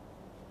eddagala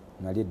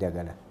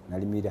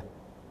nalimira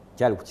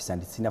kyali kukisa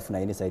nti sinafuna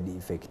yine side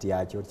effect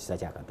yakyo kisa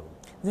kyakatonda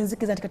nze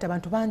nzikiriza nti kati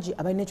abantu bangi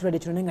abalina ekirwadde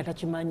kino naye nga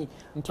takimanyi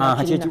nti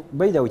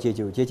bayidawo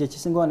kyekyo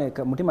ekisinga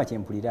mutima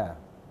kyempulira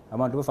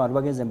abantu bafantu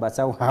bagenze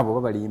mbasawo abo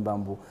babalimba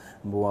mbu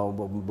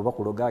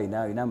bakuloga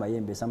alina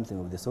amayembe something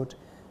of the sort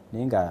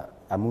naye nga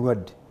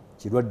amulwadde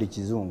kirwadde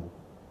kizungu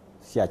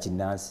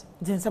kyakinansi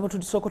nze nsaba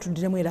tusooka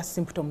tuddiremu era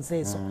symptoms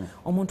ezo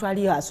omuntu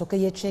aliyo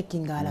asooke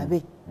yechecking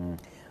alabe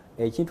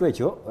ekintu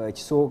ekyo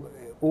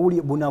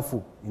owuli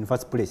bunafu in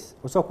first place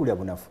osobola kuwulira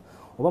bunafu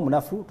oba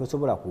munafu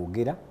tosobola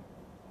kwogera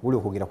wuli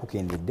okwogera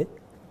kukendedde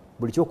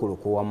buli kyokola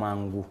okowa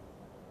mangu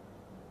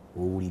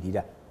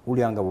owulirira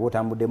wulira nga bwoba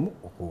otambuddemu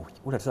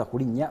otatosa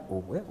kulinnya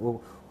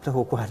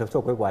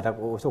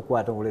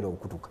osobola olera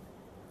okutuka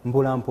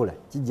mpolampola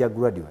kijja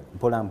gradual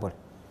mpolampola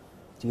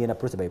kigenda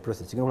process by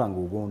process kigenda kulanga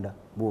ogonda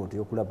bwoti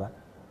yokulaba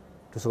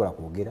tosobola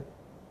kwogera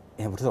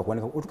tosobola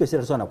kuwanika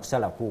otukeseera tosobola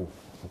nakusalako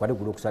okwate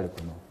gula okusale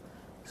kuno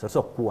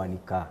tosobola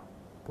kukuwanika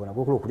pona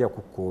gwokola okulya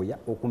kukooya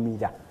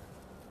okumira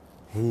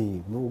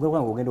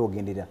ogenda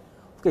ogenderera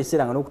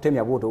tukeseera nga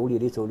n'okutemya bwoti owulira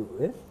eriiso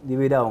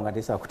libeerawo nga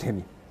tesobola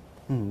kutemya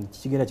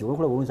kigenda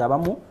kikola bulungi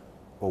abamu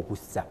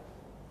okussa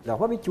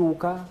lakuba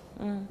bikyuka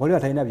waliwo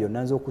atalina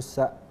byonna nze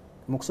okussa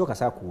mu kusooka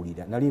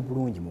saakuwulira nali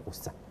bulungi mu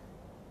kussa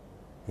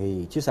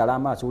kisala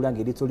amaaso owulira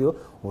ng'eriiso lyo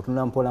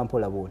otunula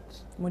mpolampola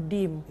bwoti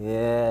mudiimu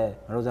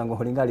alowooza nga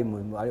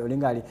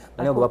olinga ali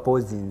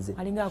bapozinze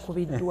alinga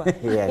akubiddwa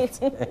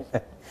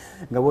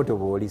nga bwoti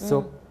bwoli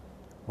so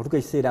otuka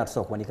ekiseera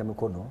tosobola kuwanika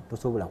mikono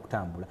tosobola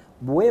kutambula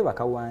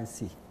bwewebaka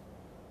wansi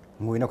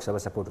ng'olina kusaba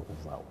support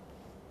okuvaawo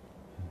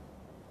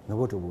nga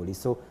bwoti bwoli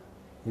so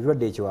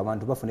ebirwadde ekyo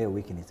abantu bafunayo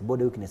weakness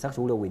body weakness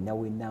akusobola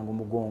wenna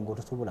ng'omugongo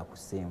tosobola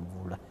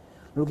kusenvula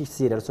noluka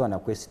ekiseera tosobola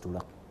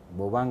nakwesitula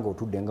bw'obanga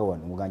otudde nga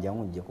wano muganja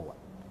ngunjeko wa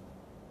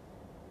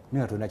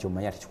naye tolina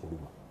kyomanya ati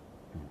kikuluma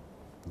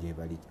gye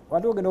bali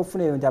wali ogenda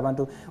okufuna eyo nti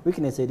abantu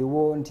weakness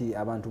eriwo nti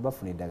abantu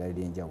bafuna eddagala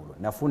ery'enjawulo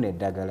nafuna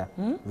eddagala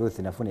Ruth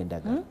nafuna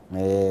eddagala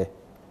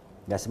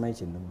nga simanyi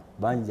kinnuma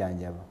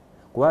banjanjaba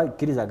kuba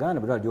kkiriza gaana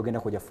bwe lyogenda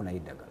kujja kufunayo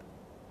eddagala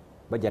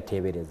bajja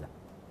teebereza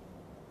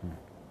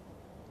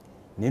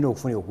naye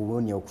n'okufuna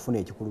okuwonya okufuna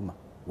ekikuluma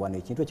wano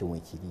ekintu ekyo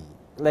mwekiri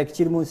like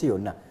kiri mu nsi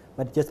yonna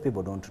but just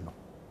people don't know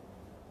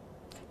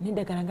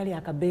n'eddagala nga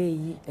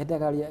lyakabeeyi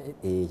eddagala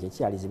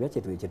kyekyalizibwa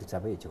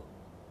kyetusaba ekyo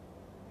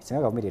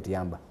singa gavumenti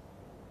etuyamba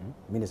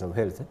Minister of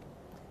Health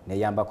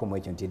neyambako mu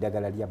ekyo nti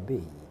eddagala lya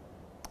bbeeyi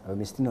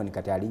mistinoni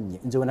kati alinnye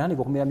nze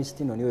wenaandiga okumira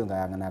mistinoni oyo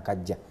nga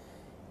nakajja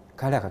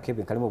kale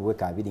akakebe kalimu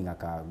obuweka 2 nga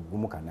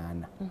kagumu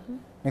 8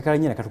 ne kale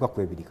nyina katuka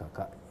ku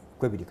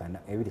 2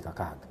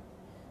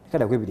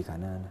 kada ku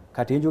 2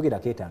 kati enjogera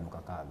ke 5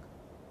 kakaaga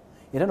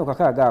era no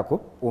kakaaga ako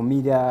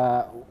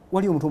omira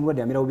wali omuntu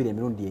omulwadde amira obire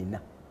emirundi 4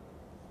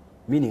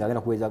 meaning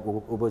agenda kuweza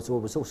obuso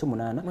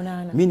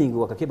 8 meaning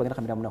wakakeba agenda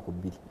kamira munaku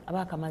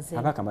 2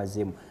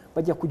 abakamazemu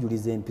bajja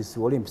kujuliza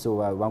empiso wala empiso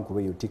banku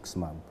beyo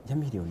tixmam ya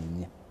milioni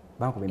 4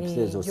 banku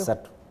bempiso ezo 3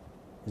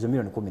 ezo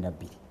milioni 12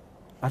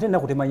 ate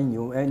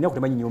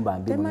nakutemanyi nyumba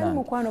mbi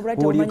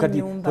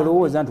munange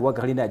tolowooza nti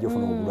wakalina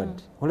ajofuna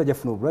obulwadde wala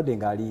jafuna obulwadde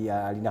nga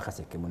alina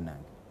kaseke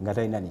munange nga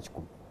talina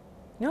n'ekikumi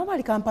naye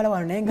bali Kampala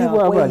wano naye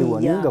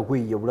nga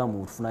kweyiya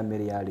bulamu tufuna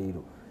emmere ya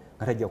leero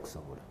nga tajja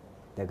kusobola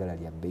eddagala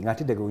lya bbeeyi nga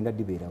ate eddagala olina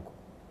dibeerako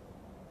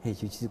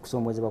ekyo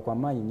kikusoomoozebwa kwa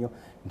maanyi nnyo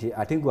nti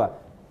ate nga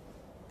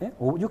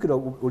ojjukira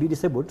oli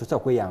disabled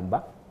tosobola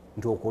kweyamba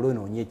nti okola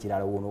onoonye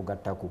ekirala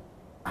wonoogattako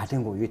ate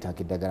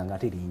ngaoyetaaga eddagala nga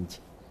ate lingi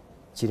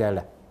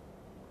kirala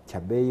kya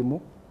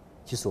bbeeyimu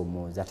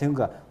kisoomooza ate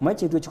nga manyi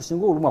kintu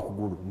ekikusinga olumwa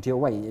kugulu nti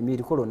owa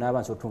emirikolo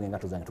n'abansi otunga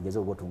engato zange tugeze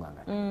oba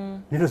otunganga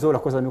naye tosobola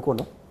kukozesa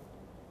mikono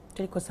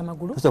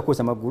tosobola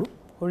kukozesa magulu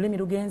olulimi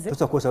lugenze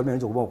tosobola kukozesa olulimi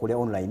oyinza okuba okolera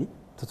online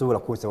tosobola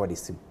kukozesa wadde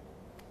essimu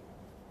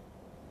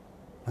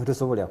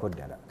tosobolyako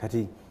ddala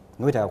kati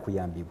nga wetaaga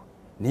kuyambibwa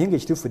naye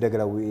ngaekituufu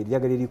eddagala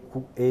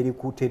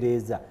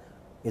erikutereeza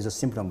ezo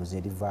symptoms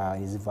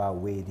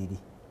ezivaawo eriri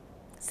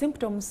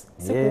symptoms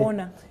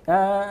sikuwona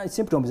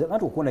symptoms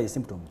anti okuwona ye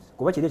symptoms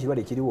kuba kiri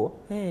ekirwadde ekiriwo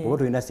oba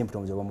tolina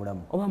symptoms oba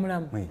mulamu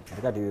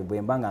kati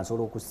bwe mba nga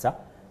nsobola okussa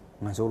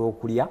nga nsobola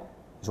okulya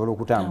nsobola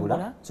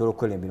okutambula nsobola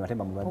okukola emirimu ate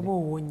mba mulwadde oba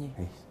owonye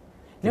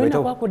naye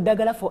onakwako ku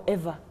ddagala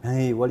forever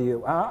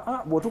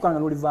bw'otuuka nga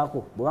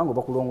n'olivaako bwebanga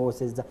oba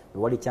kulongoosezza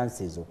wali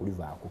chances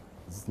okulivaako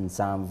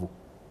 7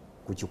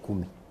 ku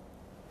 100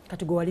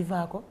 kati gwe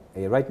walivaako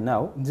right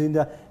now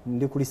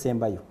ndi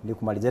kulisembayo ndi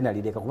kumaliza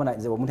nalireka kuba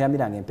omuntu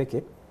ayamiranga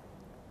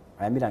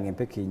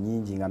empeke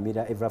nyingi nga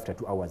mira every after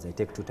 2 hours I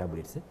take 2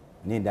 tablets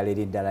n'endala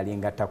eri eddala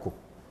lyengattako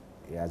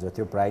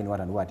azotheoprine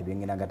what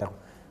byengenda ngattako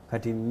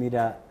kati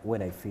mira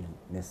when I feel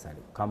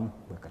necessary kamu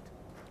bwekati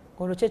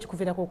olwo ki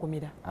ekikuviirako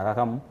okumira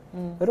akakamu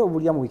era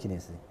obulya mu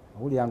weakness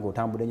owulira nga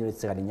otambudde nnyo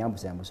ekisegade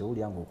nyambusayambuse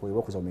owulira nga okoye oba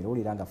okuzomera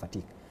owulira nga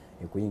fatigue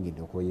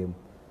ekuyingidde okoyemu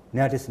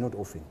naye ate not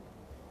often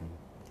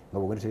nga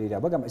bwogenda terera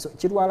bagamba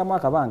kirwalamu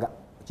akabanga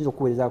kiyinza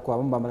okuweerezako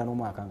abamu bamala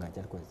n'omwaka nga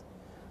kyalikozesa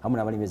amu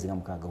n'amala emyezi nga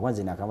 6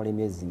 wanze naakamala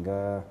emyezi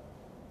nga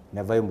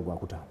navayo mu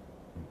gwakutaano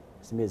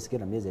si myezi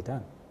 5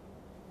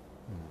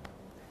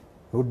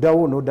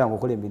 oddawo n'odda nga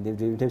okola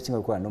ebintu ebisinga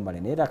bikola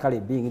nomale naye era kale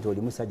being nti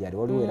oli musajja ali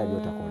waliwo era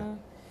byotakola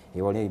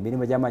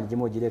emirimu gy'amaanyi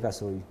gimu ogireka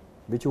so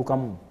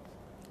bikyukamu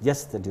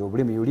just nti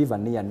obulimi you live a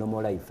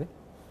normal life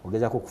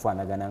ogezaako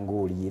okufaanagana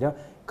ng'oli era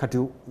kati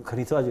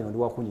nsaba zino ndi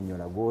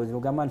wakunyonyola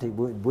ogamba nti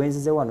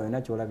bwenzize wano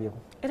olina kyolabyeko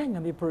era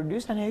ngambye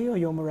producer naye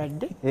oyo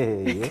omulwadde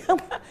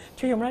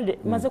kyoyo omulwadde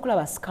maze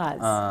kulaba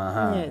scars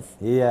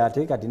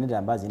ate kati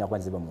nedamba zirina kuba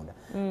ziba munda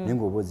naye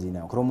ngaoba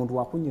ozirina kola omuntu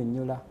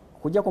wakunyonyola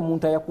okujjako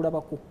omuntu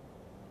ayakulabako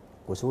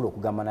osobola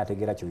okugamba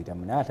n'ategeera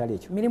kyoyitamu naye atali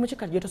ekyo mirimu ki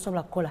kati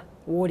gyotosobola kukola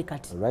wooli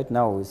kati right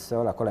now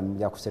sobola kukola mirimu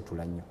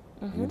gyakusetula nnyo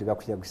ebintu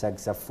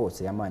byakusagisa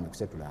force ey'amaanyi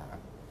okusetula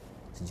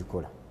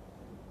sigikola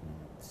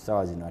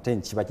sawa zino ate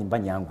kiba kimba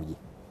nyanguye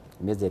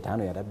emyezi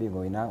 5 yadabbi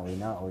nga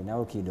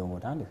olinawo kido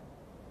ng'otandika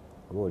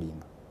oba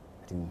olimba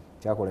kati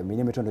kyakola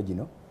emirimu etondo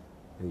gino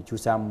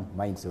ekyusaamu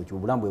minds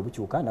obulamu bwe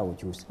bukyuka nawe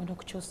okyusa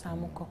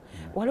okukyusaamuko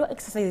waliwo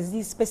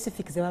exercises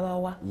specific ze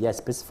babawa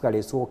specifically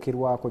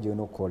esookerwako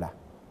gyolina okukola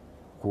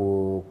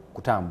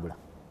kutambula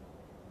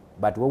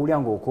but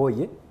wawulira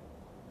ng'okooye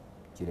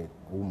kire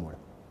owumula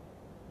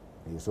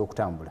osobola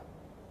okutambula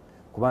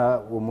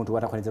kuba omuntu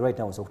watakwaniza right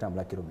now osobola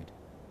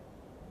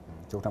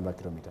okutambula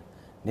kilomita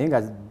naye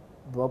nga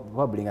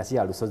probably nga si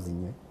ya lusozi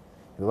nnyo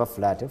eba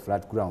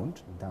flat ground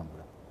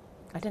ntambula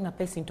ate nga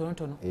pace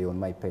ntonotono on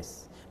my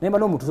pace naye mba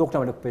n'omuntu osobola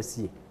okutambula ku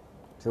pace ye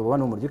so oba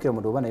n'omuntu jukira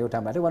omuntu oba naye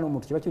otambula ate oba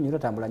n'omuntu kiba kyonyira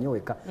otambula nnyo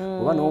wekka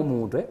oba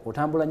n'omuntu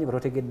otambula nnyo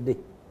katotegedde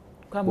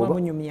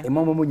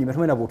emwamunyumya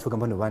tomanya bwotuuka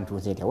mbano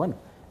bantuuze nti awano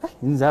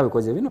nze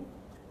abikoze bino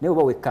naye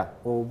oba wekka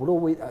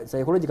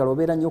psychological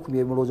obeera nnyo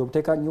mulowooza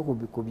obuteeka nnyo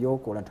ku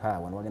byokola nti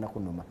wano wagenda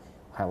kunuma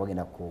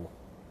wagenda kukoowa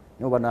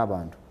naye oba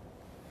n'abantu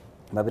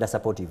babeera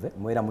supportive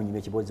mubeera munyumya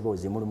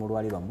ekiboozibozi muli mu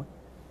lwali lwammwe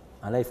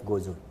and life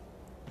goes on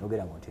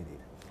nogera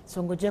ng'otereera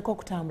so ng'ogyeko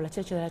okutambula ki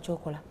ekirala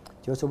kyokola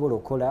kyosobola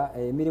okukola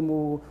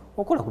emirimu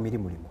okola ku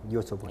mirimu limu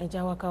gyosobola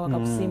ejawaka waka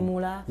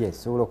kusimula yes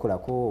osobola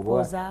okukolako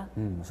poza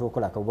osobola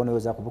okukolako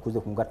oboneyoza kubukuze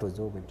ku ngato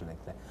zo bintu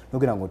like that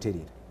nogera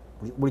ng'oterera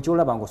buli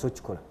kyolaba nga osobola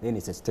kikola then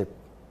it's a step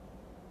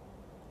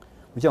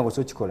buli kyanga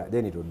osobola kikola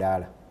then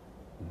todaala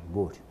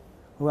bwotyo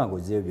oba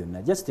ng'ozzeeyo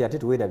byonna just ate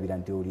teweerabira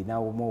nti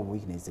olinawo more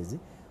weaknesses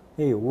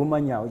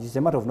womanya it's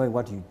a matter of knowing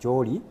what you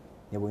gy'oli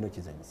ne bwolina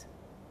okizanyisa.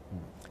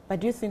 But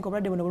do you think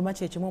obulwadde buno buluma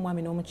kyekimu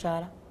omwami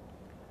n'omukyala?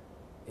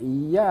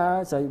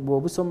 Ya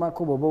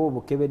bw'obusomako bw'oba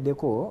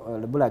obukebeddeko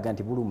bulaga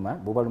nti buluma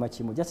bw'obaluma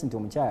kimu just nti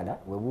omukyala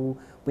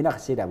bwina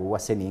akaseera bwe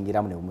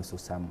waseningiramu ne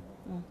bumusuusamu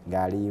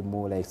ng'ali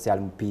mu like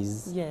ali mu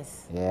peas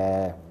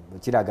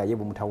kiraga ye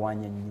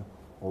bumutawaanya nnyo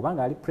oba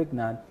ng'ali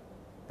pregnant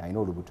alina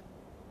olubuto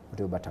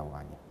ote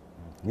batawaanya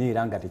naye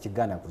era nga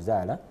tekigaana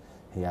kuzaala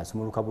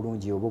asumuluka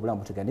bulungi oba obulamu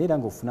butegana naye era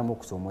ng'ofunamu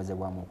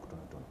okusoomoozebwamu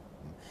okutonotono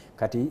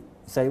kati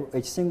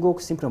ekisinga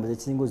okusymptoms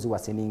ekisinga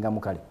oziwaseningamu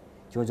kale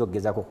kiyinza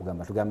okugezaako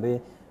okugamba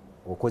tugambe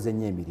okoze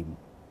nnyo emirimu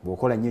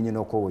bw'okola nnyo nnyo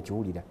n'okoowa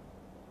okiwulira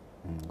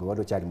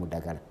ng'obadde okyali mu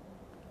ddagala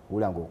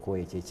wula ng'okoowa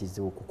ekyo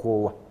ekiza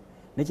okukoowa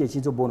nekyo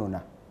ekiza obonona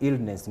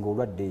illness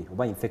ng'olwadde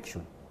oba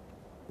infection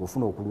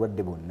ofuna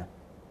okulwadde bonna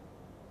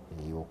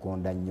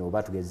okonda nnyo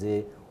oba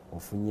tugeze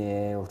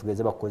ofunye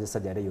tugeze bakukozesa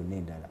jale yonna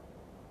endala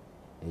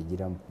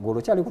egiramu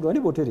ng'olwokyali kutwali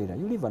bw'oterera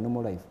you live a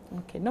normal life.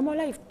 Okay, normal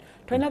life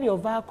tolina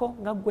by'ovaako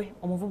nga ggwe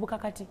omuvubuka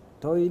kati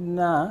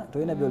tolina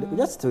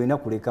just tolina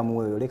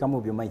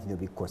kulekamu by'omanyi kino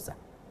bikkosa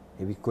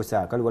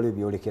ebikosa kali waliwo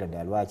byolekera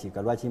ddala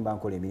lwaki mba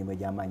nkola emirimu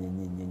egy'amaanyi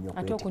ennyo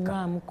ate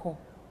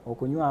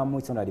okunywamu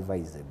it's not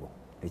advisable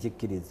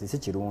ekikkiriza si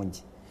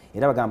kirungi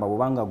era bagamba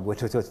bwobanga gwe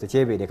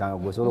tekyebeerekanga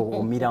gwe osobola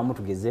omiramu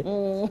tugeze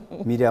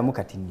miramu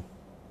katini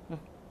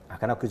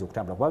akana kukiza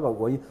okutambula kubanga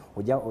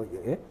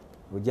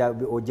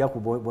ojja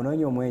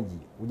bonoonya omwengi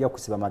ojja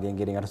kusiba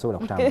magengere nga tosobola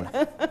kutambula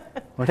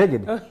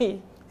otegedde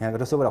nga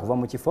tosobola kuva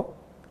mu kifo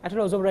ate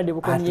olowooza obulwadde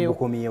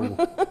bukomyewo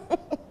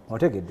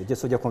otegedde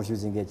just ojja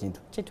confusing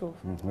ekintu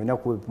olina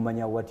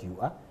kumanya what you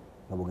are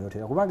nga bwogenda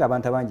otera kubanga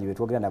abantu abangi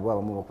betwogera nabo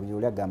abamu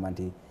bakuli agamba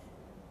nti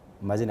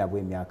maze nabwo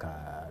emyaka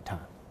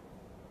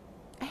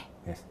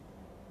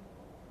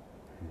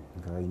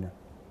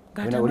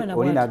 5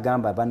 olina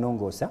agamba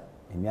banongoosa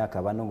mu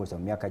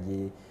myaka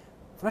gye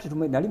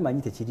nali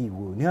manyi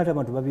tekiriiwo naye ate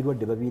abantu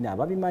babirwadde babiina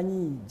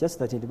babimanyi just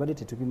that nti badde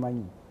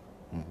tetubimanyi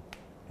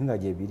nga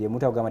gyebiri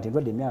omuntu agamba nti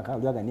ndwadde emyaka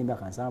olyaga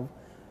n'emyaka 7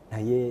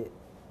 naye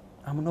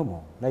I'm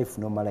normal, life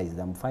normalized,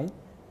 I'm fine.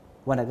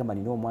 Wanagamba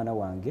nina omwana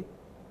wange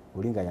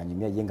olinga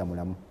yanyumya yenga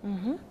mulamu.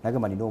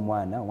 Nagamba nina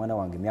omwana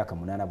wange myaka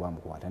 8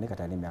 bwamukwata ne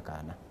katale myaka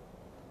 4.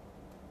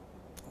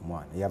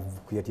 Omwana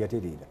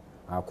yaterera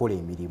akola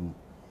emirimu.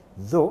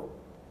 Though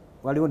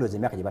waliwo ndoze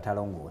emyaka gye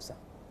batalongoosa.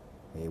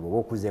 Bwoba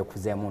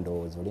okuzeemu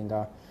ndowooza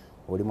olinga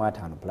oli mu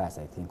 5 plus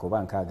I think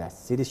oba nkaaga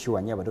siri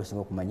sure nnyo abato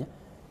okusinga okumanya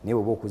naye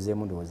bwoba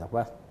okuzeemu ndowooza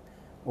kuba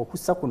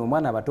okussa kuno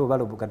omwana abato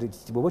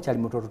bwoba okyali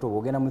mutototo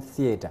bwogenda mu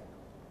theatre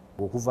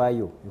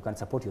okuvaayo you can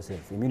support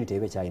yourself immunity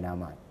ebe kyalina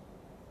amaanyi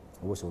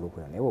oba osobola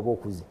okukola naye oba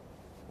okuze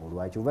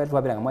olwaki oba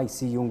twabeeranga mu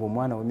ICU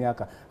ng'omwana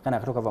w'emyaka kana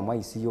akato kava mu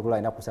ICU okulwala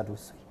ennaku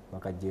 3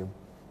 bakaggyemu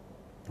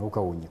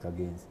okawunyi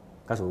kagenze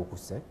kasobola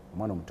okussa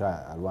omwana omuto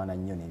alwana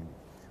nnyo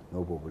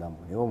n'obwo obulamu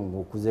naye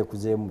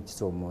okuzeekuzeemu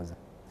kisoomooza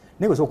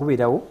naye osobola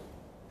okubeerawo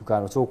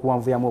osobola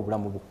okuwanvuyamu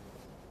obulamu bwo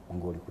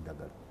ng'oli ku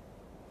ddagala.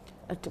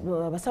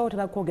 Abasawo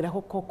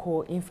tebakwogerako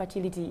koko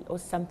infertility or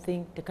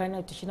something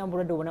tekina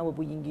bulwadde obona bwe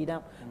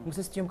buyingira mu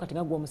system kati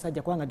nga gwe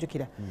omusajja kubanga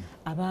jjukira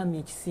abaami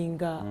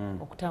ekisinga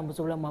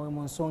okutambuza obulamu bwabwe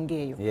mu nsonga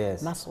eyo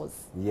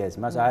muscles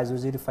as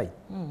was fine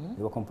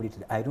they were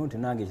completely I don't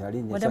know nange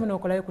kyali nnyo wadamu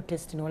n'okolayo ku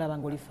test n'olaba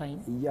ng'oli fine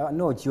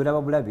no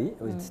kyolaba bulabi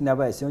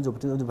sinaba siyonza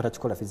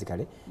obutakikola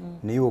physically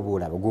naye oba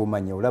olaba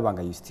gw'omanya olaba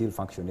nga you still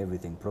function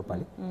everything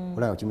properly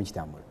olaba kimu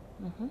kitambula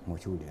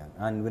mukiwulira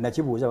and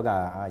wenakibuuza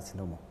baga it's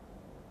normal.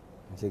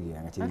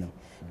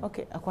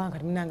 Okay, akwanga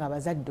tinanga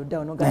abazadde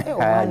oddawo noga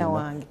omwana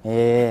wange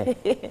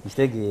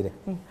kitegeera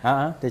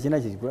tekina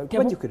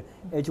kikulu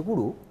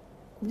ekikulu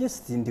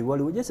just nti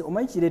waliwo just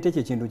omanyi kireeta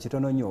ekyo ekintu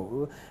kitono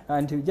nnyo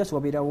nti just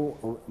wabeerawo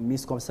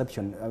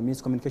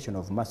miscommunication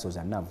of muscles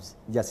and nerves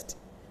just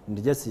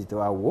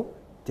awo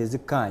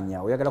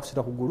tezikkaanya oyagala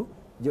kuseta kugulu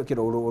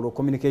olwo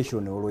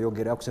communication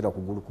olwoyogera kuseta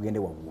kugulu kugende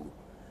waggulu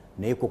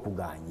naye ko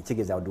kuganye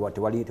kitegeeza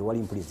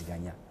tewali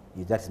mpuliziganya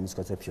that is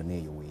misconception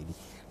eyo weeri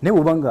naye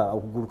bwobanga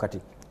okugulu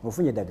kati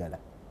ofunye eddagala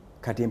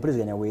kati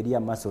empuliziganya weeri ya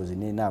muscles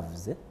ne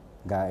nerves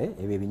nga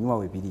ebyo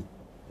ebinywawo ebiri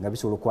nga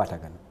bisobola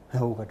okukwatagana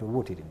kati oba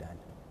oteredde ani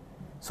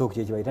so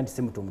kyekyo bayita nti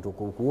symptoms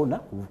okuwona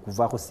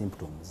kuvaako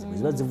symptoms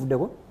ziba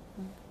zivuddeko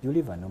you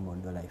live a normal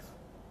life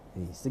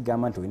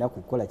sigamba nti olina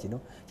kukola kino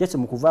kyekyo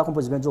mu kuvaako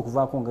mpozi benza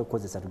okuvaako nga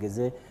kukozesa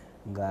tugeze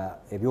nga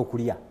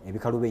ebyokulya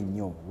ebikaluba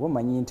ennyo oba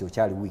omanyi nti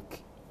okyali week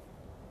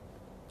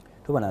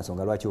toba na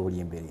nsonga lwaki oli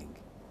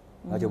emberenge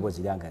lwaki oba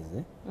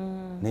ozirangaze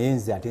naye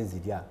nze ate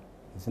nzirya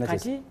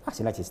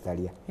sina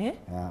kyesitalya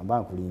mba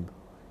nkulimba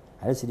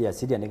ate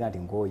sirya ndega nti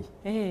nkooyi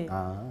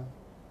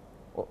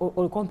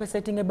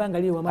compensating ebbanga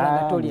liri wamala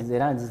nga tolya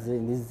era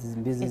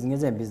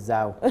ngeze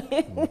mbizaawo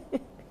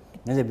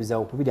nze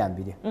bizaawo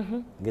kubirambire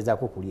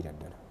ngezaako okuliira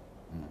ddala.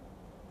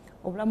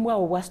 Obulamu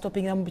bwawo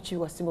bwastopingira mu biki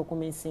wasinga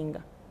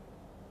okumisinga?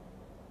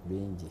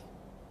 Bingi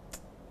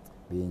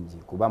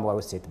kubanga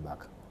waliwo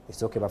setback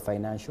esooka eba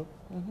financial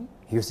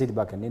eyo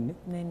setback nene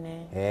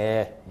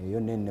eyo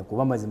nene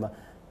kuba mazima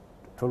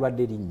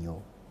tolwadde linnyo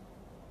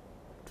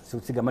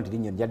sigamba nti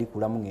linnyo lyali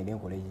kulamu ngende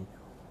nkola eki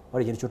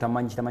wali ekintu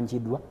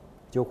kitamanyikiddwa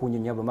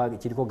kyokunyonyola bwema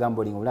kiriko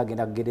gambling ola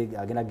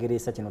agenda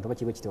geresa kino toba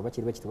kibe kiti oba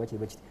kiribe kiti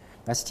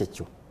nga si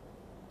kyekyo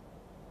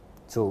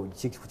so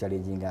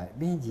kikuchallenging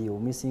bingi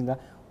omisinga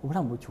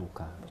obulamu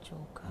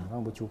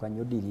bukyuka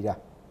nnyo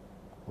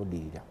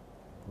odirira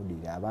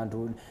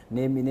abantu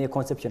ne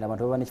conception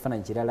abantu baba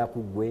nekifaananyi kirala ku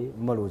ggwe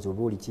mumalowoozi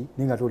oba oli ki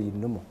naye nga toli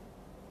nnomo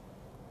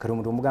kati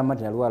omuntu omugamba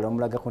nti nalwala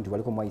omulagako nti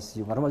waliko mu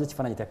ICU nga tomaze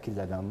ekifaananyi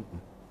takkirizaga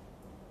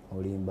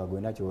olimba gwe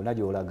olina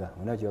gyolaga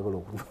olina kyoyagala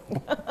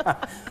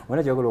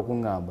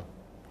okuŋŋamba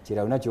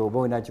kira olina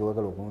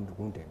kyoyagala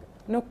okuntega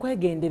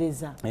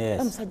n'okwegendereza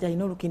omusajja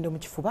alina olukindo mu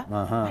kifuba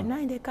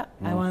anandeka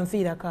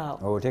awanviirako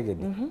awo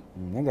otegedde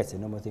naye nga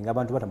senomothing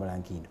abantu batamala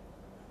nkindo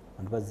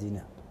abantu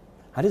bazina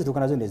ate zituuka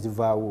nazo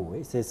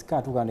nezivaawo sesika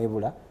atuuka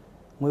nebula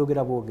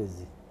mweyogera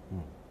bwogezi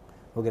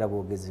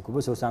kuba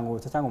osanga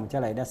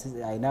omukyala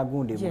alina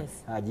gundi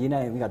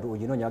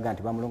oginoonya baga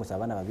nti bamulongosa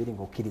abaana babiri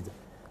ngaokkiriza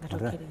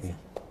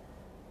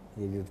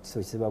ebyo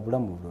kisiba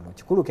bulamu bulono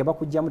kikulu ke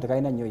bakugjamu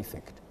tekalina nnyo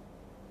effect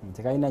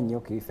tekalina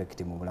nnyo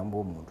effect mu bulamu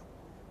bw'omuntu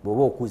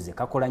bw'oba okuze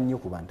kakola nnyo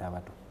ku bantu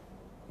abato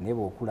naye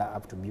bw'okula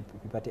up to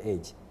puberty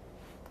age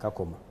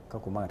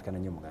kakoma nga tekalina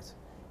nnyo mugaso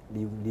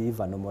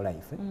live a normal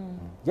life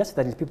just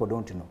that people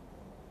don't know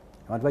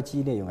abantu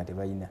bakiina eyo nga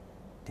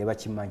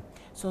tebakimanyi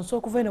so nsobola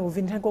okuva eno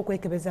buvi ntandika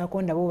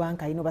okwekebezaako ndaba oba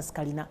nkalina oba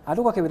sikalina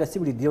ate okwakebera si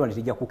buli ddirwa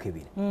netijja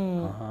kukebera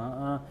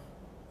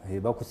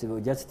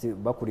just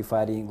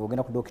bakurifaringa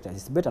ogenda ku doctor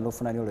it's better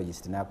nofuna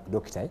neurologist na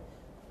doctor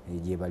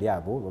gye bali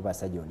abo baba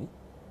surgeon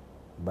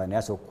naye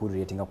asobola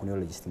okukuratinga ku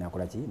neurologist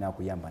nakola ki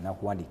nakuyamba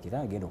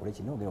nakuwandikira genda okole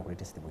kino genda okole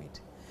test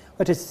bwete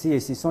ate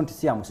so nti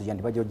si amusuja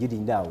nti bajja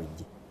ogirinda awo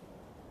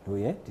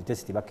ejje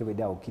titest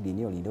bakebedde awo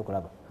kidini olinde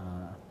okulaba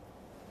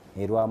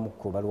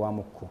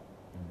balwamukko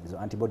ezo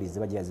antibodies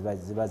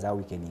ziba za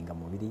weakeninga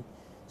mubiri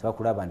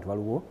zibakulaba nti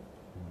waliwo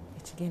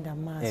ekigenda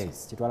mu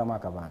maaso kitwalamu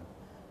akabanga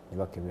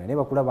nebakebera naye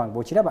bakulaba nga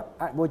bwokiraba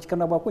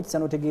bwokikanabwako kisa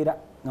notegeera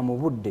nga mu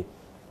budde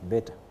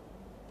better.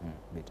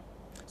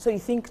 So you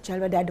think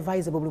kyalibadde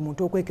advisable buli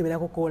muntu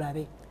okwekeberako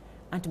koolabe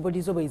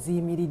antibodies oba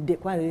eziyimiridde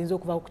kubanga ziyinza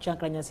okuva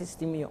okucyankalanya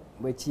system yo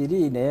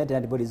bwekiri naye ate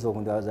antibodies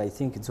I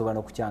think zisobola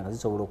n'okucyanka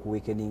zisobola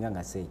okuweakeninga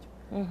nga seekyo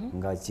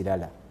nga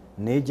kirala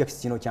naye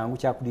kino kyangu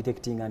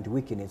kyakudetectinga nti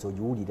weakness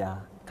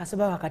ogiwulira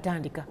kasaba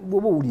wakatandika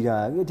bwoba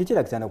owulira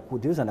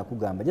tekirakisaana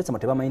kugamba jasama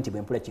tebamanyi nti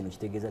bwempula kino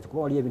kitegeeza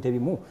kuba waliyo ebintu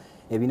ebimu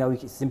ebina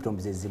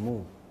symptoms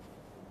ezimu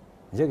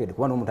ntegedde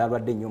kuba n'omuntu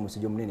alwadde nnyo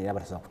omusujja omunene era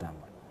batasobola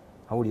kutambula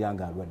awulira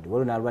nga alwadde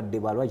waliwo nalwadde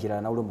bwalwa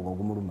kirala nawula omugongo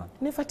gumuluma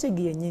ne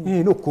fatigue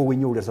yennyini nokkoowa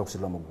ennyo owulira tasobola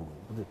kusulula mu ggulu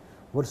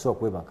oba tosobola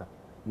kwebaka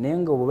naye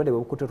nga obulwadde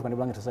bwebukutuuka ne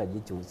bulanga tosobola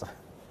gikyusa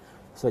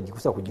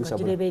kusobola kugyusa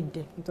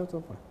girebedde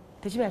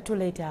tekibeera too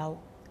late awo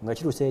nga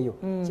kiruseeyo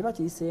kiba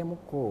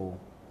kiyiseemuko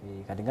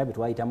kati nga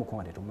betwayitamuko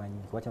nga tetumanyi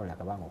kuba kyanola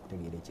akabanga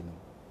okutegeera ekino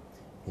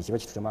ekiba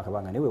kitutemu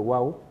akabanga naye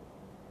weewaawo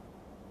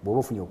bw'oba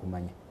ofunye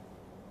okumanya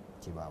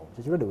kibaawo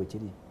ekyo kirwadde bwe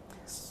kiri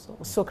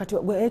so kati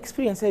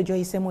experience eyo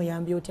gyoyiseemu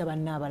oyambye otya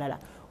banna abalala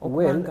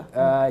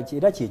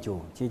era kyekyo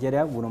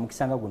kyekyera guno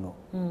omukisanga guno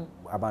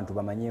abantu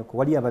bamanyeeko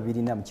wali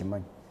ababirina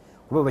mukimanyi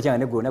kuba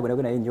bakyanga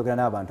negona naye njogera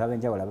n'abantu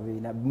ab'enjawulo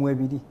ababirina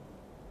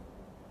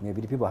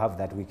mwebiri people have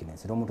that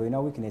weakness omuntu olina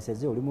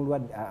weaknesses oli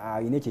mulwadde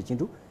alina ekyo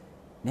ekintu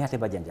naye ate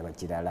bajanjaba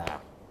kirala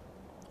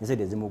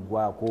ensede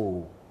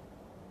zimugwako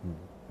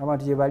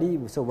abantu gye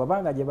bali so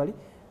babanga gye bali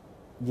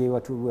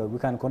we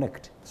can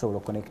connect tusobola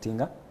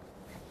okuconnectinga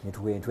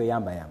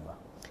netweyambayamba.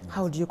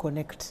 How do you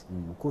connect?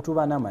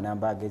 Kutuba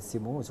n'amanamba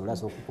ag'essimu osobola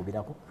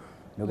okukubirako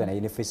noga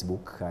naye ne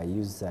Facebook I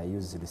use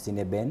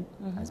Lucine Ben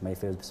as my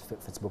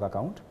Facebook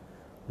account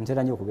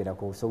ntera nnyo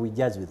okubeerako so we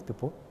jazz with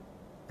people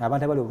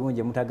abantu abali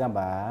obulungi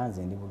mutagamba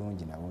nze ndi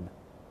bulungi nawona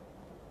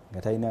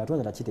nga talina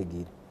tonza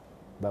nakitegeera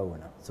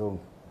bawona so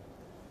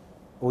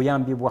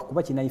oyambibwa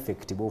kuba kina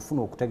effect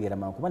bw'ofuna okutegeera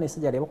mangu kuba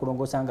nesajja leba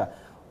kulongoosa nga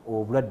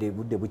obulwadde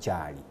budde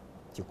bukyali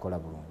kikola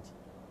bulungi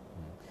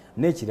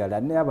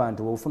n'ekirala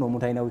n'abantu bw'ofuna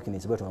omuntu alina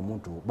weakness bwetwa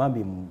omuntu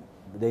bambi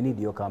they need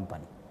your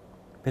company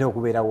pera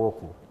okubeerawo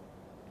okwo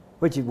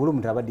buli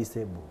omuntu aba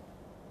disable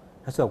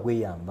tasobola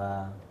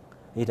kweyamba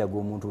yeetaaga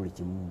omuntu buli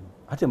kimu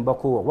ate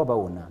mubakoowa kuba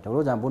bawona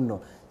talowooza mbu nno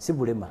si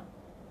bulema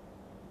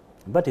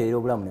bateerera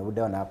obulamu ne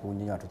buddawo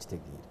n'akunyonyola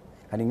tukitegeera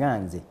kati nga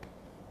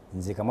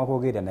nze kamwa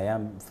koogerera naye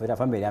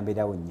famire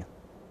yambeerawo nnyo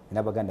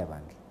n'abaganda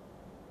bange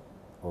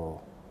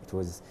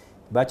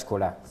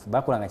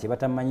bakola nga kye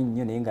batamanyi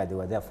nnyo naye nga they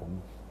were there for me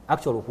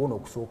actually okuwona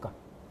okusooka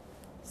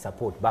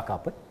support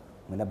backup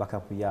mwena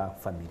backup ya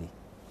family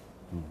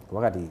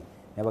kuba kati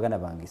n'abaganda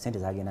bange sente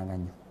zagendanga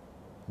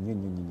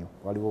nnyo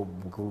waliwo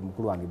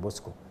mukulu wange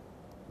Bosco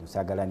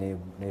Usagala ne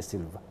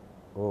Silver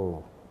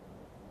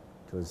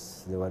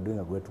they were doing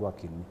a great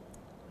work in me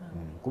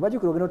kuba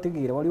jukira ogenda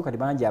otegeera waliwo kati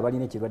bangi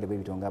abalina ekirwadde bwe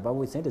bitonga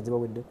abawe sente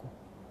zibaweddeko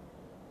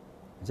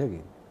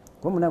ntegeera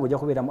kuba munange ojja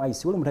kubeera mu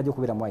ICU oli omuntu ajja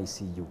okubeera mu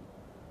ICU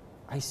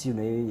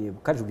naye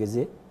kale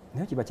tugeze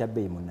naye kiba kya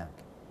bbeeyi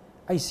munnange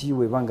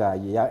ICU ebanga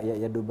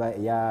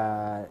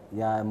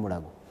ya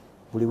Mulago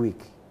buli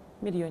wiiki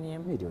miliyoni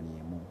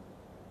emu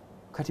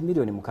kati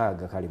miliyoni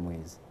 6 kale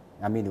mwezi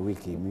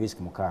wiiki mwezi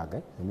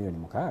 6 miliyoni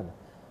 6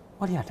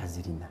 wali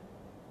atazirina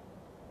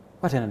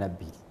watana na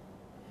bbiri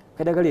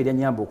kadagala erya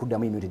nyamba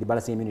okuddamu immunity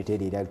balance immunity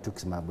erya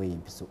tuximab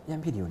empiso ya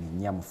miliyoni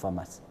 4 mu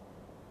pharmacy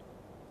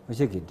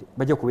okigedde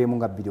bajja kubeemu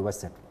nga 2 oba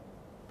 3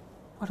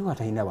 waliwo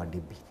atalina wadde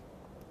 2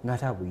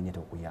 ng'ate abuyina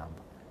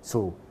okuyamba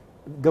so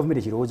gavumenti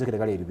ekirowoozo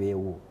kedagala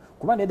eribeewo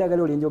kubanga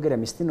eddagala oli enjogera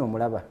misitino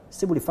omulaba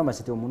si buli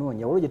pharmacy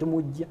tomunoonya waliwo gye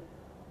tumujja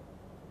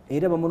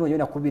era bamunoonya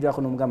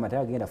nakubirako n'omugamba nti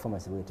agenda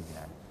pharmacy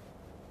bwetegerane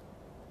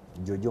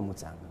jojo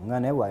omutsanga nga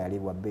naye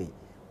bwayalibwa bbeeyi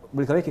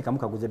buli kaweke kamu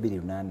kaguze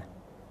 2.8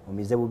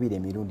 omize bubiri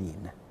emirundi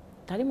 4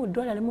 tali mu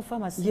ddwaliro ali mu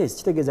pharmacy yes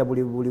kitegeeza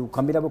buli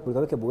kambira buli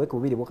kaweke buweke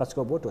bubiri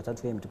bwakasuka bwoto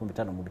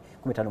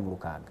 3.15 mu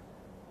lukaaga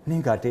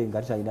ninga ate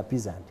nga talina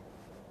pizant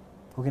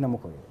kugenda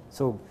mukolera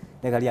so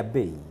eddagala lya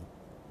bbeeyi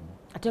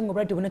ate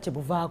ng'obulwadde bwonna kye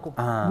buvaako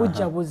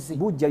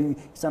bujja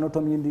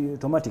sanotomy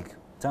automatic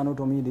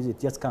sanotomy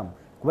just come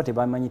kuba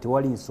tebamanyi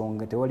tewali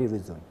nsonga tewali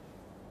reason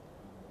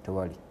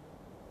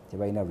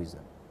tebalina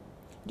reason.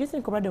 Do you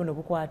think obulwadde buno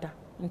bukwata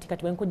nti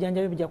kati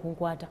bwenkujjanjabi bijja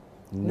kunkwata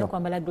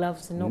nokwambala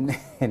gloves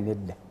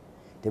nedda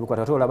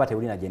tebukwata ate olaba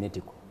tebulina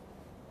genetico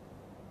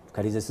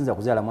kalize sinza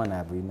kuzaala mwana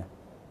abulina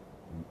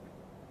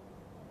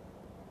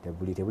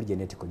tebuli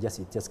genetico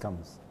it just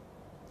comes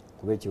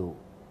kuba ekyo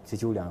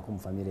sikiwuliranko mu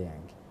famire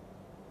yange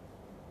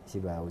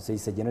kibaawo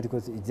so genetical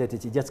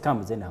it just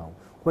comes anyhow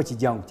kuba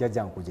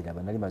kijjangu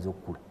kuziraba nali maze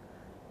okukula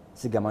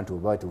sigamba nti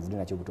oba tuvudde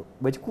nakyo buto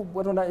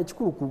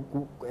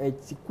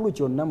ekikulu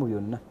kyonna mu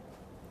byonna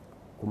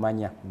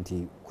kumanya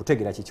nti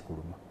kutegeera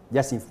kikikuluma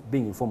just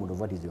being informed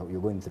of what is you're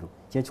going through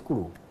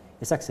kyekikulu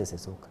success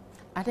esooka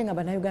ate nga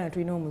bannayuganda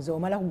tulina omuze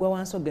omala kugwa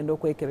wansi ogenda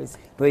okwekebeza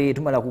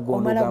tumala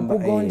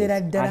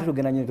kugondera ddala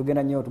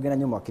tugenda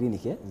nnyo mu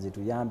makiriniki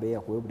zituyambe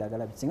akuwe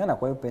obudagala singa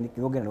nakwayo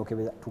ogenda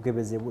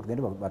tukebezeebwe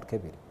tugende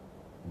batukebere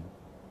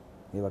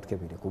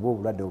batukebere kuba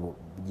obulwadde obwo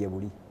gye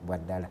buli bwa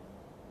ddala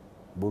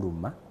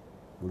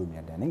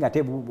bulumya ddala naye nga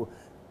ate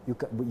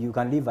you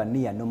can live a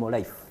near normal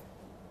life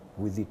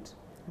with it.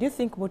 Do you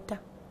think butta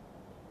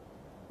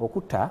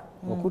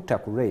okutta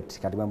ku rate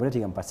kati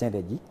bwembuletinga mu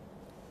percentage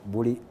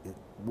buli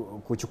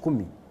ku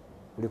 10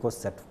 buliko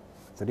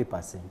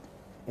 3%.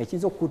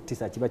 Ekiyinza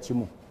okukuttisa kiba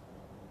kimu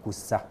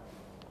kussa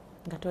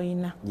nga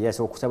toyina yes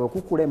okusaba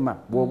okukulema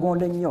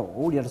bw'ogonda ennyo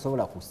owulira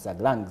tosobola kussa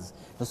lungs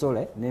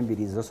tosobola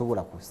n'embiriizi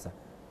tosobola kussa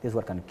this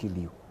what can kill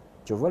you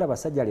kyova olaba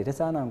sajjali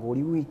tesaana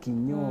ng'oli wiiki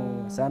nnyo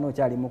saana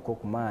okyalimuko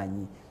ku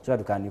maanyi so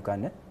that you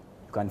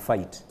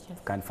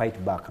can fight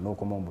back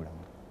n'okoma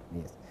obulamu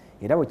yes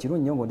era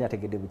bwekirungi nnyo ng'ondi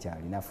ategedde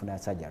bukyali n'afuna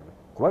sajjali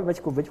kuba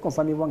bakikuva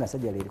kikonfamibwa nga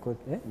sajjali eriko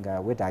nga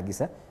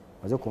weetaagisa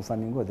oze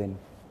okonfamingo then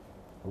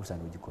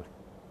obusana ogikole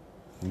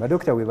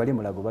badokita bwe bali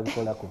Mulago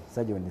babikolako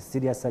surgeon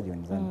serious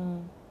surgeons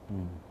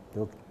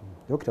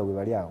dokita bwe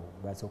bali awo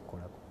basobola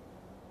okukolako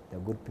the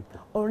good people.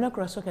 Olunaku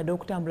lwasookedde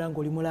okutambula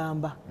ng'oli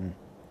mulamba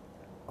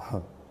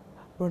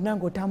oluna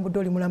ng'otambudde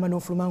oli mulamba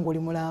n'ofuluma ng'oli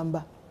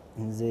mulamba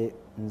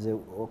nze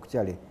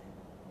okukyale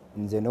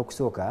nze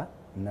n'okusooka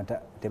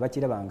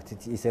tebakiraba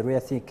nti is a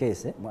rare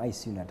case mu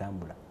ICU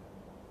natambula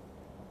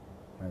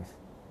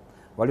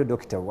waliwo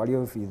dokita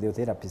waliwo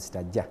physiotherapist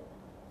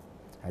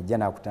ajja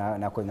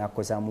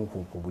nakukozaamu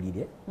ku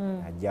bulire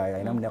ajja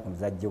alina munaku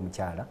nzajja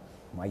omukyala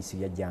mu ICU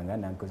yajjanga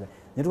nankoza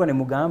netuba ne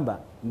mugamba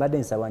mbadde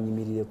nsaba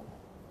nyimirireko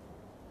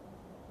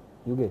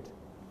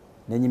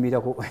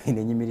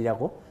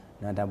nenyimirirako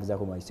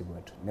nantambuzako mu ICU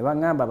bwatu ne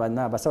baŋŋamba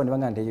abasawo ne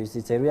baŋŋamba nti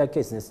ekyo ya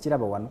case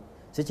nesikiraba wano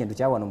si kintu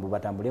kya wano mbu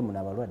batambulemu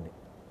n'abalwadde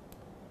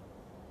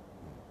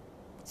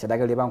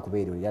eddagala lye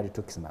bankubeerero lyali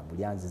tuximab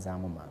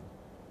lyanzizaamu mangu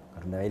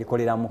katonda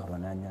erikoleramu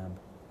katonda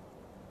nanyamba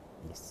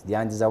yes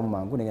lyanzizaamu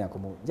mangu negenda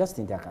komo just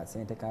nti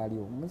akasente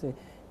kaaliwo muze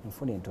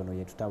nfuna entono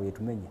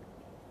yetumenya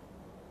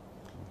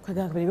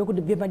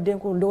byebadde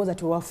ndowooza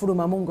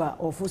tiwafulumamu nga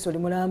ofuuse oli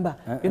mulamba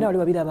byonna wali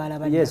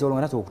wabirabalabadde yes olwo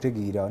nga nate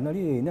okutegeera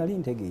nali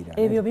ntegeera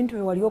ebyo bintu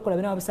bye wali okola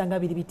byonna wabisanga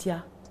biri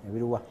bitya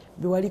ebiruwa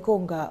byewaliko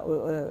nga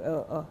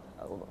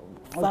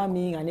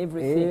farming and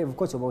everything of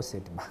course about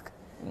setback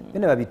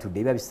byonna babitudde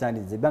ebiba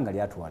bisandize ebbanga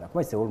lyatwala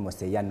kuba it's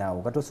almost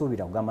eyanaawo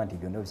katosuubira kugamba nti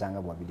byonna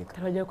bisanga bwabireka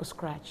tabajja ku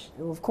scratch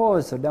of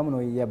course oddamu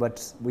noya but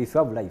if you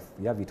have life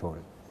you have it all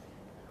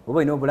oba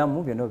olina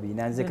obulamu byonna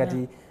obirina nze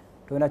kati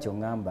tolina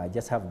kyoŋŋamba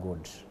just have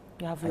God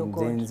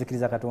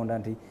nzikiriza katonda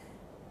nti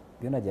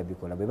byonna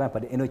gyabikola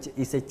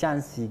it's a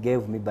chance he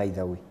gave me by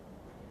the way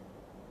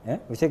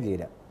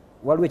okitegeera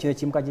waliwo ekyo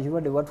ekimuka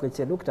kyekirwadde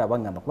watuekisa dokita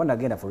abangamba kuba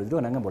nagenda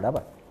foloziro nangamba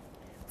olaba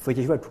fe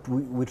ekyo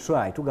we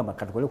try tugamba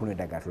katukole kuno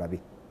eddagala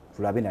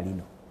tulabe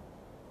nalino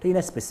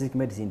tolina specific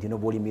medicine nti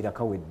nobaolimira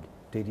kawedde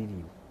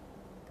teririiwo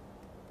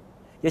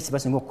yes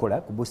basinga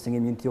okukola ku boosting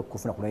immunity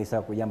okufuna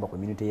kunayisa kuyamba ku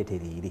immunity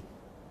yetereere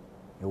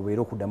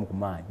obeera okuddamu ku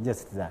maanyi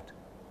just that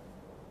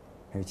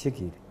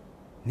ekikire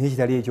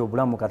n'ekitali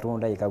ekyobulamu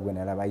Katonda yekagwe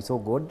nalaba I saw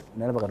God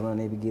nalaba Katonda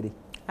n'ebigere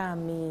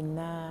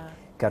amina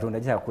Katonda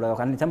kyakulaga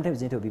kandi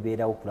sometimes nti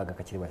obibeerawo okulaga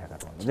kakiriwa kya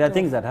Katonda there are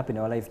things that happen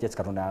in our life just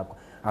Katonda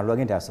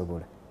alulage nti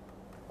asobola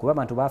kuba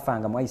abantu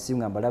bafanga mu ICU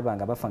nga mbalaba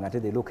nga bafanga ate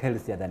they look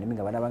healthier than me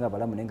nga banabanga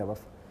balamu nenga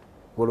bafa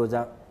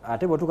goloza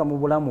ate bwotuka mu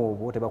bulamu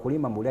obwo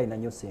tebakulima mbuli alina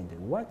nnyo ssente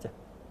wacha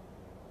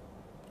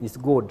is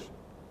God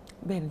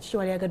Ben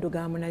shiwali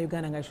agadoga muna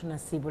Uganda nga shuna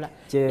sibula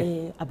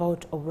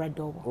about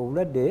obulwadde obwo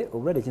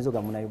obulwadde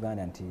kinzoga muna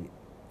Uganda nti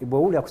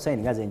bw'owuli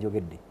akusaini ngaze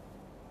njogedde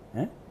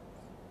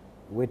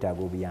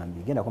weetaaga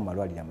obuyambi genda ko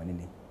malwaliro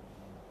amanene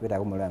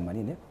weetaaga malwaliro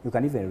amanene you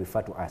can even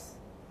refer to us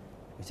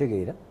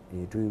ekitegeera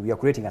we are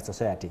creating a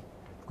society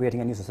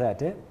creating a new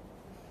society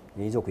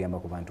eyinza okuyamba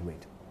ku bantu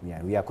betu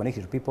we are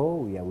connected to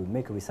people we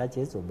make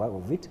researches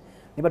of it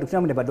ne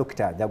badukiramu ne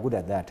badokita they are good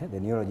at that the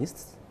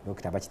neurologists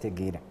dokita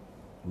bakitegeera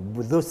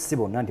those si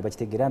bonna nti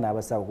bakitegeera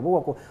n'abasawo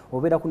kuba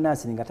obeera ku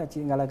nansi nga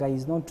takingalaga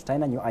is not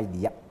talina nnyo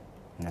idea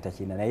nga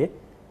takirina naye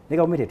ne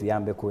gavumenti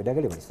etuyambeko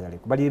eddagala balisale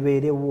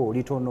balibeerewo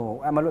litono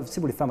si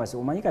buli pharmacy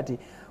omanyi kati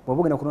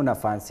bw'oba ogenda kunona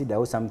fansida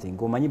or something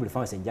omanyi buli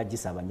pharmacy nja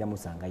gisaba nja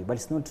musangayo but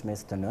it's not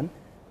mestonon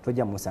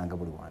tojja musanga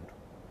buli wantu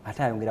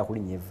ate ayongera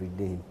kulinnya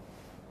everyday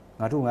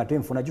ngate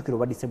enfuna jukira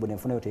oba disabled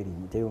enfuna yo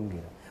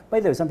teyongera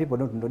by the way some people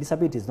don't know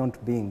disability is not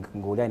being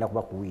ng'oli alina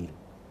kuba ku wheel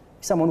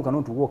someone who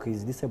cannot walk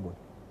is disabled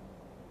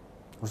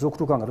osobola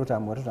okutuuka nga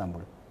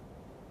totambula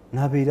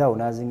nabeerawo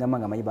nazingama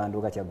nga manyi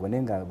banduuka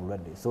kyaggone nga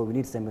bulwadde so we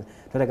need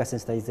twetaaga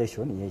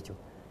sensitization yekyo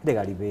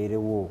teeka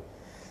libeerewo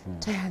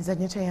tayanza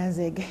nnyo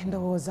tayanzeege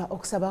ndowooza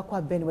okusaba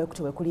kwa Ben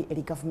wekutiwe kuli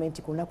eri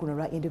gavumenti ku lunaku luno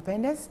lwa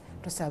independence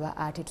tusaba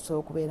ate tusobola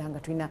okubeera nga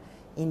tulina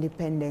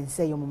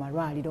independence eyo mu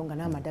malwaliro nga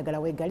n'amadagala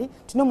wegali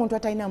tulina omuntu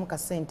atalinamu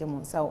kasente mu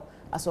nsawo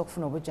asobola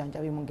okufuna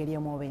obujjanjabi mu ngeri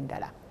emu oba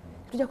endala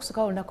tujja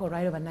kusukawo olunaku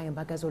olwaliro bannange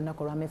mbagaza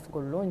olunaku olw'ameefuga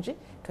olulungi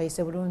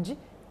twayise bulungi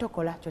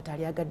tokola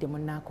kyotali agadde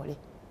munnaakole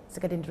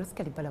sigadde ndi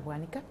Rosikali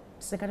Balabwanika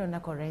tusekane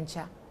olunaku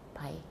olw'enkya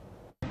paye